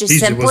he was just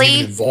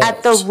simply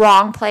at the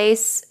wrong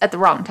place at the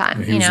wrong time.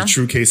 Yeah, he was a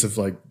true case of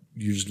like,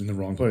 you're just in the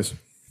wrong place.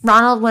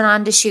 Ronald went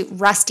on to shoot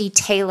Rusty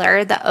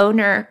Taylor, the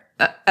owner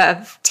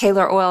of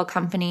Taylor Oil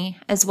Company,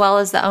 as well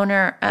as the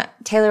owner.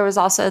 Taylor was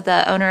also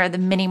the owner of the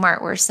mini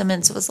mart where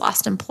Simmons was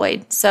last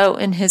employed. So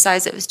in his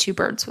eyes, it was 2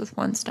 birds with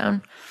 1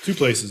 stone. 2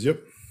 places, yep.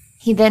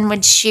 He then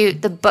would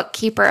shoot the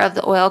bookkeeper of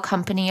the oil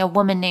company, a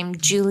woman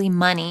named Julie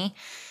Money,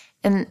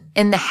 in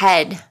the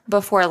head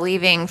before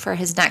leaving for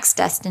his next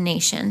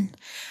destination.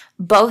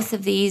 Both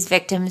of these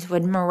victims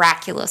would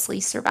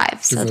miraculously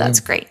survive, so that's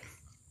great.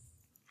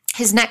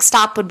 His next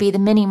stop would be the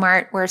mini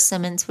mart, where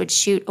Simmons would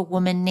shoot a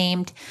woman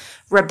named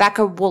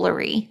Rebecca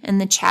Woolery in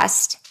the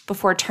chest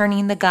before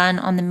turning the gun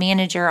on the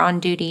manager on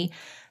duty,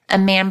 a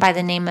man by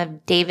the name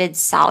of David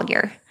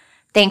Salyer.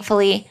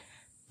 Thankfully,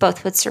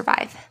 both would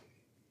survive.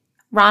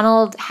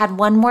 Ronald had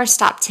one more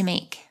stop to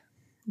make,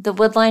 the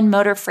Woodline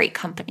Motor Freight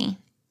Company.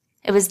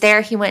 It was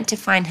there he went to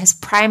find his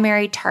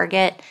primary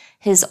target,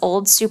 his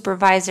old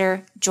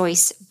supervisor,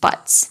 Joyce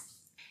Butts.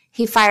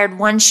 He fired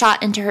 1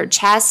 shot into her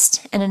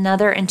chest and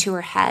another into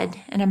her head.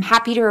 And I'm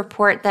happy to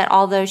report that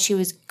although she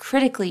was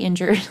critically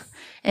injured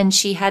and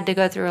she had to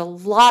go through a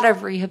lot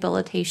of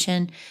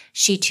rehabilitation,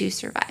 she too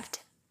survived.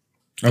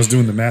 I was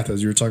doing the math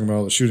as you were talking about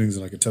all the shootings,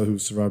 and I could tell who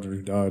survived and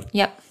who died.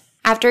 Yep.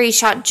 After he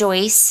shot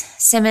Joyce,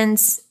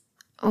 Simmons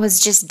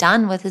was just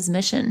done with his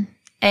mission.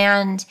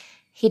 And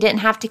he didn't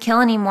have to kill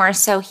anymore,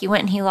 so he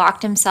went and he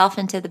locked himself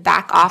into the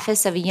back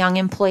office of a young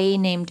employee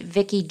named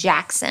Vicki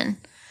Jackson.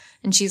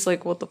 And she's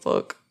like, what the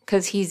fuck?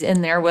 Because he's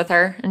in there with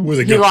her. And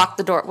he locked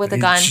the door with a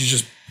gun. She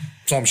just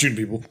saw him shooting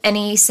people. And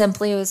he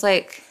simply was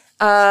like,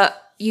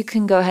 you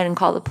can go ahead and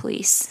call the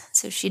police.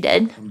 So she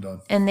did. I'm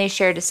done. And they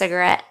shared a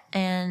cigarette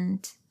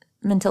and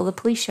until the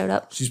police showed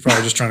up. She's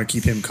probably just trying to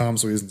keep him calm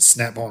so he doesn't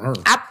snap on her.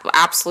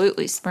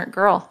 Absolutely. Smart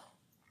girl.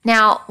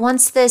 Now,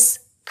 once this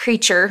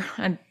creature,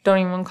 I don't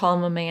even want to call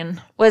him a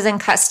man, was in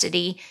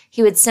custody,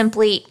 he would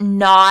simply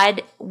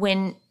nod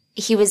when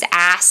he was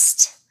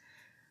asked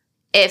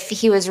if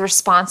he was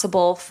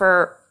responsible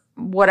for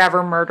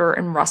whatever murder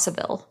in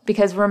Russellville.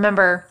 Because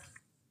remember,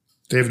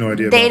 they have no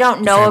idea. They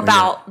don't know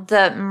about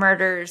the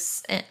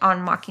murders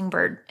on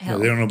Mockingbird Hill. Yeah,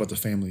 they don't know about the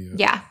family yet.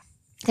 Yeah.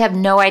 They have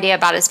no idea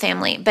about his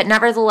family. But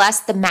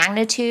nevertheless, the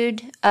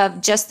magnitude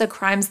of just the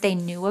crimes they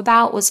knew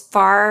about was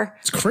far...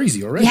 It's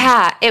crazy already.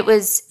 Yeah, it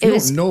was... You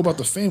don't know about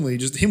the family.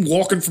 Just him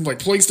walking from like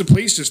place to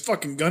place, just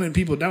fucking gunning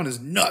people down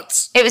is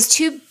nuts. It was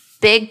too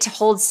big to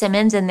hold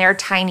Simmons in their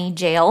tiny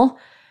jail.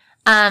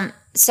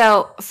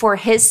 So for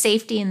his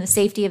safety and the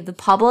safety of the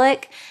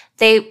public,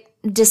 they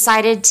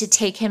decided to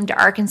take him to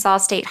Arkansas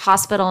State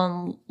Hospital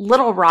in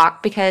Little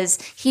Rock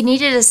because he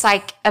needed a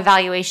psych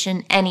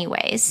evaluation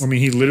anyways. I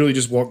mean, he literally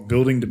just walked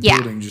building to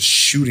building, just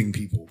shooting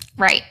people.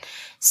 Right.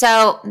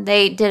 So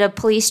they did a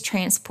police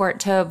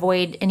transport to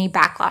avoid any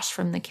backlash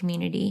from the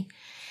community.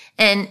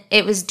 And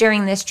it was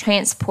during this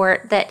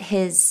transport that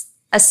his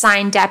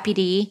assigned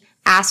deputy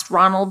asked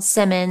Ronald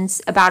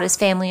Simmons about his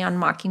family on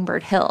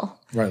Mockingbird Hill.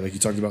 Right, like you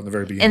talked about in the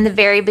very beginning. In the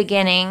very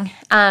beginning,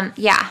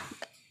 he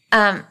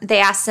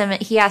asked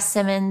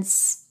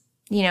Simmons,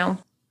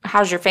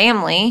 how's your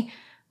family?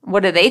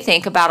 What do they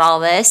think about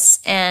all this?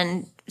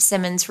 And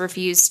Simmons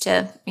refused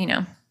to,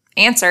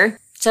 answer.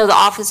 So the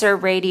officer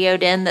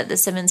radioed in that the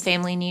Simmons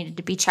family needed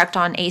to be checked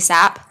on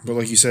ASAP. But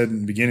like you said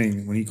in the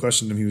beginning, when he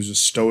questioned him, he was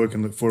just stoic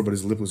and looked forward, but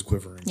his lip was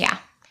quivering. Yeah.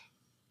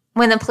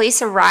 When the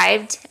police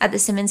arrived at the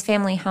Simmons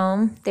family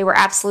home, they were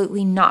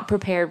absolutely not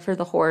prepared for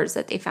the horrors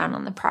that they found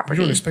on the property.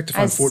 You don't expect to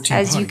find 14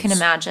 As bodies. you can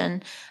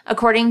imagine.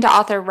 According to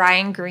author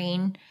Ryan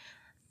Green,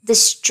 the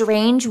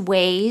strange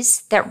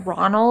ways that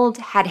Ronald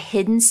had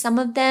hidden some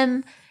of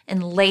them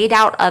and laid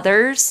out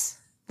others,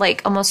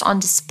 like almost on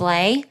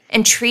display,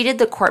 and treated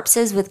the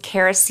corpses with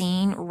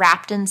kerosene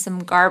wrapped in some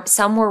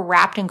were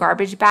wrapped in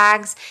garbage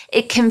bags.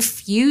 It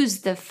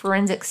confused the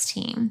forensics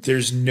team.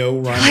 There's no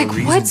rhyme or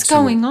reason what's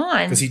going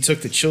on? Because he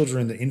took the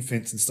children, the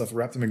infants and stuff,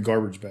 wrapped them in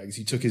garbage bags.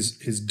 He took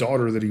his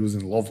daughter that he was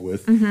in love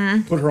with,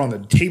 put her on the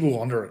table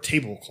under a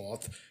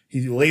tablecloth.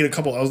 He laid a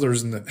couple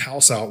others in the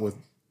house out with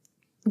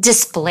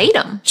displayed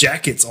them.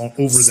 Jackets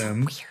over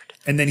them. Weird.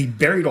 And then he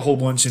buried a whole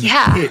bunch in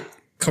a pit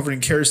covered in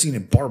kerosene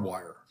and barbed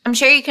wire. I'm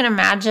sure you can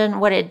imagine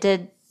what it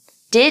did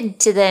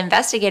to the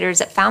investigators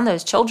that found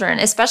those children,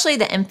 especially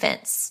the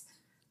infants.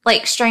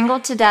 Like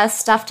strangled to death,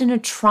 stuffed in a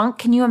trunk.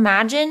 Can you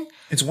imagine?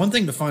 It's one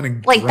thing to find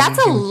a like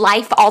that's a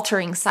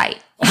life-altering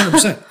sight.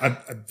 100%.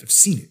 I've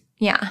seen it.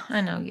 Yeah,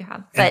 I know you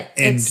have, but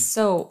and it's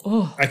so.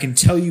 Oh. I can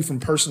tell you from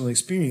personal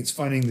experience,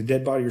 finding the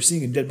dead body or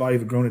seeing a dead body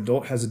of a grown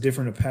adult has a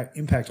different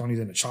impact on you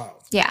than a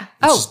child. Yeah.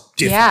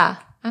 Yeah,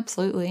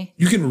 absolutely.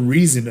 You can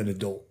reason an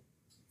adult.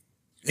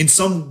 In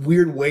some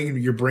weird way,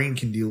 your brain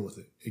can deal with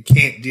it. It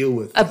can't deal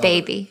with a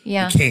baby.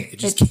 Yeah. It can't. It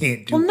just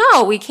can't do it. Well,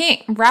 no, we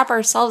can't wrap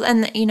ourselves.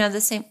 And, the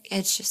same,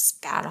 it's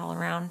just bad all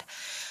around.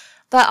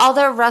 But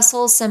although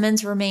Russell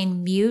Simmons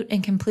remained mute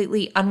and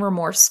completely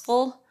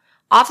unremorseful,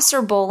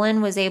 Officer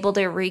Bolin was able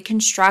to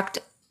reconstruct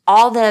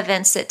all the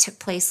events that took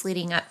place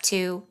leading up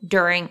to,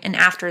 during, and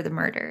after the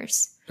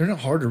murders. They're not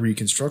hard to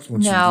reconstruct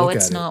once you look at it. No,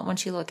 it's not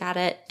once you look at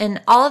it.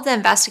 And all of the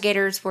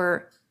investigators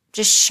were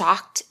just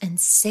shocked and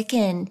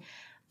sickened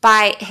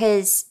by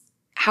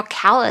how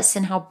callous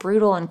and how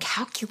brutal and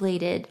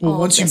calculated all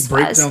once of this you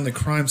break was. down the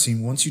crime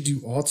scene, once you do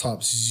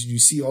autopsies, you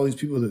see all these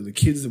people, the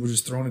kids that were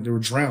just thrown, they were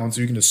drowned, so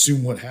you can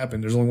assume what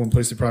happened. There's only one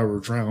place they probably were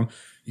drowned.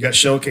 You got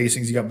shell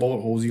casings, you got bullet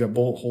holes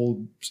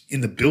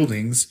in the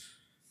buildings.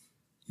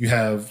 You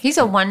have He's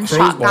a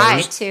one-shot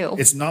guy, too.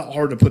 It's not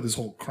hard to put this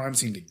whole crime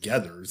scene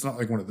together. It's not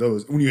like one of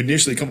those. When you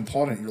initially come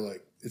upon it, you're like,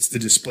 it's the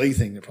display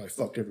thing that probably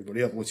fucked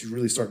everybody up. Once you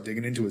really start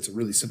digging into it, it's a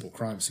really simple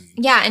crime scene.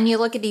 Yeah, and you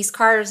look at these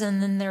cars, and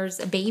then there's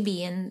a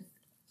baby in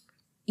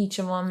each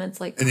of them.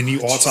 It's like, and then you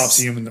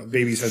autopsy them, and the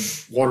babies had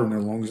water in their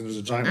lungs, and there's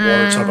a giant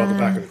water tub out the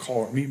back of the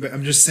car. I mean, but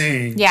I'm just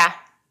saying. Yeah.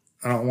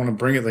 I don't want to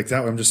bring it like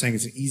that way. I'm just saying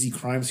it's an easy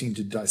crime scene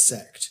to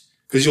dissect.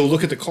 Because you'll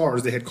look at the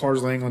cars. They had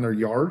cars laying on their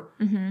yard,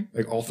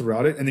 like all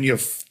throughout it, and then you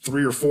have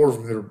 3 or 4 of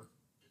them that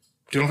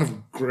they don't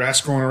have grass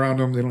growing around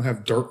them. They don't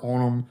have dirt on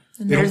them.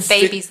 And there's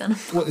babies in them.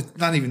 Well, it's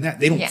not even that.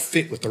 They don't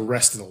fit with the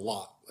rest of the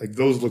lot. Like,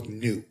 those look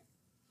new.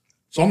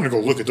 So I'm going to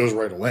go look at those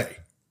right away.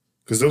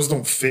 Because those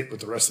don't fit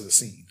with the rest of the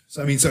scene.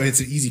 So, it's an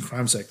easy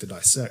crime scene to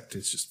dissect.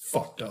 It's just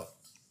fucked up.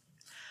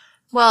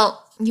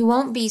 Well, you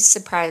won't be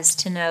surprised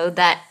to know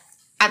that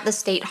at the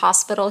state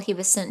hospital he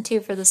was sent to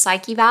for the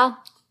psych eval,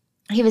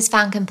 he was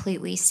found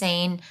completely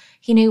sane.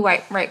 He knew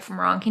right from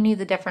wrong. He knew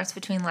the difference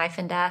between life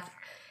and death.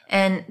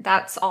 And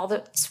that's all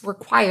that's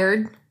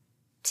required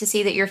to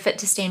see that you're fit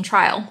to stand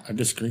trial. I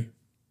disagree.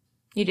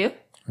 You do?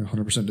 I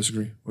 100%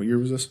 disagree. What year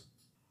was this?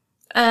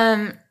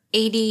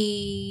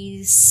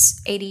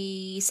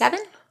 87?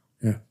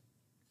 Yeah.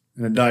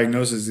 And a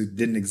diagnosis that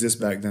didn't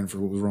exist back then for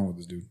what was wrong with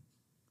this dude.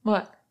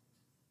 What?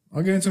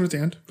 I'll get into it at the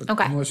end. But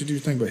okay. I'm going to let you do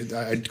your thing, but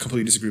I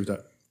completely disagree with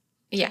that.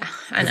 Yeah,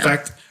 I know. In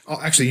fact,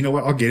 actually, you know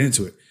what? I'll get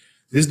into it.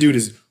 This dude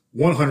is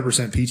 100%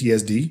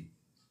 PTSD.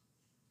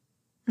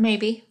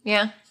 Maybe,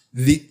 yeah.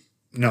 The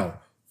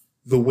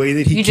way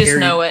that he you just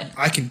know it.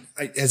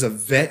 As a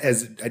vet,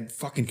 I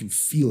fucking can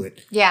feel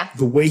it. Yeah.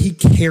 The way he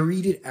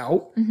carried it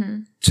out,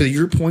 to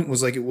your point,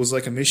 was like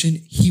a mission. To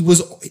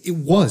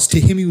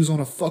him, he was on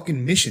a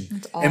fucking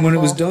mission. And when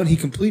it was done, he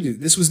completed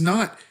it. This was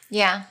not.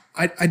 Yeah.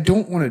 I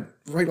don't want to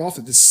write off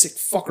that this sick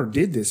fucker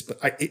did this, but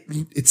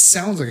it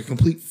sounds like a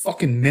complete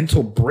fucking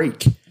mental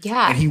break.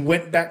 Yeah. And he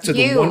went back to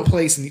the one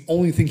place and the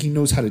only thing he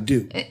knows how to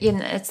do.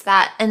 It's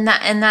that. And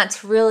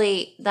that's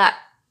really, that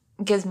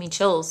gives me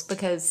chills,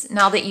 because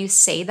now that you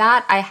say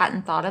that, I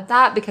hadn't thought of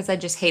that, because I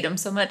just hate him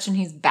so much and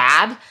he's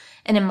bad.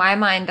 And in my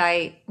mind,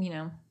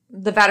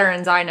 the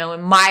veterans I know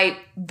in my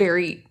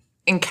very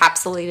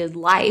encapsulated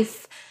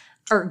life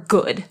are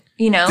good.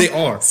 They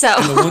are. So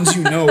and the ones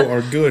you know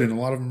are good, and a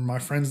lot of them are my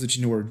friends that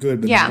you know are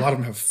good, but a lot of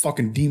them have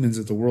fucking demons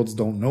that the world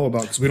don't know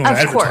about, because we don't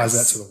advertise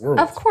that to the world.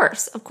 Of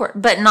course.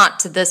 But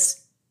not to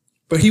this.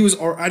 But he was.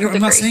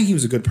 I'm not saying he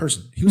was a good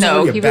person. He was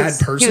already a bad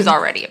person. He was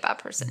already a bad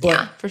person.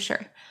 Yeah, for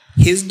sure.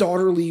 His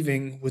daughter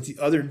leaving with the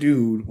other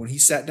dude, when he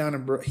sat down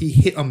and he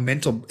hit a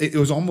mental. It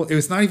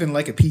was not even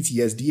like a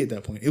PTSD at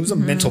that point. It was a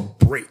mental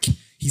break.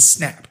 He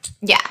snapped.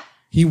 Yeah.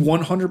 He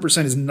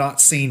 100% is not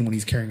sane when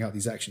he's carrying out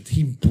these actions.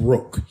 He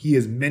broke. He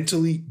is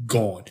mentally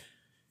gone.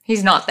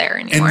 He's not there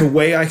anymore. And the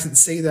way I can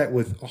say that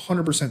with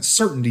 100%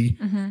 certainty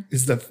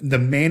is the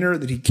manner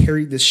that he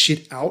carried this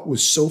shit out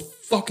was so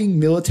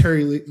fucking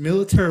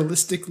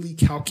militaristically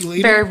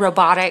calculated. Very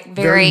robotic.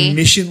 Very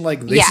mission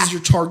like, this is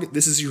your target.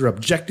 This is your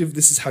objective.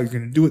 This is how you're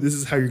going to do it. This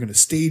is how you're going to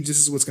stage. This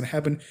is what's going to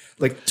happen.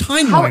 Like,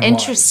 timeline. How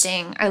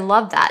interesting. I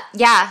love that.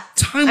 Yeah.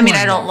 I mean,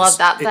 I don't love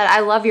that, but I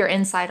love your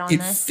insight on this.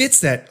 It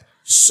fits that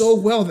so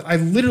well that I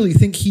literally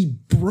think he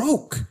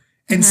broke.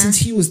 And since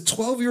he was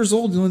 12 years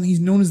old,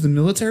 he's known as the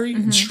military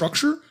and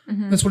structure.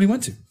 That's what he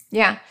went to.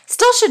 Yeah.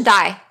 Still should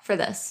die for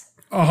this.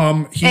 He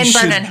and should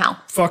burn in hell.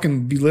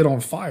 Fucking be lit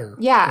on fire.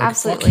 Yeah, like,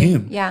 absolutely. Fuck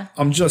him. Yeah.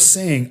 I'm just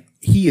saying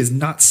he is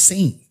not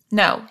sane.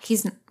 No,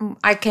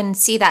 I can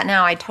see that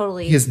now. I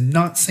totally. He is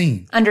not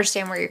sane.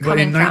 Understand where you're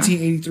coming from. But in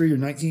 1983 or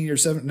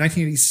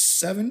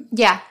 1987,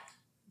 yeah.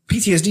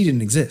 PTSD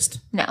didn't exist.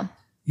 No.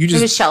 It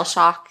was shell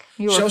shock.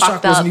 Shell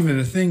shock wasn't even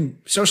a thing.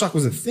 Shell shock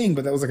was a thing,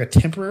 but that was like a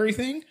temporary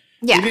thing.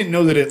 Yeah. They didn't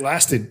know that it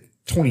lasted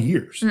 20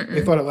 years. Mm-mm.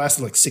 They thought it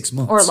lasted like 6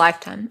 months. Or a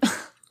lifetime.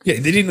 Yeah,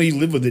 they didn't know you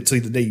lived with it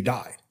till the day you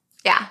died.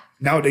 Yeah.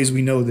 Nowadays,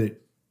 we know that,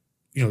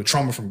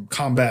 trauma from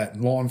combat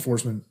and law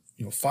enforcement,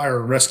 fire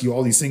and rescue,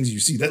 all these things you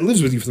see, that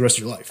lives with you for the rest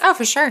of your life. Oh,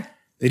 for sure.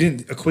 They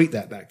didn't equate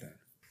that back then.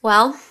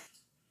 Well,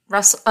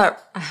 I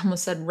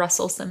almost said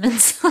Russell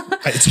Simmons.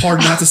 It's hard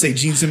not to say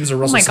Gene Simmons or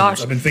Russell Simmons.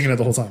 Gosh. I've been thinking it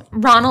the whole time.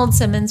 Ronald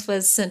Simmons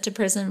was sent to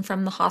prison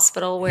from the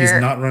hospital where... He's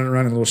not running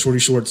around in little shorty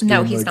shorts.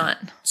 No, he's not.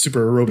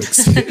 Super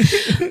aerobics.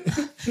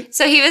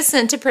 So he was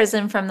sent to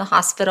prison from the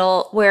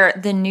hospital where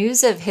the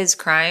news of his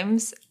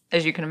crimes,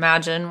 as you can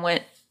imagine,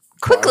 went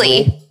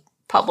quickly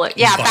public.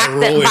 Yeah, back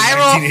then.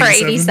 Viral for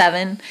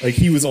 87. Like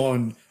he was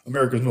on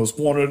America's Most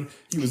Wanted.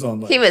 He was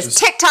on he was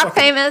TikTok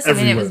famous.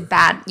 Everywhere. I mean, it was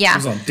bad. Yeah. He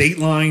was on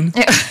Dateline.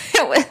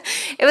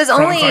 It was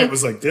only... Cronkite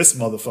was like, this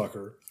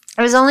motherfucker.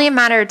 It was only a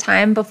matter of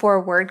time before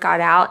word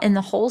got out and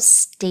the whole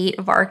state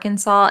of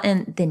Arkansas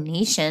and the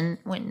nation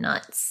went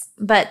nuts.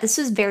 But this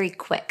was very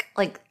quick.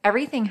 Like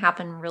everything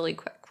happened really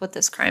quick with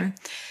this crime.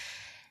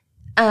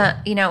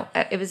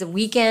 It was a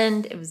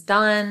weekend, it was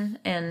done,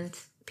 and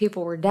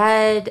people were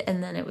dead,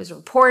 and then it was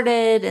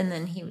reported, and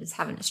then he was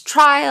having his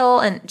trial,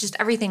 and just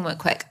everything went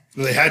quick.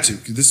 Well, they had to,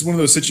 because this is one of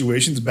those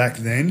situations back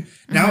then.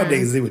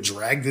 Nowadays, they would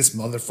drag this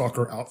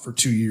motherfucker out for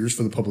 2 years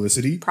for the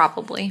publicity.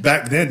 Probably.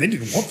 Back then, they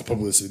didn't want the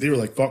publicity. They were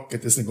like, fuck,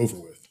 get this thing over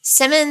with.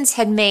 Simmons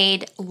had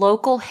made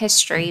local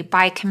history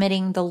by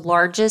committing the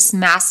largest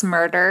mass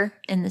murder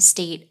in the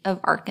state of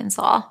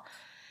Arkansas.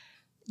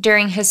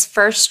 During his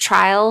first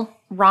trial,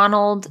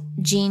 Ronald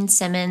Gene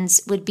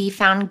Simmons would be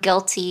found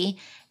guilty.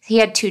 He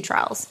had 2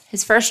 trials.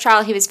 His first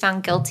trial, he was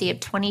found guilty of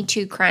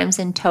 22 crimes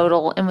in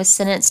total and was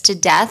sentenced to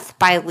death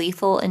by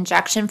lethal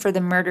injection for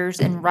the murders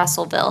in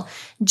Russellville.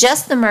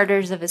 Just the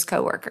murders of his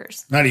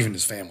coworkers. Not even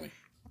his family.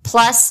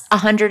 Plus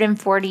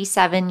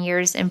 147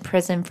 years in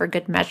prison for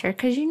good measure,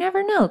 because you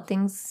never know.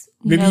 Things,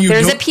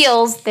 there's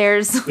appeals.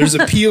 There's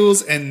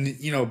appeals, and,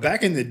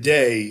 back in the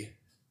day,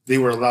 they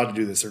were allowed to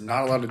do this. They're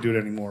not allowed to do it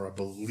anymore. I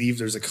believe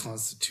there's a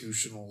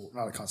congressional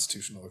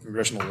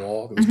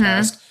law that was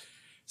passed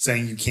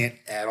saying you can't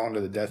add on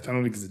to the death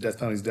penalty because the death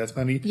penalty is death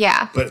penalty.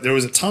 Yeah. But there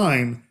was a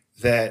time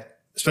that,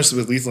 especially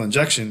with lethal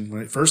injection,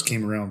 when it first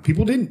came around,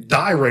 people didn't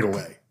die right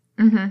away.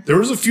 Mm-hmm. There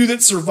was a few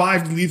that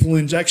survived lethal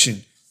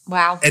injection.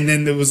 Wow. And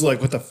then there was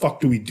like, what the fuck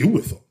do we do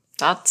with them?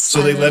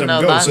 So they let them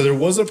go. That. So there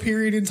was a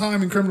period in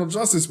time in criminal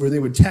justice where they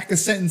would tack a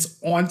sentence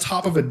on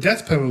top of a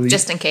death penalty.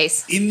 Just in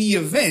case. In the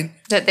event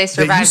that they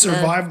survived. That you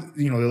survived,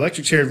 the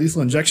electric chair,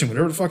 lethal injection,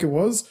 whatever the fuck it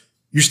was,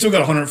 you still got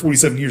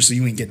 147 years, so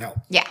you ain't getting out.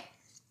 Yeah.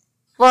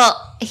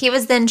 Well, he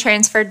was then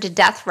transferred to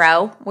death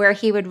row, where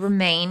he would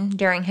remain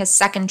during his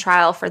second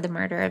trial for the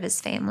murder of his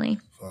family.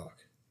 Fuck.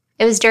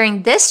 It was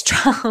during this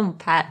trial,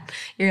 Pat,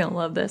 you're going to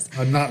love this.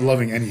 I'm not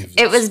loving any of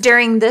this. It was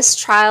during this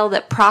trial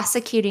that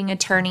prosecuting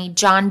attorney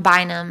John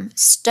Bynum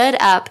stood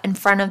up in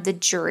front of the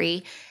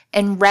jury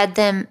and read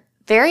them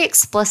very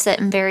explicit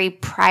and very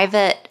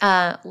private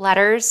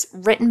letters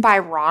written by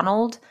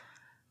Ronald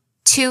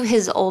to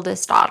his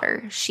oldest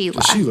daughter,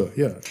 Sheila. Sheila,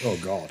 yeah. Oh,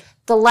 God.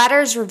 The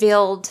letters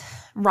revealed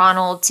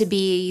Ronald to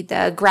be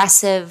the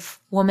aggressive,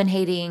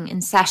 woman-hating,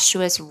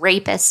 incestuous,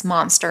 rapist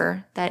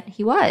monster that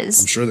he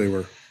was. I'm sure they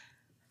were.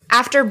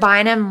 After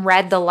Bynum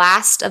read the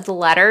last of the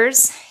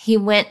letters, he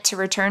went to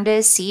return to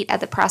his seat at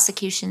the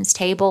prosecution's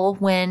table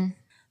when,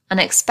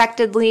 not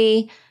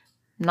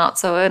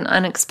so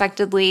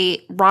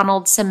unexpectedly,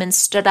 Ronald Simmons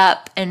stood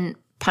up and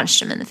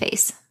punched him in the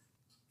face.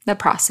 The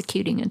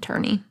prosecuting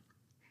attorney.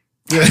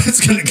 Yeah,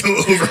 it's going to go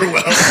over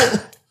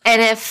well.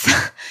 And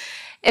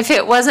if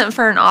it wasn't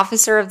for an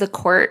officer of the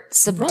court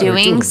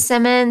subduing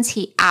Simmons,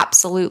 he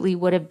absolutely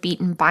would have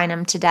beaten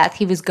Bynum to death.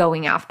 He was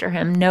going after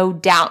him, no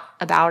doubt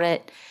about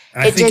it.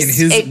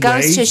 It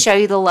goes to show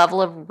you the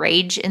level of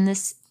rage in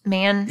this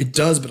man. It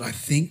does, but I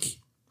think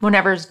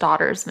whenever his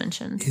daughter is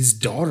mentioned, his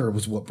daughter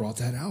was what brought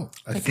that out.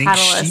 I think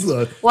catalyst.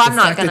 Sheila. Well, I'm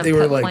not going to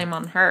put blame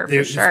on her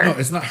for sure. No,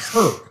 it's not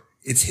her.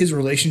 It's his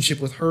relationship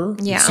with her.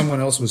 Yeah.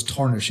 Someone else was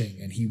tarnishing,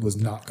 and he was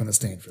not going to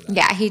stand for that.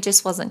 Yeah, he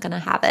just wasn't going to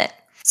have it.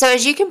 So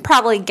as you can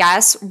probably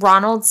guess,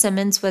 Ronald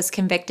Simmons was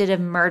convicted of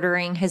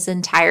murdering his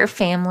entire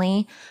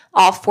family,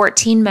 all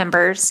 14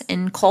 members,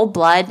 in cold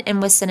blood,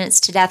 and was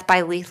sentenced to death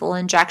by lethal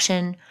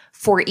injection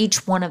for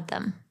each one of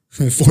them.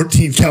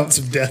 14 counts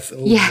of death.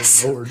 Oh,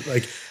 yes. Lord.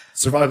 Like,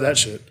 survive that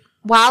shit.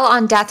 While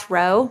on death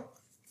row,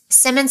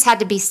 Simmons had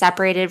to be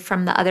separated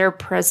from the other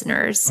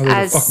prisoners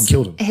as fucking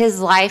killed him. His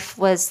life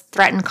was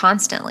threatened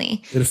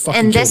constantly.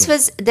 And this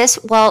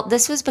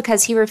was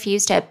because he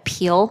refused to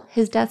appeal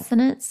his death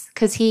sentence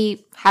because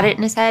he had it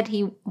in his head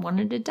he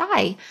wanted to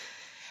die.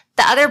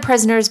 The other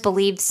prisoners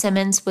believed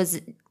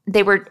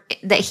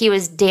that he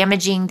was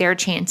damaging their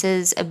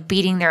chances of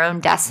beating their own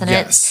death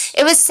sentence. Yes.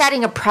 It was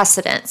setting a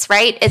precedence,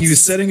 right? He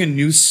was setting a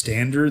new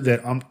standard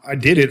that I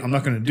did it, I'm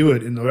not going to do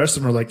it. And the rest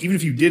of them are like, even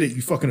if you did it,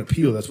 you fucking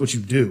appeal. That's what you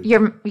do.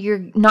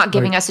 You're not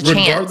giving us a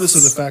chance. Regardless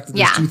of the fact that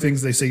there's two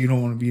things they say you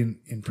don't want to be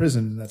in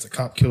prison, and that's a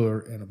cop killer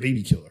and a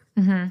baby killer.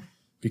 Mm-hmm.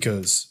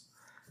 Because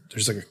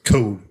there's like a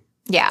code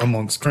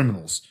amongst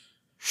criminals.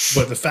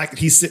 But the fact that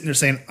he's sitting there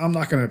saying, I'm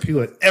not going to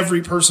appeal it.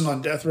 Every person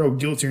on death row,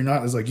 guilty or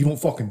not, is like, you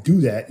don't fucking do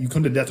that. You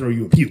come to death row,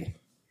 you appeal.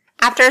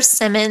 After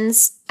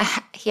Simmons,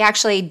 he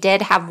actually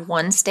did have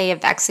one stay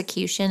of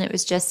execution. It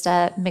was just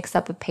a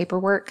mix-up of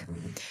paperwork.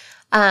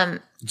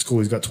 It's cool.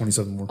 He's got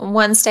 27 more.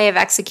 One stay of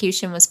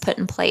execution was put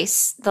in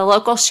place. The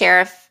local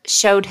sheriff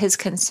showed his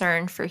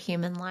concern for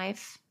human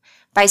life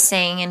by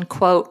saying, and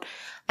quote,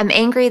 I'm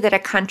angry that a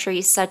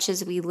country such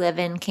as we live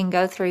in can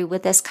go through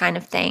with this kind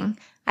of thing.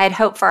 I had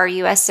hoped for our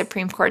U.S.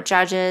 Supreme Court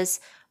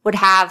judges would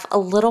have a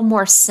little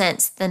more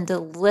sense than to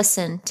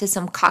listen to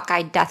some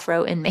cockeyed death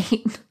row inmate.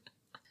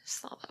 I just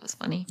thought that was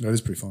funny. That is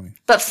pretty funny.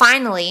 But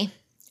finally,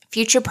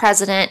 future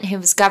president, who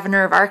was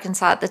governor of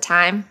Arkansas at the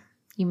time,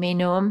 you may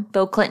know him,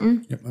 Bill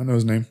Clinton. Yep, I know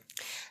his name.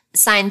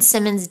 Signed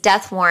Simmons'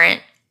 death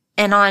warrant.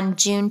 And on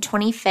June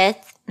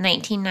 25th,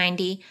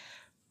 1990,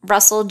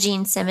 Russell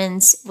Gene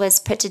Simmons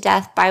was put to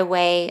death by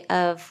way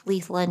of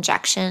lethal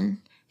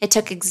injection. It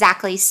took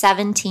exactly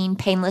 17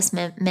 painless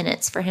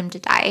minutes for him to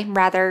die.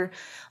 Rather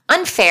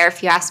unfair,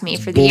 if you ask me,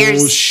 for the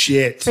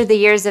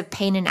years of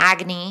pain and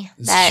agony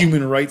that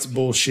human rights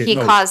bullshit. He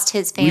caused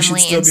his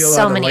family and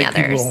so many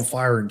others. People on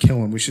fire and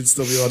kill them. We should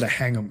still be able to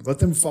hang them. Let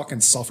them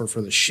fucking suffer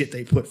for the shit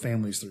they put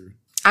families through.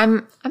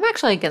 I'm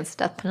actually against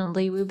death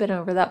penalty. We've been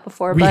over that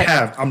before. We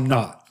have. I'm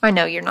not. I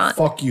know you're not.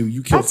 Fuck you.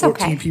 You killed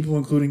 14 people,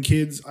 including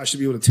kids. I should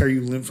be able to tear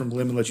you limb from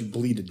limb and let you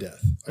bleed to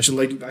death. I should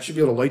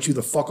be able to light you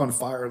the fuck on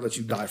fire and let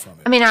you die from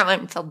it. I mean, I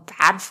wouldn't feel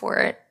bad for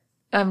it.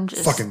 I'm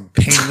just fucking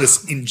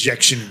painless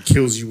injection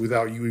kills you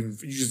without you even.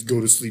 You just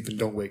go to sleep and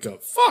don't wake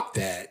up. Fuck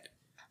that.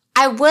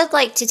 I would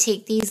like to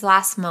take these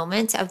last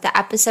moments of the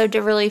episode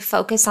to really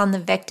focus on the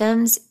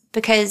victims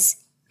because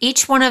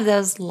each one of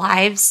those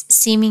lives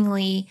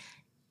seemingly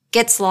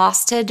gets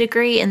lost to a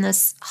degree in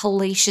this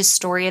hellacious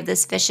story of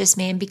this vicious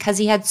man because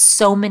he had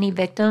so many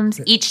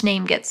victims. Each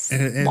name gets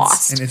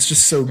lost. And it's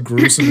just so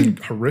gruesome and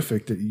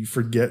horrific that you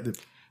forget that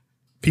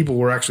people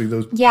were actually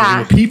those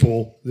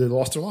people that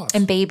lost their lives.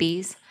 And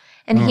babies.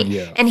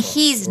 And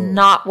he's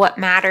not what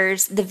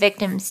matters. The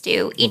victims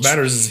do. What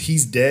matters is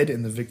he's dead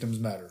and the victims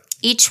matter.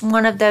 Each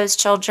one of those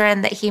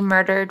children that he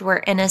murdered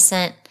were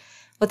innocent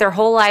with their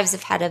whole lives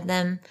ahead of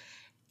them.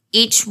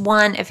 Each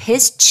one of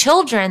his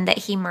children that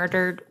he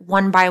murdered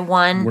one by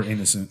one were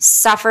innocent,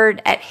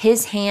 suffered at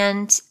his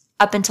hand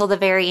up until the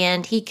very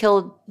end. He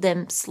killed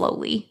them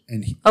slowly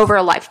over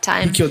a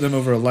lifetime. He killed them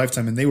over a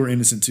lifetime, and they were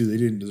innocent too. They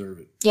didn't deserve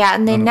it. Yeah,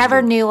 and they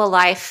never knew a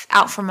life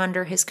out from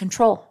under his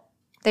control.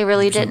 They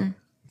really didn't.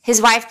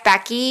 His wife,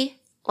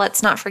 Becky,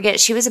 let's not forget,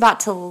 she was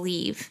about to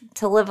leave,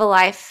 to live a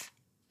life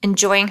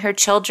enjoying her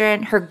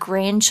children, her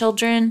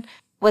grandchildren,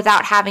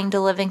 without having to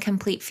live in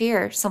complete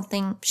fear,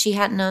 something she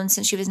hadn't known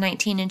since she was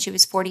 19 and she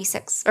was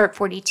 46 or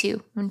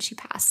 42 when she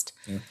passed.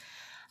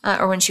 Yeah.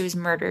 Or when she was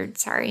murdered,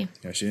 sorry.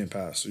 Yeah, she didn't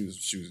pass.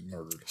 She was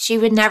murdered. She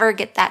would never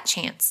get that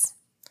chance.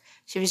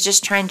 She was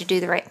just trying to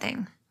do the right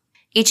thing.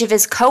 Each of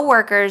his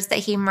co-workers that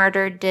he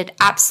murdered did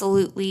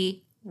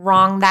absolutely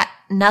wrong,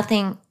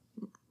 nothing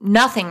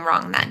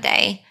wrong that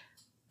day,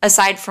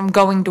 aside from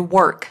going to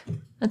work.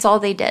 That's all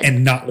they did.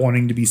 And not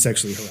wanting to be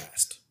sexually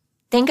harassed.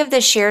 Think of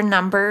the sheer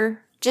number,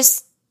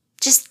 just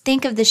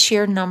think of the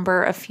sheer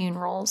number of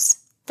funerals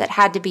that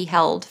had to be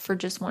held for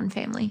just one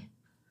family.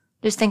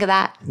 Just think of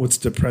that. What's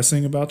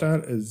depressing about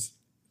that is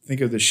think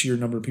of the sheer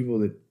number of people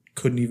that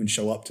couldn't even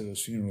show up to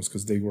those funerals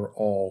because they were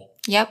all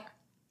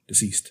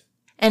deceased.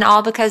 And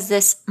all because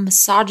this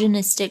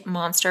misogynistic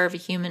monster of a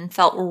human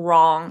felt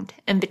wronged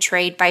and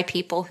betrayed by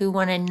people who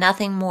wanted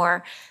nothing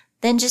more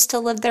than just to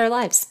live their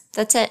lives.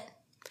 That's it.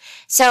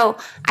 So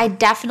I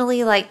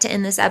definitely like to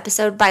end this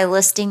episode by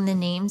listing the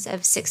names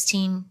of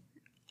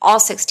all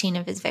 16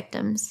 of his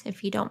victims,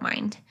 if you don't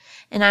mind.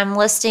 And I'm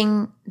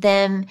listing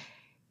them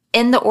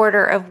in the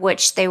order of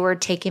which they were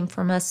taken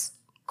from us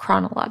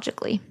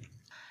chronologically.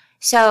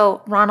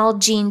 So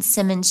Ronald Gene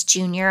Simmons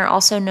Jr.,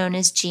 also known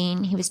as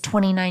Gene, he was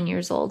 29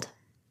 years old.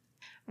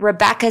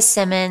 Rebecca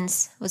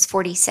Simmons was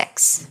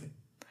 46.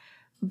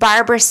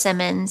 Barbara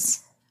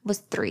Simmons was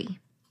 3.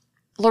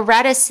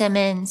 Loretta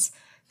Simmons,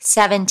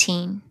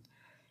 17.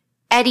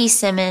 Eddie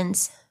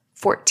Simmons,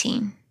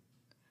 14.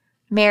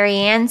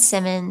 Marianne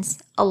Simmons,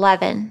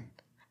 11.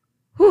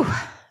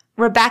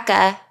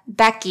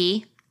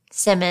 Becky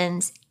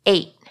Simmons,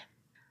 8.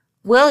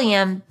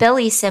 William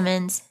Billy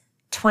Simmons,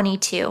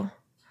 22.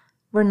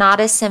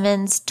 Renata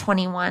Simmons,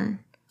 21.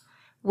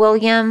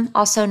 William,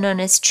 also known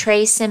as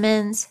Trey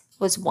Simmons,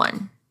 was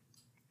 1.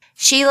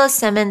 Sheila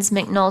Simmons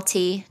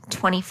McNulty,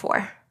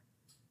 24.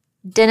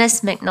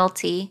 Dennis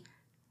McNulty,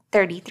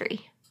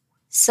 33.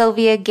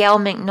 Sylvia Gail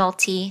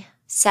McNulty,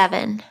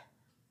 7.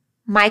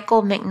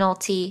 Michael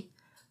McNulty,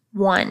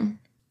 1.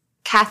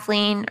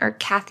 Kathleen or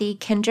Kathy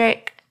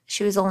Kendrick,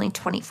 she was only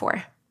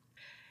 24.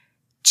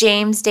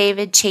 James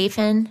David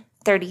Chafin,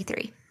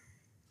 33.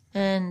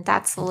 And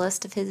that's the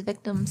list of his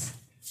victims.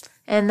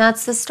 And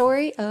that's the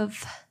story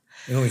of...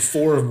 And only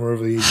 4 of them were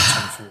over the age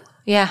of 24.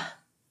 Yeah.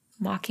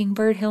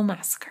 Mockingbird Hill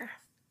Massacre.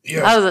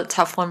 Yeah. That was a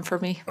tough one for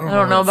me. I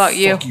don't know about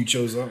you. Fuck, you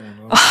chose that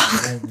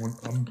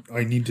one.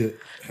 I need to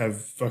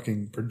have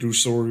fucking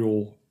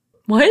producerial...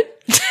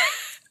 What?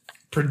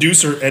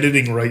 Producer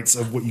editing rights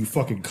of what you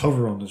fucking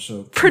cover on the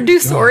show.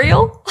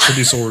 Producerial?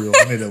 Producerial.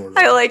 I made that word.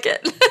 I like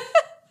it.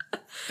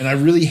 And I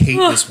really hate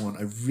this one.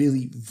 I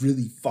really,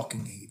 really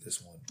fucking hate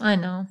this one. I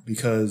know.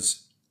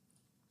 Because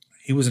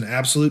he was an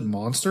absolute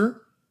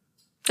monster.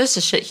 Just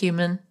a shit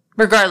human.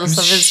 Regardless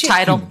of his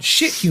title.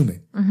 Shit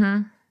human.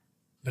 Mm-hmm.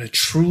 But I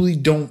truly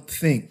don't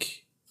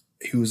think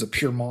he was a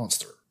pure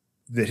monster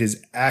that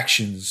his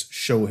actions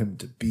show him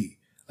to be.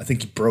 I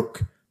think he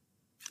broke.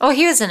 Oh,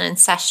 he was an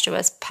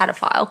incestuous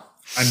pedophile.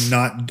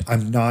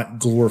 I'm not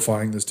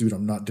glorifying this dude.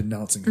 I'm not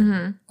denouncing him.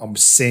 Mm-hmm. I'm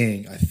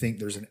saying I think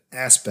there's an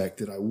aspect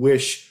that I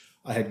wish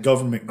I had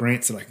government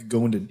grants that I could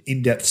go into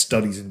in-depth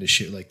studies into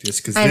shit like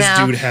this. Because this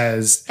dude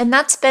has and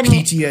that's been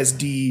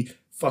PTSD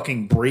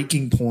fucking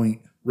breaking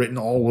point written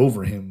all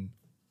over him.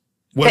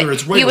 Whether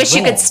it's right you or wish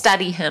wrong, you could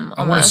study him almost.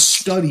 I want to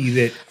study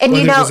that. And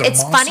you know,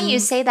 it's funny you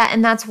say that.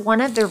 And that's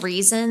one of the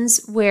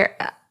reasons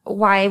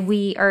why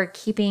we are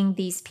keeping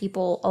these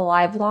people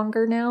alive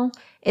longer now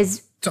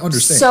is to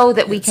understand. So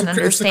that we can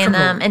understand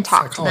them and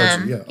talk to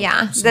them.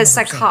 Yeah. The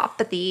 100%.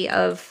 psychopathy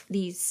of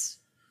these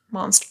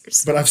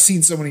monsters. But I've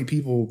seen so many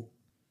people,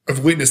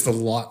 I've witnessed a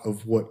lot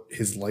of what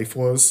his life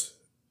was.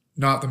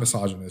 Not the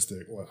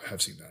misogynistic, well, I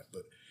have seen that,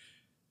 but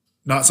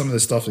not some of the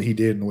stuff that he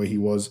did and the way he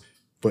was,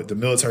 but the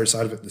military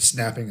side of it, the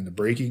snapping and the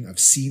breaking. I've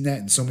seen that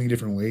in so many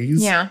different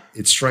ways. Yeah.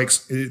 It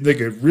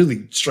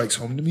really strikes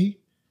home to me.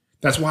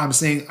 That's why I'm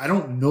saying I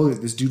don't know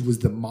that this dude was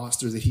the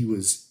monster that he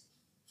was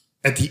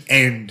at the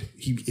end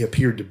he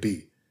appeared to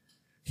be.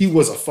 He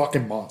was a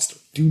fucking monster.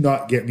 Do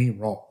not get me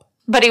wrong.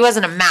 But he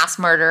wasn't a mass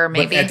murderer,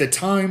 maybe. But at the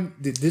time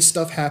that this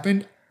stuff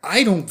happened,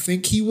 I don't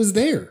think he was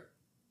there.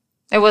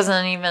 It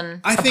wasn't even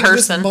I think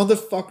person. This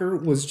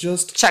motherfucker was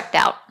just checked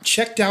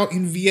out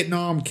in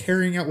Vietnam,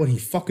 carrying out what he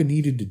fucking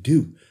needed to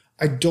do.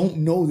 I don't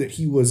know that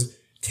he was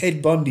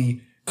Ted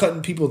Bundy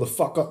cutting people the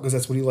fuck up because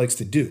that's what he likes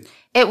to do.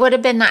 It would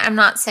have been, I'm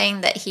not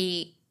saying that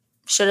he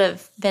should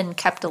have been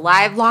kept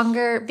alive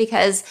longer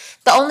because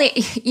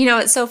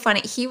it's so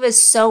funny. He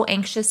was so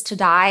anxious to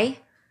die.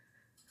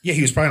 Yeah,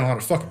 he was probably in a lot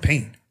of fucking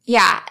pain.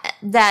 Yeah,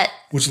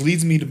 which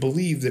leads me to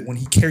believe that when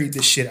he carried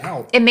this shit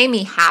out, it made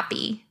me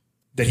happy.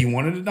 That he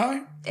wanted to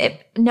die?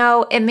 It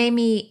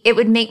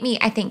would make me,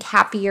 I think,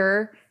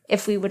 happier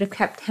if we would have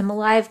kept him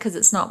alive because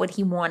it's not what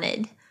he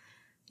wanted.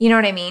 You know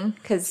what I mean?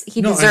 Because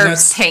he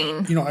deserves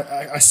pain. You know,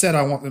 I said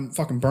I want them to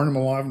fucking burn him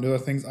alive and do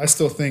other things. I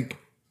still think,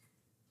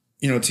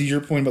 to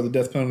your point about the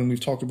death penalty, and we've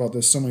talked about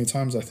this so many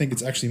times, I think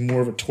it's actually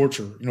more of a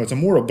torture. It's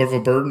more of a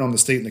burden on the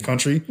state and the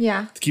country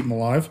to keep him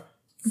alive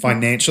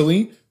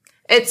financially.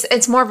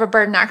 It's more of a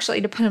burden,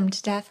 actually, to put him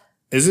to death.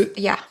 Is it?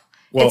 Yeah.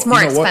 Well, it's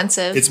more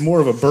expensive. It's more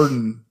of a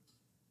burden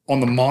on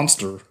the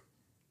monster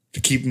to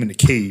keep him in a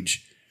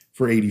cage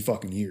for 80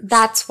 fucking years.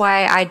 That's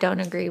why I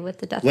don't agree with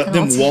the death penalty.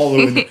 Let them wallow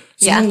in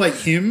someone like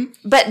him.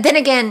 But then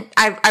again,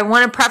 I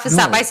want to preface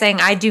that by saying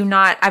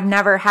I've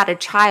never had a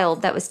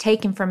child that was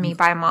taken from me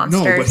by a monster.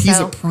 No, but he's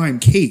a prime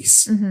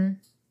case. Mm-hmm.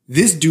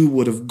 This dude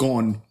would have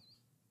gone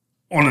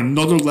on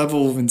another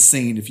level of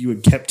insane if you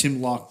had kept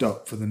him locked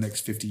up for the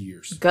next 50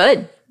 years.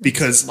 Good.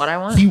 Because that's what I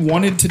want. He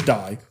wanted to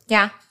die.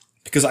 Yeah.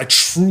 Because I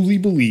truly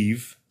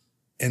believe,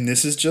 and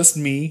this is just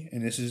me,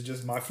 and this is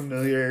just my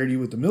familiarity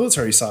with the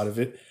military side of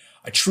it,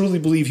 I truly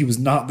believe he was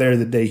not there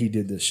the day he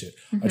did this shit.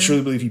 Mm-hmm. I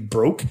truly believe he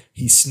broke,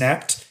 he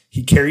snapped,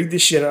 he carried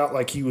this shit out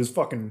like he was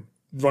fucking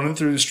running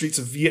through the streets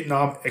of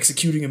Vietnam,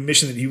 executing a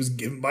mission that he was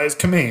given by his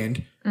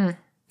command. Mm.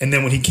 And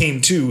then when he came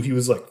to, he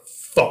was like,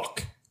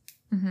 fuck.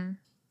 Mm-hmm.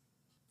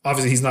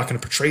 Obviously, he's not going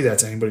to portray that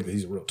to anybody because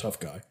he's a real tough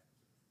guy.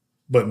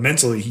 But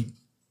mentally,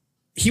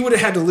 he would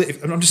have had to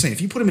live. I'm just saying,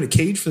 if you put him in a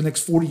cage for the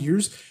next 40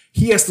 years,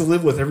 he has to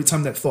live with every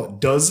time that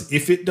thought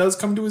if it does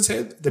come to his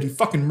head, that he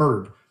fucking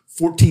murdered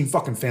 14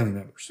 fucking family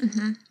members,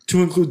 mm-hmm.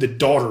 to include the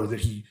daughter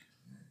that he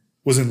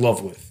was in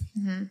love with,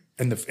 mm-hmm.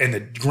 and the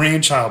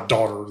grandchild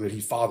daughter that he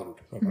fathered.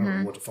 I don't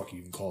know what the fuck you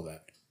even call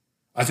that.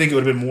 I think it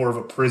would have been more of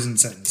a prison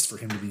sentence for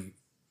him to be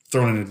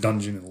thrown in a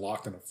dungeon and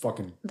locked in a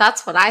fucking...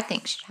 That's what I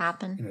think should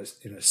happen.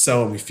 In a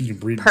cell, and we feed him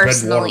bread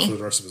and water for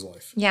the rest of his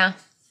life. Yeah.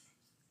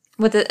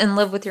 with it and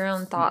live with your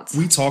own thoughts.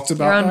 We talked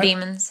about your own that.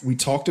 demons. We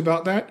talked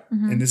about that,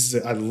 and this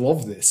is I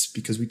love this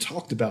because we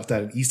talked about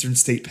that at Eastern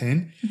State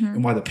Pen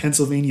and why the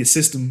Pennsylvania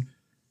system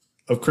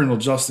of criminal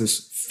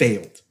justice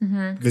failed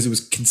because it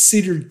was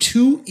considered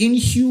too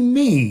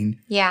inhumane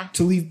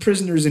to leave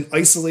prisoners in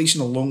isolation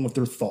alone with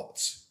their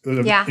thoughts.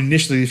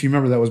 Initially, if you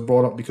remember, that was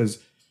brought up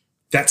because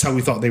that's how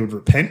we thought they would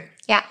repent.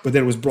 Yeah. But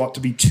then it was brought to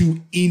be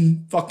too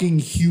fucking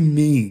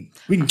humane.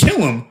 We can kill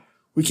them.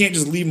 We can't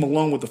just leave them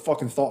alone with the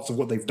fucking thoughts of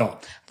what they've done.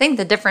 I think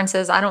the difference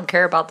is I don't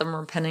care about them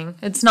repenting.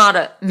 It's not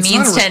a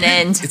means to an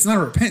end. It's not a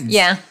repentance.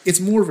 Yeah. It's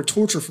more of a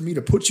torture for me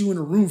to put you in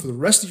a room for the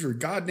rest of your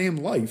goddamn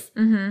life.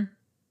 Mm-hmm.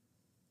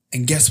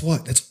 And guess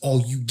what? That's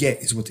all you get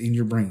is what's in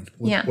your brain.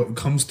 What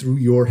comes through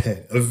your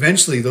head.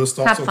 Eventually, those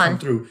thoughts will come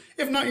through.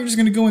 If not, you're just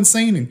going to go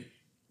insane and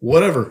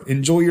whatever.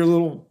 Enjoy your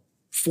little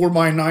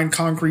 4x9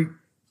 concrete.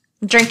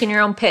 Drinking your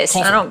own piss.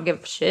 Coffin. I don't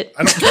give a shit.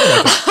 I don't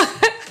care about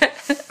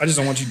that. I just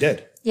don't want you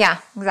dead. Yeah,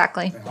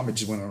 exactly. I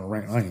just went on a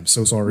rant. I am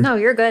so sorry. No,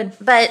 you're good.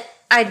 But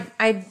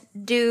I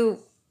do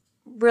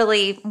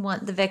really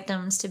want the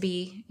victims to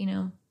be,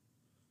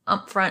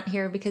 up front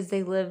here because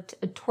they lived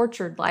a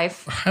tortured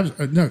life.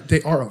 No,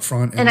 they are up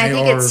front. And I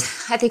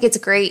think it's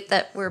great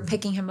that we're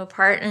picking him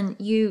apart. And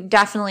you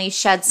definitely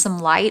shed some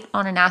light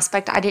on an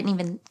aspect I didn't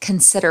even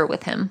consider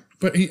with him.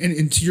 But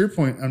and to your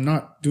point, I'm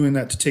not doing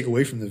that to take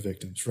away from the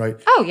victims, right?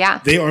 Oh, yeah.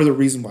 They are the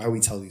reason why we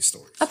tell these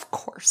stories. Of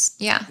course.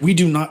 Yeah. We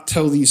do not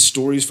tell these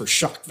stories for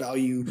shock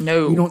value.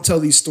 No. We don't tell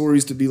these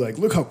stories to be like,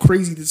 look how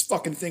crazy this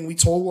fucking thing we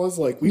told was.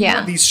 Like, we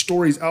want these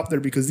stories out there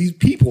because these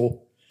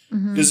people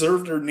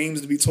deserve their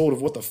names to be told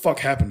of what the fuck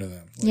happened to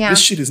them. Like,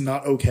 this shit is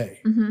not okay.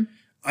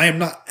 I am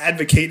not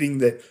advocating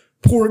that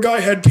poor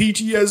guy had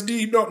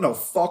PTSD. No,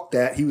 fuck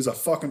that. He was a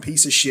fucking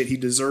piece of shit. He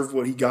deserved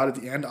what he got at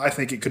the end. I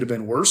think it could have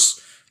been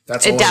worse.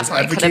 That's all I was advocating.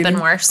 It definitely could have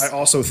been worse. I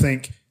also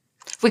think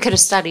we could have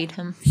studied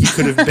him. He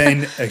could have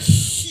been a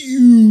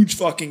huge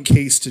fucking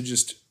case to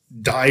just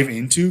dive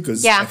into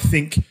because I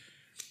think,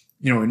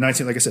 in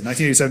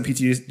 1987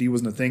 PTSD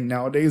wasn't a thing.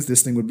 Nowadays,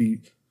 this thing would be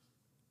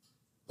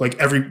like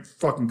every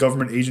fucking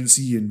government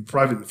agency and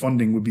private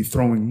funding would be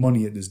throwing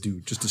money at this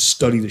dude just to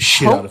study the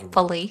shit out of him.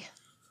 Hopefully.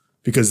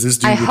 Because this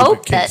dude I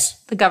hope that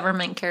the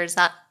government cares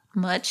that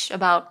much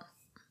about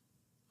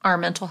our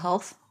mental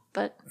health,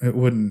 but it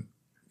wouldn't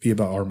be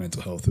about our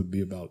mental health. It would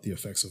be about the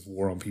effects of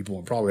war on people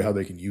and probably how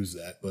they can use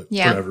that. But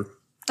whatever.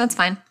 That's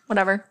fine.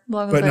 Whatever.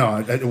 But no,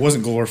 it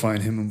wasn't glorifying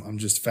him. I'm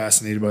just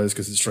fascinated by this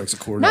because it strikes a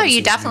chord. No,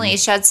 you definitely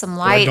shed some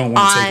light on, I don't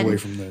want to take away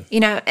from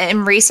the,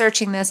 in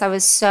researching this, I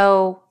was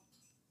so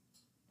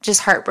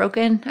just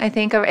heartbroken, I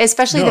think,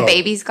 especially the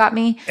babies got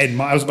me.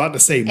 And I was about to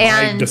say,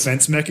 my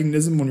defense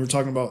mechanism when we were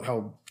talking about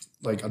how,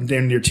 like, I'm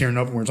damn near tearing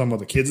up when we were talking about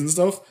the kids and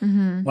stuff.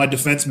 My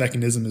defense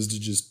mechanism is to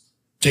just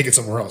take it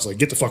somewhere else. Like,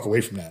 get the fuck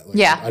away from that. Like,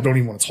 I don't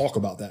even want to talk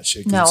about that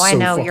shit. No, I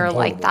know you're horrible.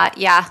 Like that.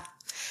 Yeah.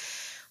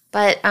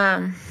 But,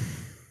 and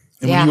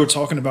when you were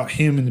talking about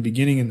him in the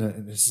beginning, and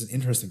this is an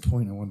interesting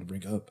point I wanted to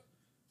bring up.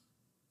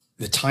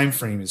 The time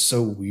frame is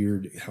so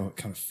weird how it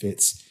kind of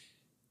fits.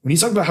 When you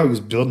talk about how he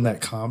was building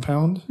that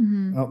compound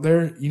out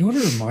there, you know what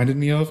it reminded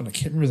me of? And I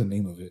can't remember the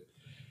name of it.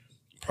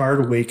 Prior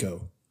to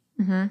Waco,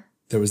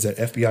 there was that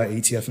FBI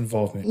ATF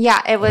involvement.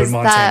 Yeah, it was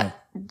that.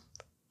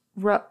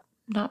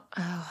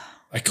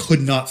 I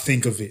could not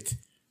think of it.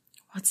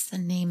 What's the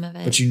name of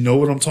it? But you know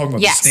what I'm talking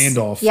about. Yes. The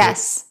standoff.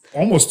 Yes.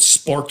 Almost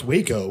sparked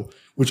Waco,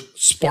 which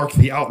sparked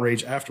the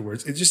outrage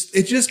afterwards. It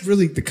just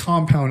really, the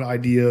compound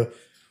idea,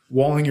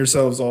 walling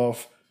yourselves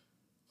off,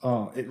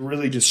 it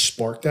really just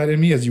sparked that in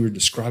me as you were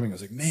describing. I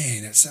was like,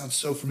 man, that sounds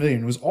so familiar.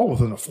 And it was all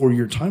within a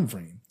 4-year time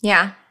frame.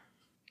 Yeah.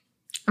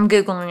 I'm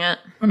Googling it.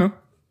 I know.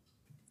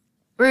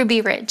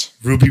 Ruby Ridge.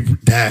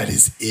 That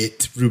is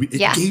it.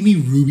 It gave me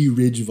Ruby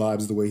Ridge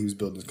vibes the way he was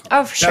building his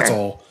compound. Oh, for sure. That's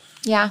all.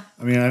 Yeah.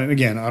 I mean,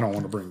 again, I don't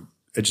want to bring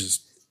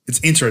it's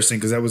interesting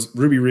because that was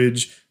Ruby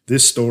Ridge,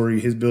 this story,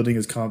 his building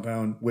his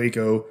compound,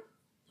 Waco,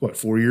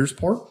 4 years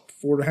apart?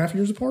 4.5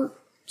 years apart?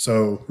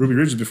 So Ruby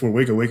Ridge is before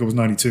Waco. Waco was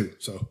 92.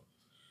 So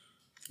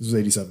this was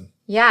 87.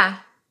 Yeah.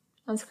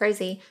 That's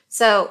crazy.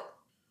 So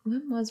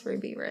when was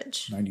Ruby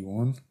Ridge?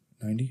 91,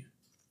 90?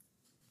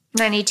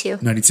 92.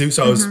 92.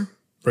 So I was,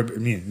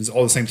 it was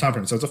all the same time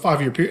frame. So it's a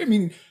 5-year period. I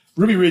mean,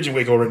 Ruby Ridge and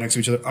Waco are right next to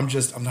each other. I'm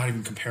not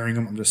even comparing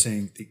them. I'm just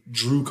saying it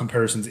drew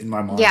comparisons in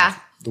my mind. Yeah.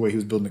 The way he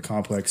was building the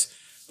complex,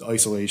 the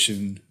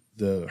isolation,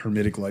 the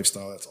hermetic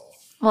lifestyle, that's all.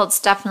 Well, it's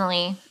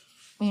definitely,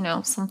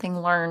 something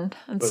learned.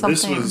 And but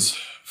this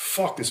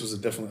was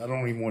definitely, I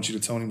don't even want you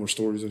to tell any more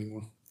stories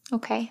anymore.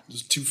 Okay. It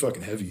was too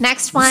fucking heavy.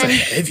 Next one.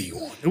 It's a heavy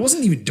one. It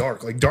wasn't even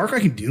dark. Like, dark I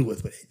can deal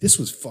with, but this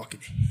was fucking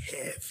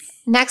heavy.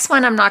 Next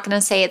one, I'm not going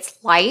to say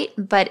it's light,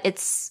 but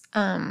it's...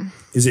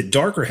 Is it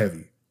dark or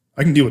heavy?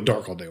 I can deal with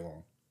dark all day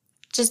long.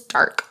 Just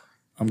dark.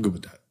 I'm good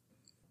with that.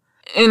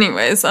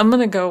 Anyways, I'm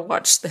going to go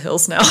watch The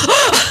Hills now.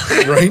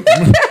 Right?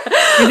 I'm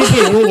going to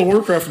play World of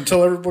Warcraft and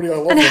tell everybody I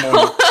love them.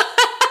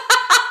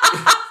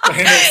 I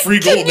hand out free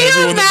gold to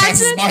everyone that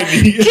passes by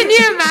me. Can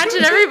you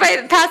imagine everybody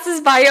that passes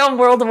by you on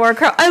World of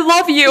Warcraft? I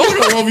love you.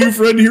 I love you,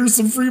 friend. Here's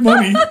some free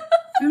money.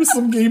 Here's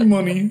some game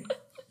money.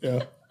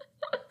 Yeah.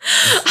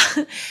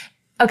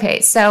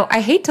 Okay, so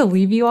I hate to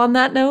leave you on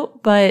that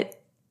note,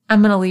 but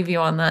I'm going to leave you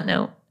on that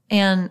note.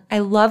 And I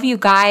love you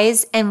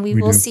guys, and we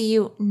will see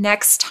you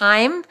next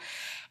time.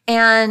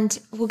 And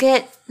we'll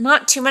get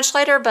not too much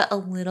lighter, but a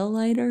little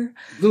lighter.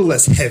 A little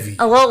less heavy.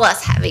 A little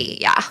less heavy,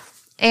 yeah.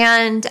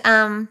 And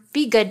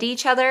be good to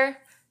each other.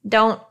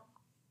 Don't,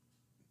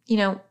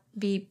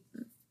 be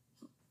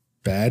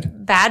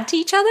bad to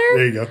each other.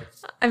 There you go.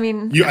 I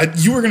mean, you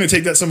were going to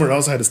take that somewhere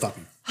else. I had to stop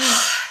you.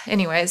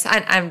 Anyways,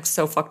 I'm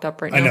so fucked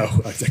up right now. I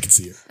know. I can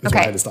see it. That's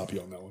why I had to stop you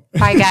on that one.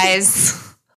 Bye, guys.